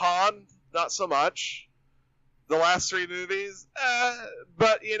 Han, not so much. The last 3 movies,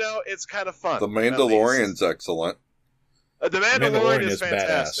 but, it's kind of fun. The Mandalorian's excellent. The Mandalorian is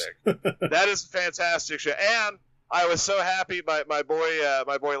fantastic. That is a fantastic show. And I was so happy my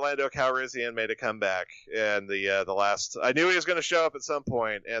boy Lando Calrissian made a comeback. And the last, I knew he was going to show up at some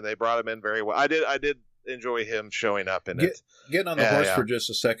point, and they brought him in very well. I did enjoy him showing up in it. Getting on the horse for just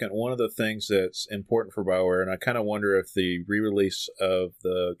a second, one of the things that's important for BioWare, and I kind of wonder if the re-release of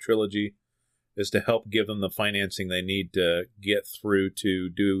the trilogy is to help give them the financing they need to get through to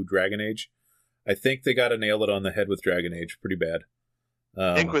do Dragon Age. I think they got to nail it on the head with Dragon Age pretty bad.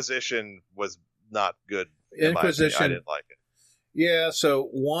 Inquisition was not good. Inquisition, I didn't like it. Yeah, so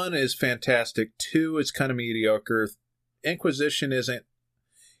 1 is fantastic. 2 is kind of mediocre. Inquisition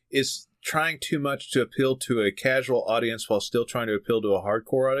is trying too much to appeal to a casual audience while still trying to appeal to a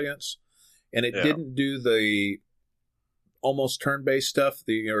hardcore audience. And it didn't do the almost turn-based stuff,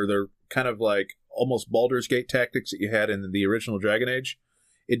 or the kind of like almost Baldur's Gate tactics that you had in the original Dragon Age.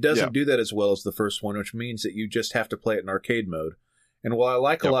 It doesn't do that as well as the first one, which means that you just have to play it in arcade mode. And while I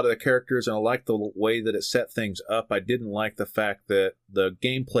like a lot of the characters and I like the way that it set things up, I didn't like the fact that the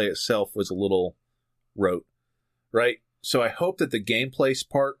gameplay itself was a little rote, right? So I hope that the gameplay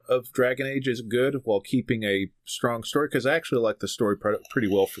part of Dragon Age is good while keeping a strong story, because I actually like the story pretty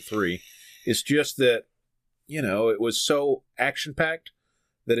well for 3. It's just that, it was so action-packed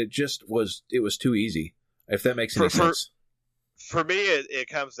that it was too easy, if that makes any sense. For me, it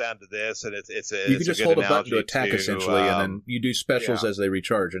comes down to this, and it's you can just hold a button to attack, essentially, and then you do specials as they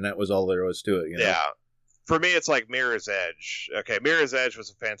recharge, and that was all there was to it. Yeah. For me, it's like Mirror's Edge. Okay, Mirror's Edge was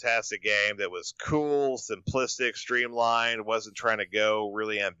a fantastic game that was cool, simplistic, streamlined, wasn't trying to go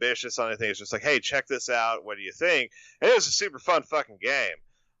really ambitious on anything. It's just like, hey, check this out. What do you think? And it was a super fun fucking game.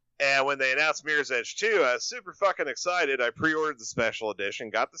 And when they announced Mirror's Edge 2, I was super fucking excited. I pre-ordered the special edition,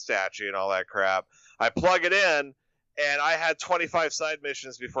 got the statue and all that crap. I plug it in, and I had 25 side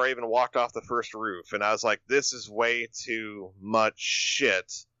missions before I even walked off the first roof. And I was like, this is way too much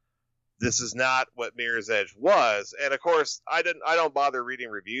shit this is not what Mirror's Edge was. And of course, I don't bother reading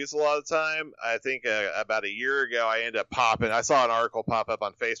reviews a lot of the time. I think about a year ago, I saw an article pop up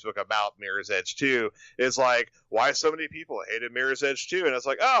on Facebook about Mirror's Edge 2. It's like, why so many people hated Mirror's Edge 2? And it's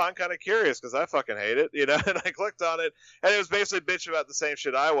like, oh, I'm kind of curious because I fucking hate it, you know? And I clicked on it, and it was basically bitching about the same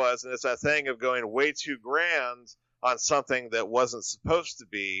shit I was. And it's that thing of going way too grand on something that wasn't supposed to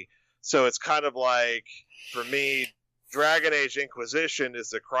be. So it's kind of like, for me, Dragon Age Inquisition is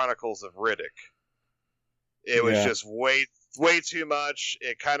the Chronicles of Riddick. It was just way too much.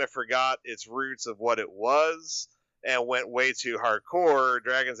 It kind of forgot its roots of what it was and went way too hardcore.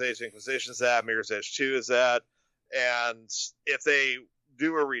 Dragon Age Inquisition is that. Mirror's Edge 2 is that. And if they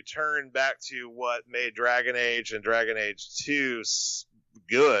do a return back to what made Dragon Age and Dragon Age 2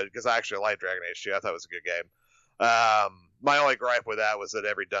 good, because I actually liked Dragon Age 2. I thought it was a good game. My only gripe with that was that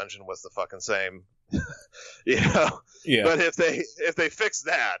every dungeon was the fucking same. You know, but if they fix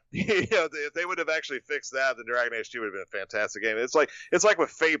that, you know, if they would have actually fixed that, then Dragon Age 2 would have been a fantastic game. It's like with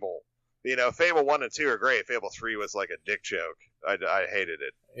Fable, you know, Fable 1 and 2 are great. Fable 3 was like a dick joke. I hated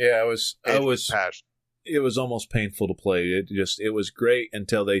it. Yeah, it was almost painful to play. It was great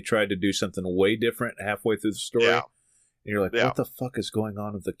until they tried to do something way different halfway through the story. Yeah. And you're like, what the fuck is going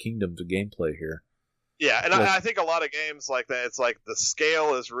on with the Kingdoms of gameplay here? Yeah, and I think a lot of games like that, it's like the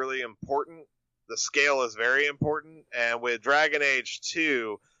scale is really important. The scale is very important, and with Dragon Age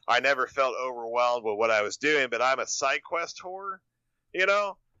 2, I never felt overwhelmed with what I was doing, but I'm a side quest whore, you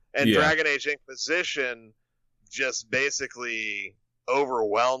know? And Dragon Age Inquisition just basically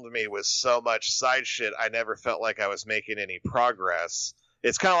overwhelmed me with so much side shit, I never felt like I was making any progress.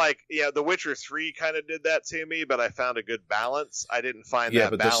 It's kind of like, The Witcher 3 kind of did that to me, but I found a good balance. I didn't find that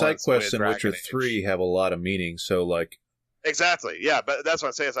balance. Yeah, but the side quests in Witcher 3 have a lot of meaning, so like... Exactly, yeah, but that's what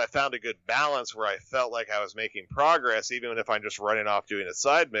I'm saying is I found a good balance where I felt like I was making progress, even if I'm just running off doing a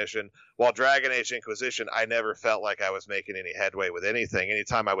side mission. While Dragon Age Inquisition, I never felt like I was making any headway with anything.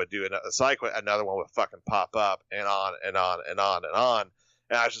 Anytime I would do a side quest, another one would fucking pop up, and on and on and on and on.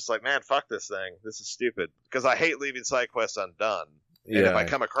 And I was just like, man, fuck this thing. This is stupid. Because I hate leaving side quests undone. And if I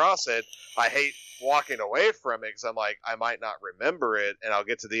come across it, I hate walking away from it because I'm like, I might not remember it, and I'll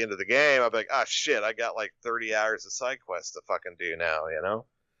get to the end of the game. I'll be like, oh shit, I got like 30 hours of side quests to fucking do now, you know?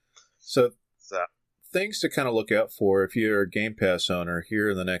 So things to kind of look out for if you're a Game Pass owner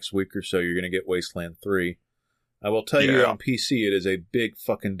here in the next week or so, you're going to get Wasteland 3. I will tell you on PC, it is a big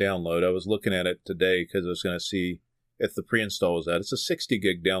fucking download. I was looking at it today because I was going to see if the pre-install was out. It's a 60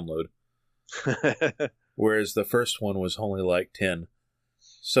 gig download. Whereas the first one was only like 10.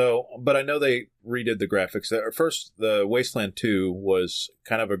 So, but I know they redid the graphics. First, the Wasteland 2 was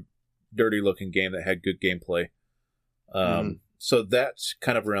kind of a dirty-looking game that had good gameplay. So that's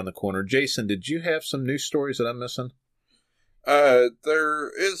kind of around the corner. Jason, did you have some news stories that I'm missing? There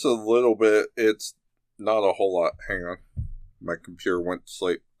is a little bit. It's not a whole lot. Hang on. My computer went to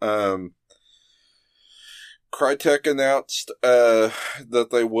sleep. Crytek announced that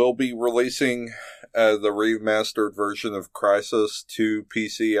they will be releasing the remastered version of Crysis to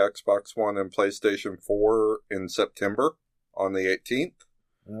PC, Xbox One, and PlayStation 4 in September on the 18th.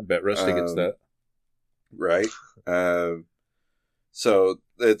 I bet Rusty gets that. Right. So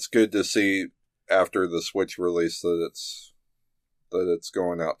it's good to see after the Switch release that it's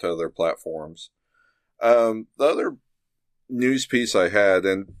going out to other platforms. The other news piece I had,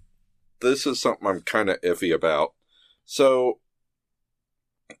 and this is something I'm kind of iffy about. So,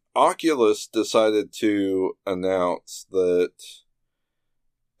 Oculus decided to announce that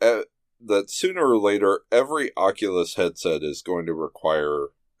sooner or later, every Oculus headset is going to require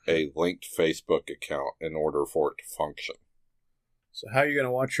a linked Facebook account in order for it to function. So how are you going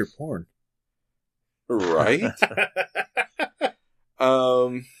to watch your porn? Right?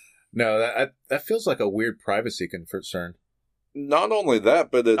 No, that feels like a weird privacy concern. Not only that,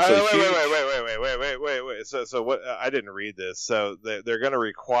 but it's wait. So what? I didn't read this. So they're going to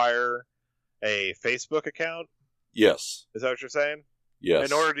require a Facebook account? Yes. Is that what you're saying? Yes.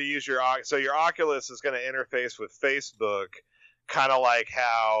 In order to use your Oculus is going to interface with Facebook, kind of like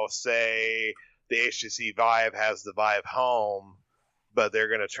how, say, the HTC Vive has the Vive Home, but they're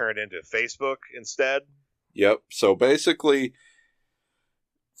going to turn it into Facebook instead? Yep. So basically,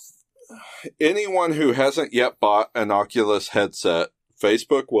 anyone who hasn't yet bought an Oculus headset,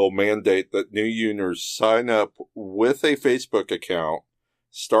 Facebook will mandate that new users sign up with a Facebook account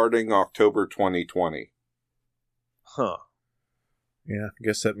starting October 2020. Huh. Yeah, I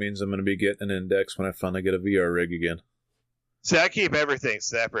guess that means I'm going to be getting an Index when I finally get a VR rig again. See, I keep everything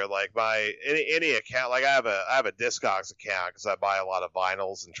separate. Like my any account, like I have a Discogs account because I buy a lot of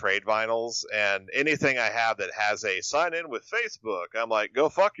vinyls and trade vinyls, and anything I have that has a sign in with Facebook, I'm like, go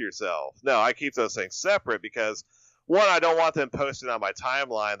fuck yourself. No, I keep those things separate because one, I don't want them posted on my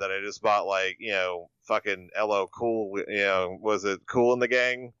timeline that I just bought, like, fucking LO Cool, was it Cool in the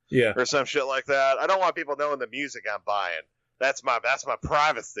Gang? Yeah. Or some shit like that. I don't want people knowing the music I'm buying. That's my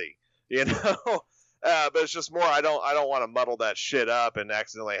privacy, but it's just more, I don't want to muddle that shit up and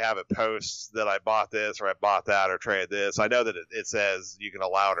accidentally have it post that I bought this or I bought that or traded this. I know that it says you can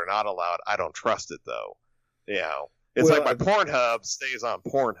allow it or not allow it. I don't trust it though. It's like my Pornhub stays on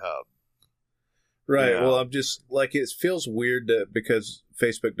Pornhub. Right. Well, I'm just like, it feels weird that because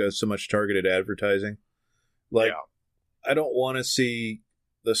Facebook does so much targeted advertising. Like, I don't want to see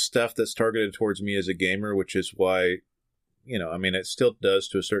the stuff that's targeted towards me as a gamer, which is why, it still does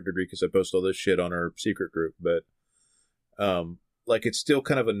to a certain degree because I post all this shit on our secret group, but it's still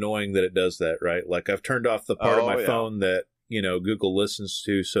kind of annoying that it does that, right? Like, I've turned off the part of my phone that, Google listens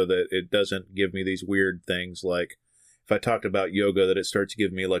to so that it doesn't give me these weird things like if I talked about yoga, that it starts to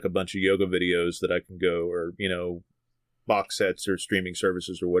give me like a bunch of yoga videos that I can go, or, box sets or streaming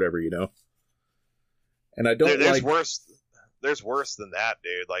services or whatever, And I don't there's worse. There's worse than that,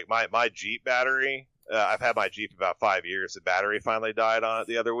 dude. Like my Jeep battery, I've had my Jeep about 5 years. The battery finally died on it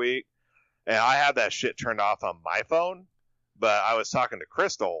the other week. And I had that shit turned off on my phone, but I was talking to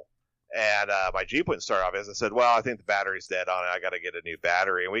Crystal, and my Jeep wouldn't start off. As I said, well, I think the battery's dead on it. I got to get a new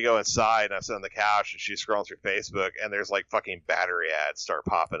battery. And we go inside, and I sit on the couch, and she's scrolling through Facebook, and there's like fucking battery ads start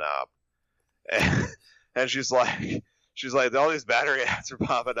popping up. And she's like, all these battery ads are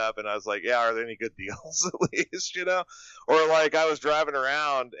popping up, and I was like, yeah, are there any good deals at least, Or like I was driving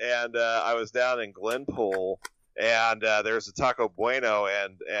around, and I was down in Glenpool, and there's a Taco Bueno,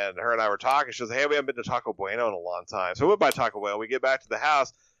 and her and I were talking. She was like, hey, we haven't been to Taco Bueno in a long time. So we went by Taco Bueno. We get back to the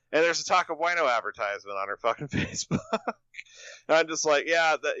house, and there's a Taco Bueno advertisement on her fucking Facebook. And I'm just like,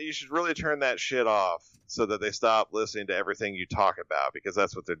 yeah, you should really turn that shit off so that they stop listening to everything you talk about, because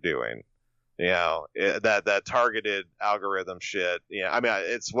that's what they're doing. That targeted algorithm shit.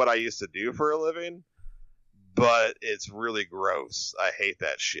 It's what I used to do for a living, but it's really gross. I hate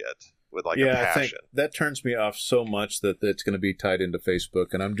that shit with a passion. I think that turns me off so much that it's going to be tied into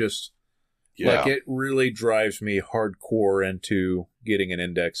Facebook, and I'm just it really drives me hardcore into getting an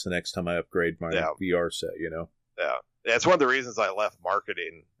index the next time I upgrade my VR set. Yeah, it's one of the reasons I left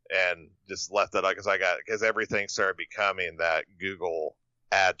marketing and just left it because everything started becoming that Google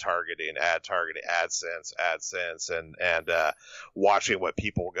ad targeting, AdSense, and watching what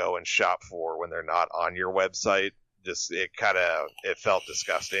people go and shop for when they're not on your website. Just it felt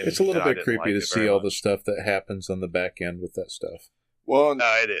disgusting. It's a little bit creepy to see all the stuff that happens on the back end with that stuff. Well,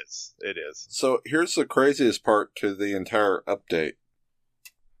 no, it is. So here's the craziest part to the entire update.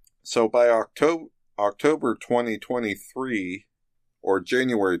 So by October 2023, or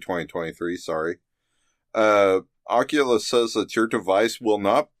January 2023, sorry, Oculus says that your device will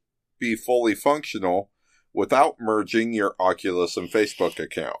not be fully functional without merging your Oculus and Facebook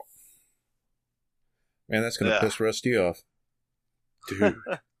account. Man, that's going to piss Rusty off. Dude.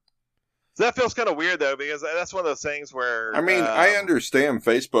 That feels kind of weird, though, because that's one of those things where... I understand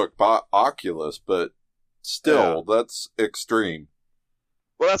Facebook bought Oculus, but still, that's extreme.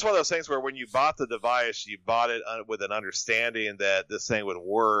 Well, that's one of those things where when you bought the device, you bought it with an understanding that this thing would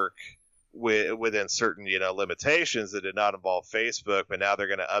work within certain limitations that did not involve Facebook, but now they're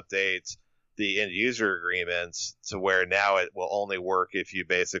going to update the end user agreements to where now it will only work if you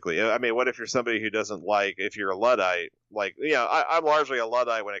basically, what if you're somebody who doesn't if you're a Luddite, I'm largely a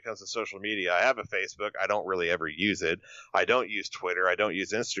Luddite when it comes to social media. I have a Facebook. I don't really ever use it. I don't use Twitter. I don't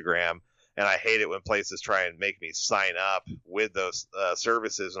use Instagram. And I hate it when places try and make me sign up with those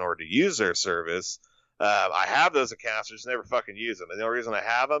services in order to use their service. I have those accounts, I just never fucking use them. And the only reason I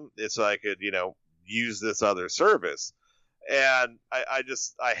have them is so I could, use this other service. And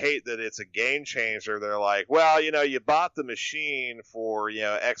I hate that it's a game changer. They're like, well, you bought the machine for,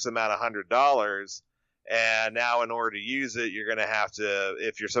 X amount of $100. And now in order to use it, you're going to have to,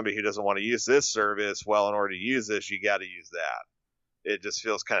 if you're somebody who doesn't want to use this service, well, in order to use this, you got to use that. It just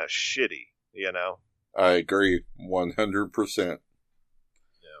feels kind of shitty, I agree 100%.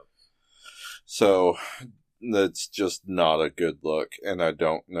 So that's just not a good look, and I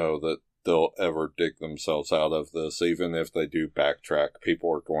don't know that they'll ever dig themselves out of this. Even if they do backtrack, people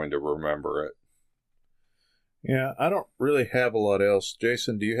are going to remember it. Yeah, I don't really have a lot else.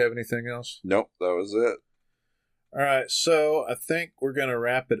 Jason, do you have anything else? Nope, that was it. All right, so I think we're going to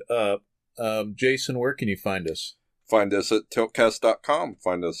wrap it up. Jason, where can you find us? Find us at tiltcast.com.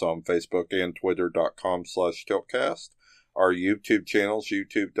 Find us on Facebook and Twitter.com/tiltcast. our YouTube channels,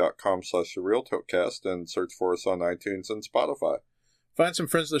 youtube.com/therealtokecast, and search for us on iTunes and Spotify. Find some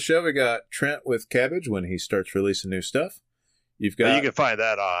friends of the show. We got Trent with Cabbage when he starts releasing new stuff. You've got... You can find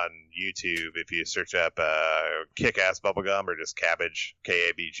that on YouTube if you search up Kick-Ass Bubblegum or just Cabbage,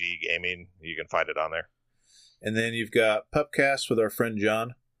 K-A-B-G Gaming. You can find it on there. And then you've got Pupcast with our friend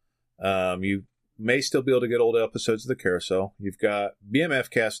John. You may still be able to get old episodes of the Carousel. You've got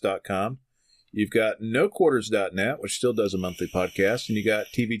bmfcast.com. You've got noquarters.net, which still does a monthly podcast. And you got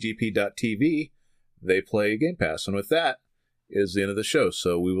tvgp.tv. They play Game Pass. And with that is the end of the show.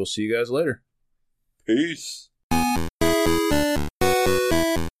 So we will see you guys later. Peace.